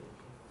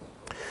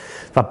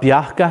 Fa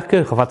biach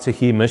gacach, chofat sy'n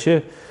hi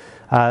mysio,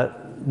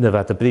 na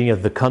fa dy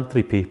bring the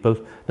country people,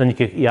 na ni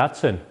gych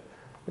iatsen,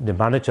 the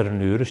manager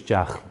yn ŵr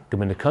ysdiach,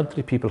 gymyn the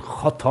country people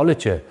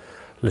chotolitio,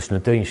 lys na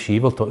dyn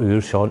sifol to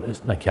ŵr Sean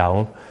na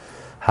ciawn,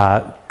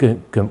 ha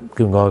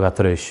gyngog at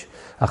rys,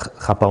 a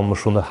chabal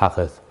mwyswn y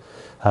hachyd.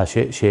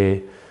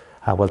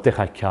 Ha wel dych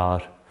a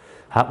car.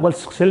 Ha wel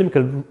sylym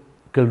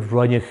gyl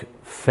roinych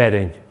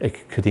fferin ag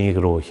cydyn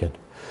i'w roichen.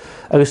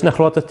 Agus na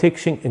chrod y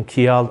tigsing yn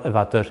cial y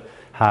fadr,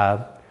 ha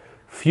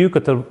fiw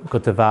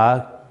gyda fa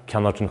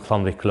canod yn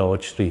Llanrig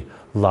Clod stri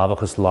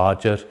lafach ys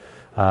larger,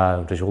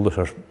 rys olwys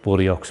ar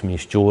bwriocs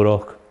mis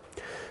jwroch.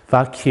 Fa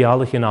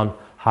cial eich yn an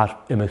har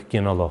ymych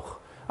gynnoloch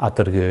a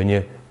dyrgynnu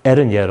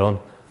yn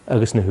ieron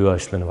agus na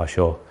hwyslen fa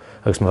sio.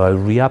 Agus mae fa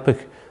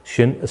riabach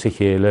sy'n ys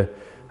eich eile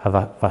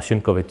fa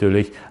sy'n gofyd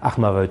dwylig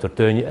ach mae fa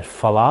dyrgynnu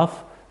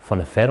ffalaf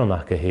van y fferon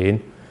ac y hyn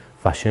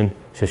fa sy'n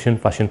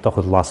doch y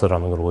lasar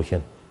am yng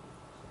Nghyroechen.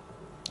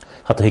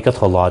 Ha dy higad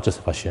cho larger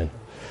fa sy'n.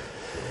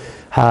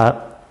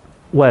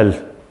 Wel,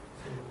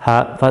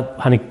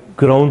 han i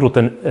groen rwyd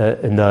yn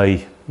neu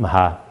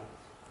mae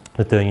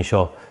na dyn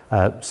sio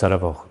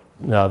sarafoch.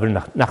 Na, fyr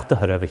nach dy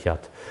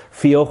hyrafychiad.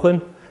 Fiochen,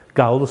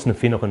 gaulus na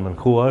finochen ma'n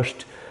chwarst,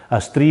 a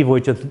stri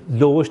fwyd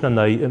loes na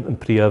neu yn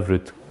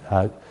priafrwyd.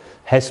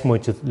 Hes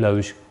mwyd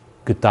loes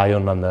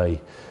gydaion na neu,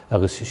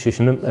 agos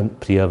sy'n yn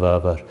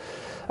priafyfyr.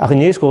 Ac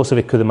yn ys gos o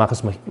fi cwyd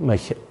ymachas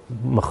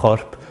mae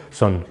chorp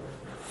son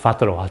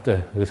ffater o hata,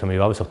 agos am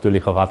i fawys o'ch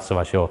dwylich o fat sa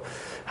fa sio.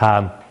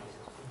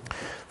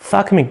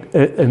 Fac mi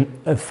yn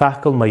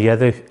ffacol mae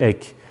ieddig ag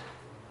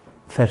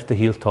fferth y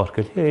hil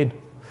torgol hyn.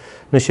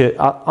 Nes i,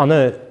 anna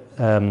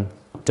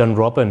Dyn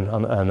Robin,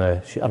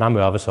 an am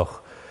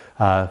afasoch,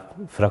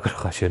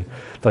 ffragwch asyn,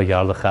 do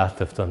iarlach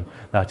ataf,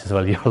 na jys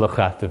fel iarlach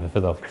ataf y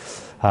ffyddoch.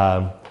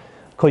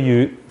 Co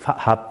yw,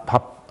 ha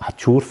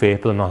tŵr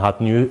ffeibl yn had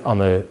niw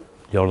an y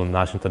iarlach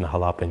nasyn yn y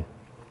halabin.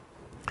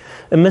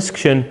 Y mysg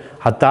sy'n,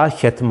 ha da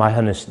chet mae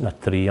hynny na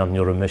tri an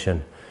Euromission,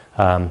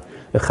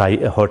 y chai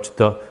y hort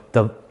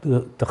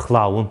dy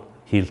chlawn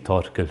hil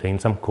torgol, hyn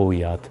sam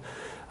cwiad,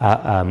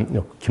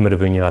 cymryd y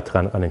fyny at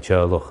gan yn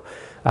tiolwch.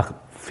 Ac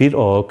ffyr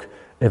og,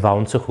 y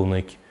fawn sy'n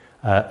chwnig,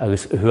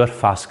 agos hwyr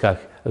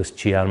ffasgach agos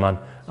chairman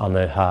an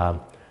y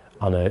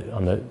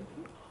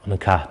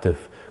cathaf,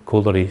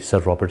 cwldori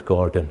Sir Robert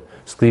Gordon.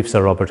 Sgrif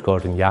Sir Robert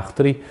Gordon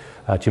iachtri,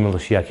 Jimmy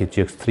Luciac i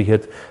Jigs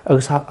trihyd,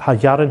 agos ha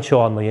jaran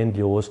Sean mae un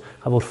lios,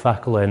 ha fwr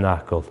ffacol e'n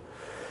acol.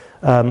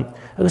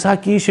 Agos ha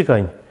gysio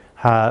gain,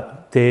 ha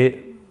de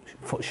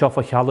sioff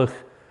o chalwch,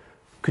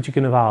 cwyd i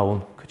gyn y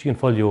fawn, cwyd i gyn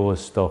ffol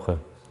lios doch.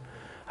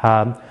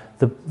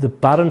 The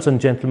barons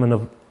and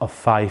gentlemen of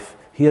Fife,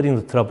 hearing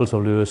the troubles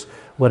of Lewis,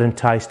 were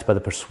enticed by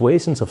the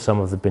persuasions of some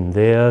of the been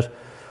there,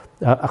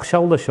 ach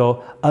siawla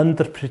sio,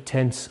 under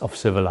pretense of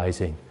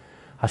civilizing.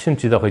 Asyn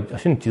ti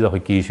ddech o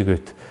gysio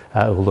gwyd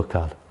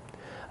local.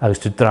 As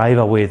to drive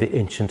away the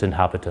ancient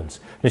inhabitants.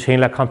 Nes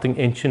hyn la canting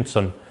ancient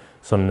son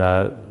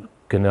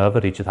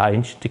gynyfr i jyd ha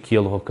ancient i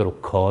ciel o gyro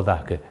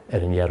coddach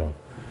yn ieron.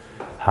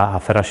 Ha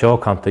ffer a sio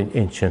canting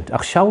ancient.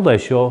 Ach siawla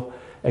sio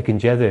ag yn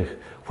jedrych,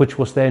 which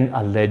was then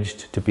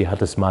alleged to be at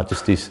His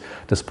Majesty's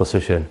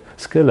disposition.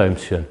 Sgyl aim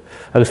sy'n.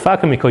 Agus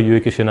ffac am i co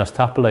ywg sy'n as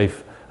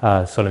tapalaif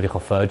son yn ddech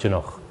o ffyrgyn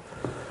och.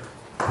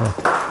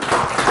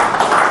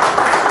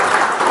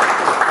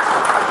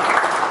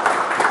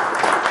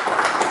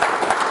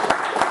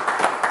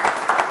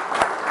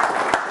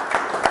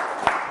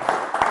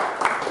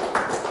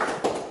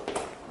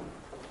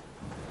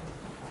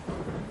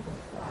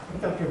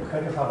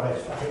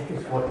 I think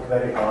it's worked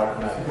very hard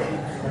now.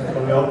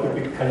 So we all could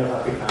be kind of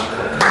happy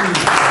camera.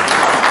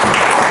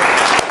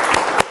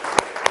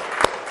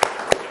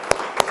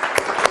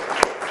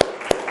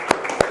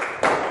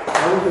 I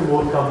would be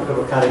more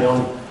comfortable carrying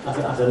on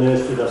as a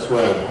nurse did as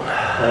well.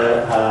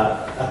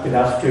 I've been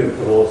asked to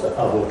propose a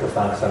vote of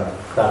thanks, and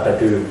that I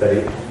do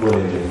very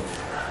willingly.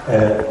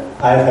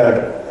 I've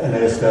heard a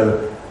nurse now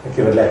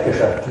give a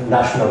lecture at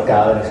National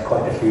Gaelic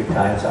quite a few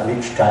times, and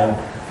each time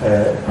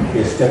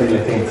he's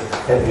stimulating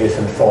his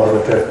and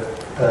forward with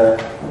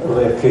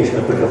the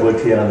occasional bit of word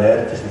here and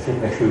there, just to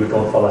make sure you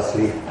don't fall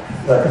asleep.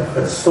 But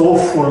it's so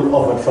full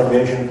of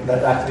information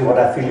that actually what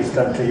I feel is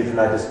done to you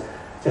tonight is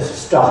just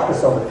start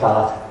us on the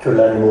path to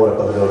learn more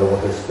about our own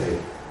history.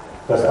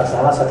 Because as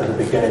I said at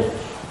the beginning,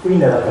 we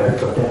never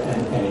heard about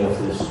any of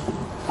this.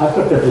 I've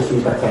got this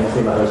piece by Kenneth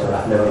in my house and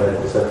I've never read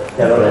it, so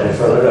never read it,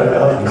 so I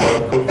don't know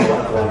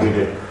read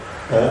it.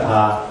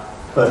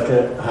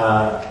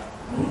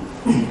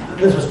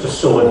 This was just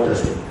so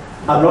interesting.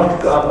 I don't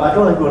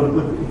think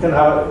you can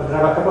have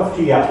a cup of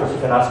tea afterwards.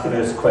 You can ask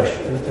his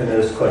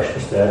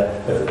questions there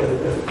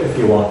if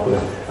you want.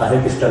 But I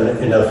think it's done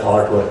enough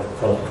hard work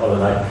for the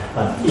night.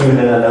 And even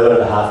in an hour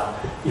and a half,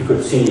 you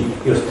could see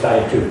he was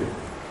trying to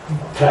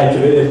trying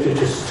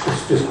to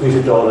squeeze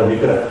it all, and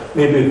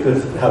maybe we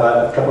could have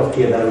a cup of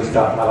tea and then we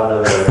start having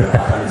another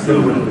and it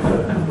still wouldn't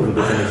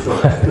be finished. So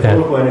before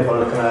we go any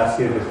further, can I ask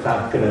you to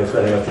thank us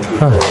very much indeed.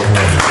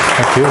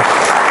 Thank you.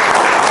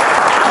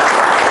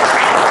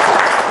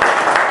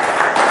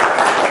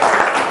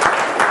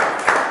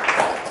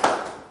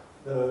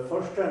 The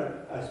first time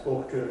I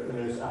spoke to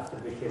Nus after I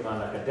became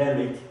an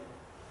academic,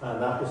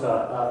 and that was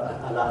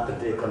an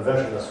after-day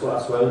conversion as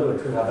well,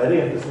 which was a very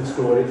interesting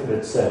story in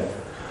itself.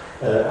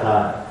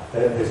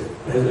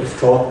 His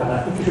talk, and I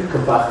think he should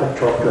come back and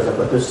talk to us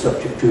about this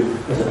subject too,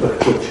 is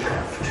about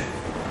witchcraft.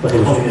 But he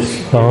was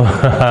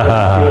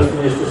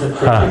finished as a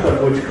technique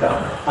of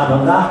witchcraft. And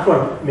on that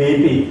one,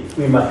 maybe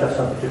we might have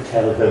something to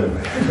tell him.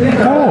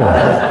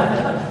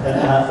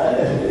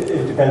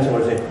 It depends on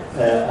what he says.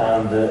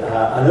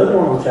 Another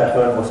one which I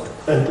heard most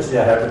interesting,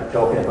 I heard him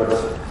talking about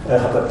was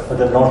about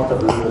the north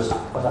of Lewis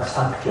was a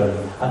sanctuary,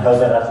 and how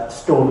there are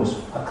stones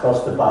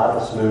across the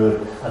Bardas Moor,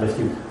 and if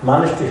you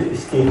manage to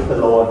escape the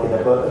law and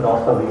get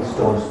north of these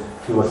stones,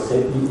 you were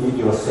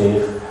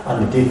safe.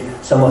 And indeed,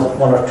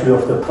 one or two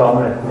of the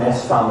prominent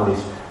Ness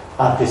families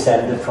are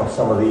descended from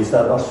some of these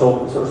that are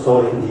so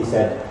he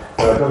said.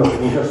 I don't know if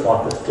he just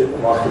wanted to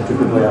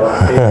give away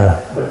our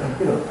faith, but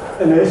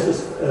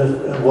Inez's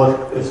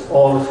work is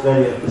always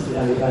very interesting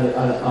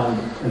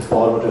and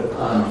informative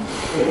and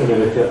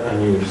innovative and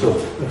new. So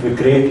it would be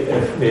great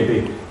if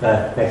maybe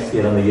next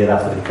year and the year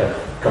after he can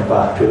come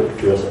back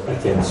to us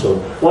again. So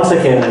once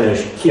again,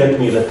 Inez, here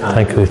me the time.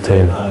 Thank you,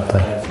 Tim.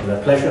 It's been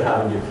a pleasure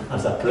having you, and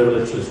it's a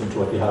privilege to listen to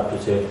what you have to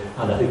say.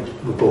 And I think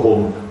we go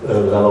home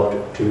with a lot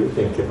to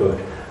think about.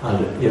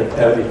 And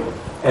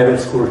every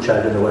school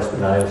child in the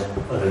Western Isles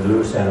or in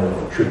Lewis anyway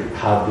should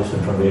have this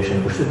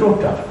information, which they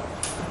don't have.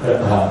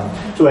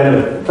 So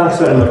anyway, thanks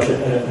very much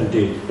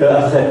indeed.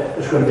 As I said,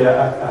 there's going to be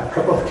a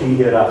cup of tea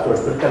here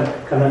afterwards, but can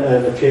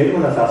the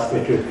chairman has asked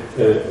me to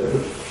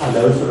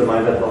announce a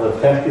reminder on the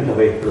 30th of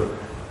April,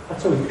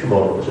 that's a week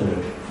tomorrow, isn't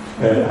it?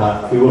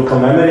 We will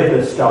commemorate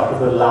the start of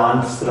the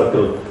land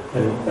struggle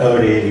in our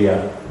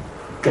area,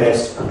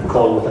 Gress and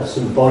Call, with a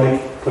symbolic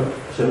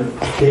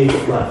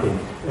potato planting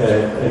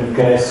in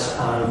Gress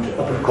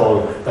and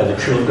Call by the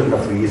children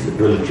of these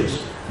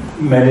villages.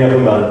 Many of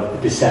them are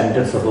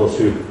descendants of those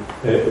who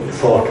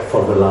fought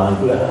for the land.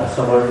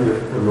 Some of you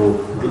know,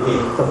 the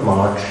 8th of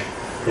March,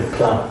 they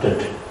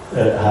planted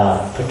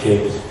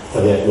potatoes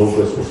for their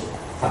locusts,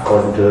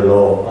 according to the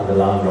law and the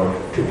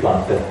landlord, to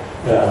plant them.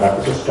 And that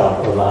was the start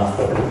of the land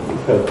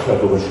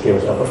struggle, which gave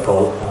us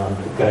Call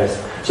and Gress.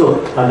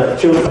 So, and the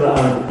children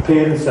and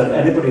parents and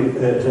anybody,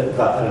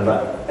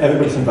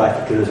 everybody's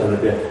invited to this, and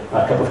there'll be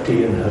a cup of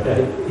tea in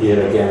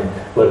here again.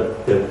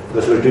 But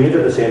because we're doing it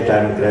at the same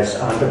time in Gress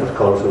and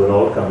Call, so we'll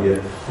all come here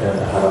and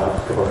have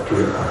a cup of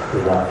tea after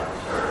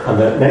that. And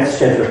the next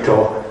scheduled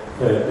talk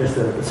is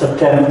in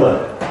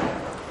September.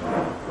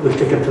 We'll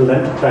take until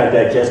then to try and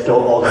digest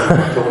all the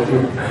told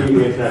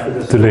you after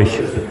this.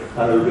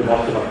 And we'll be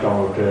Dr.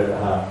 MacDonald,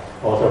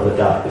 author of The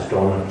Darkest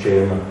Dawn and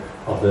chairman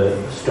of the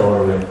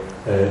Stornoway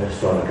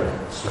Historical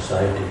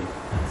Society.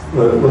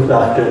 With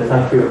that,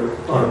 thank you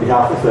on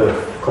behalf of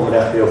the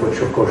community, of which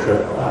of course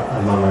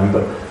I'm a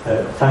member.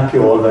 Thank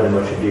you all very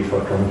much indeed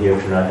for coming here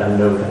tonight, and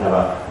now we can have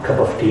a cup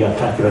of tea, and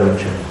thank you very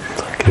much.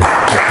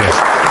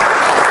 Thank you.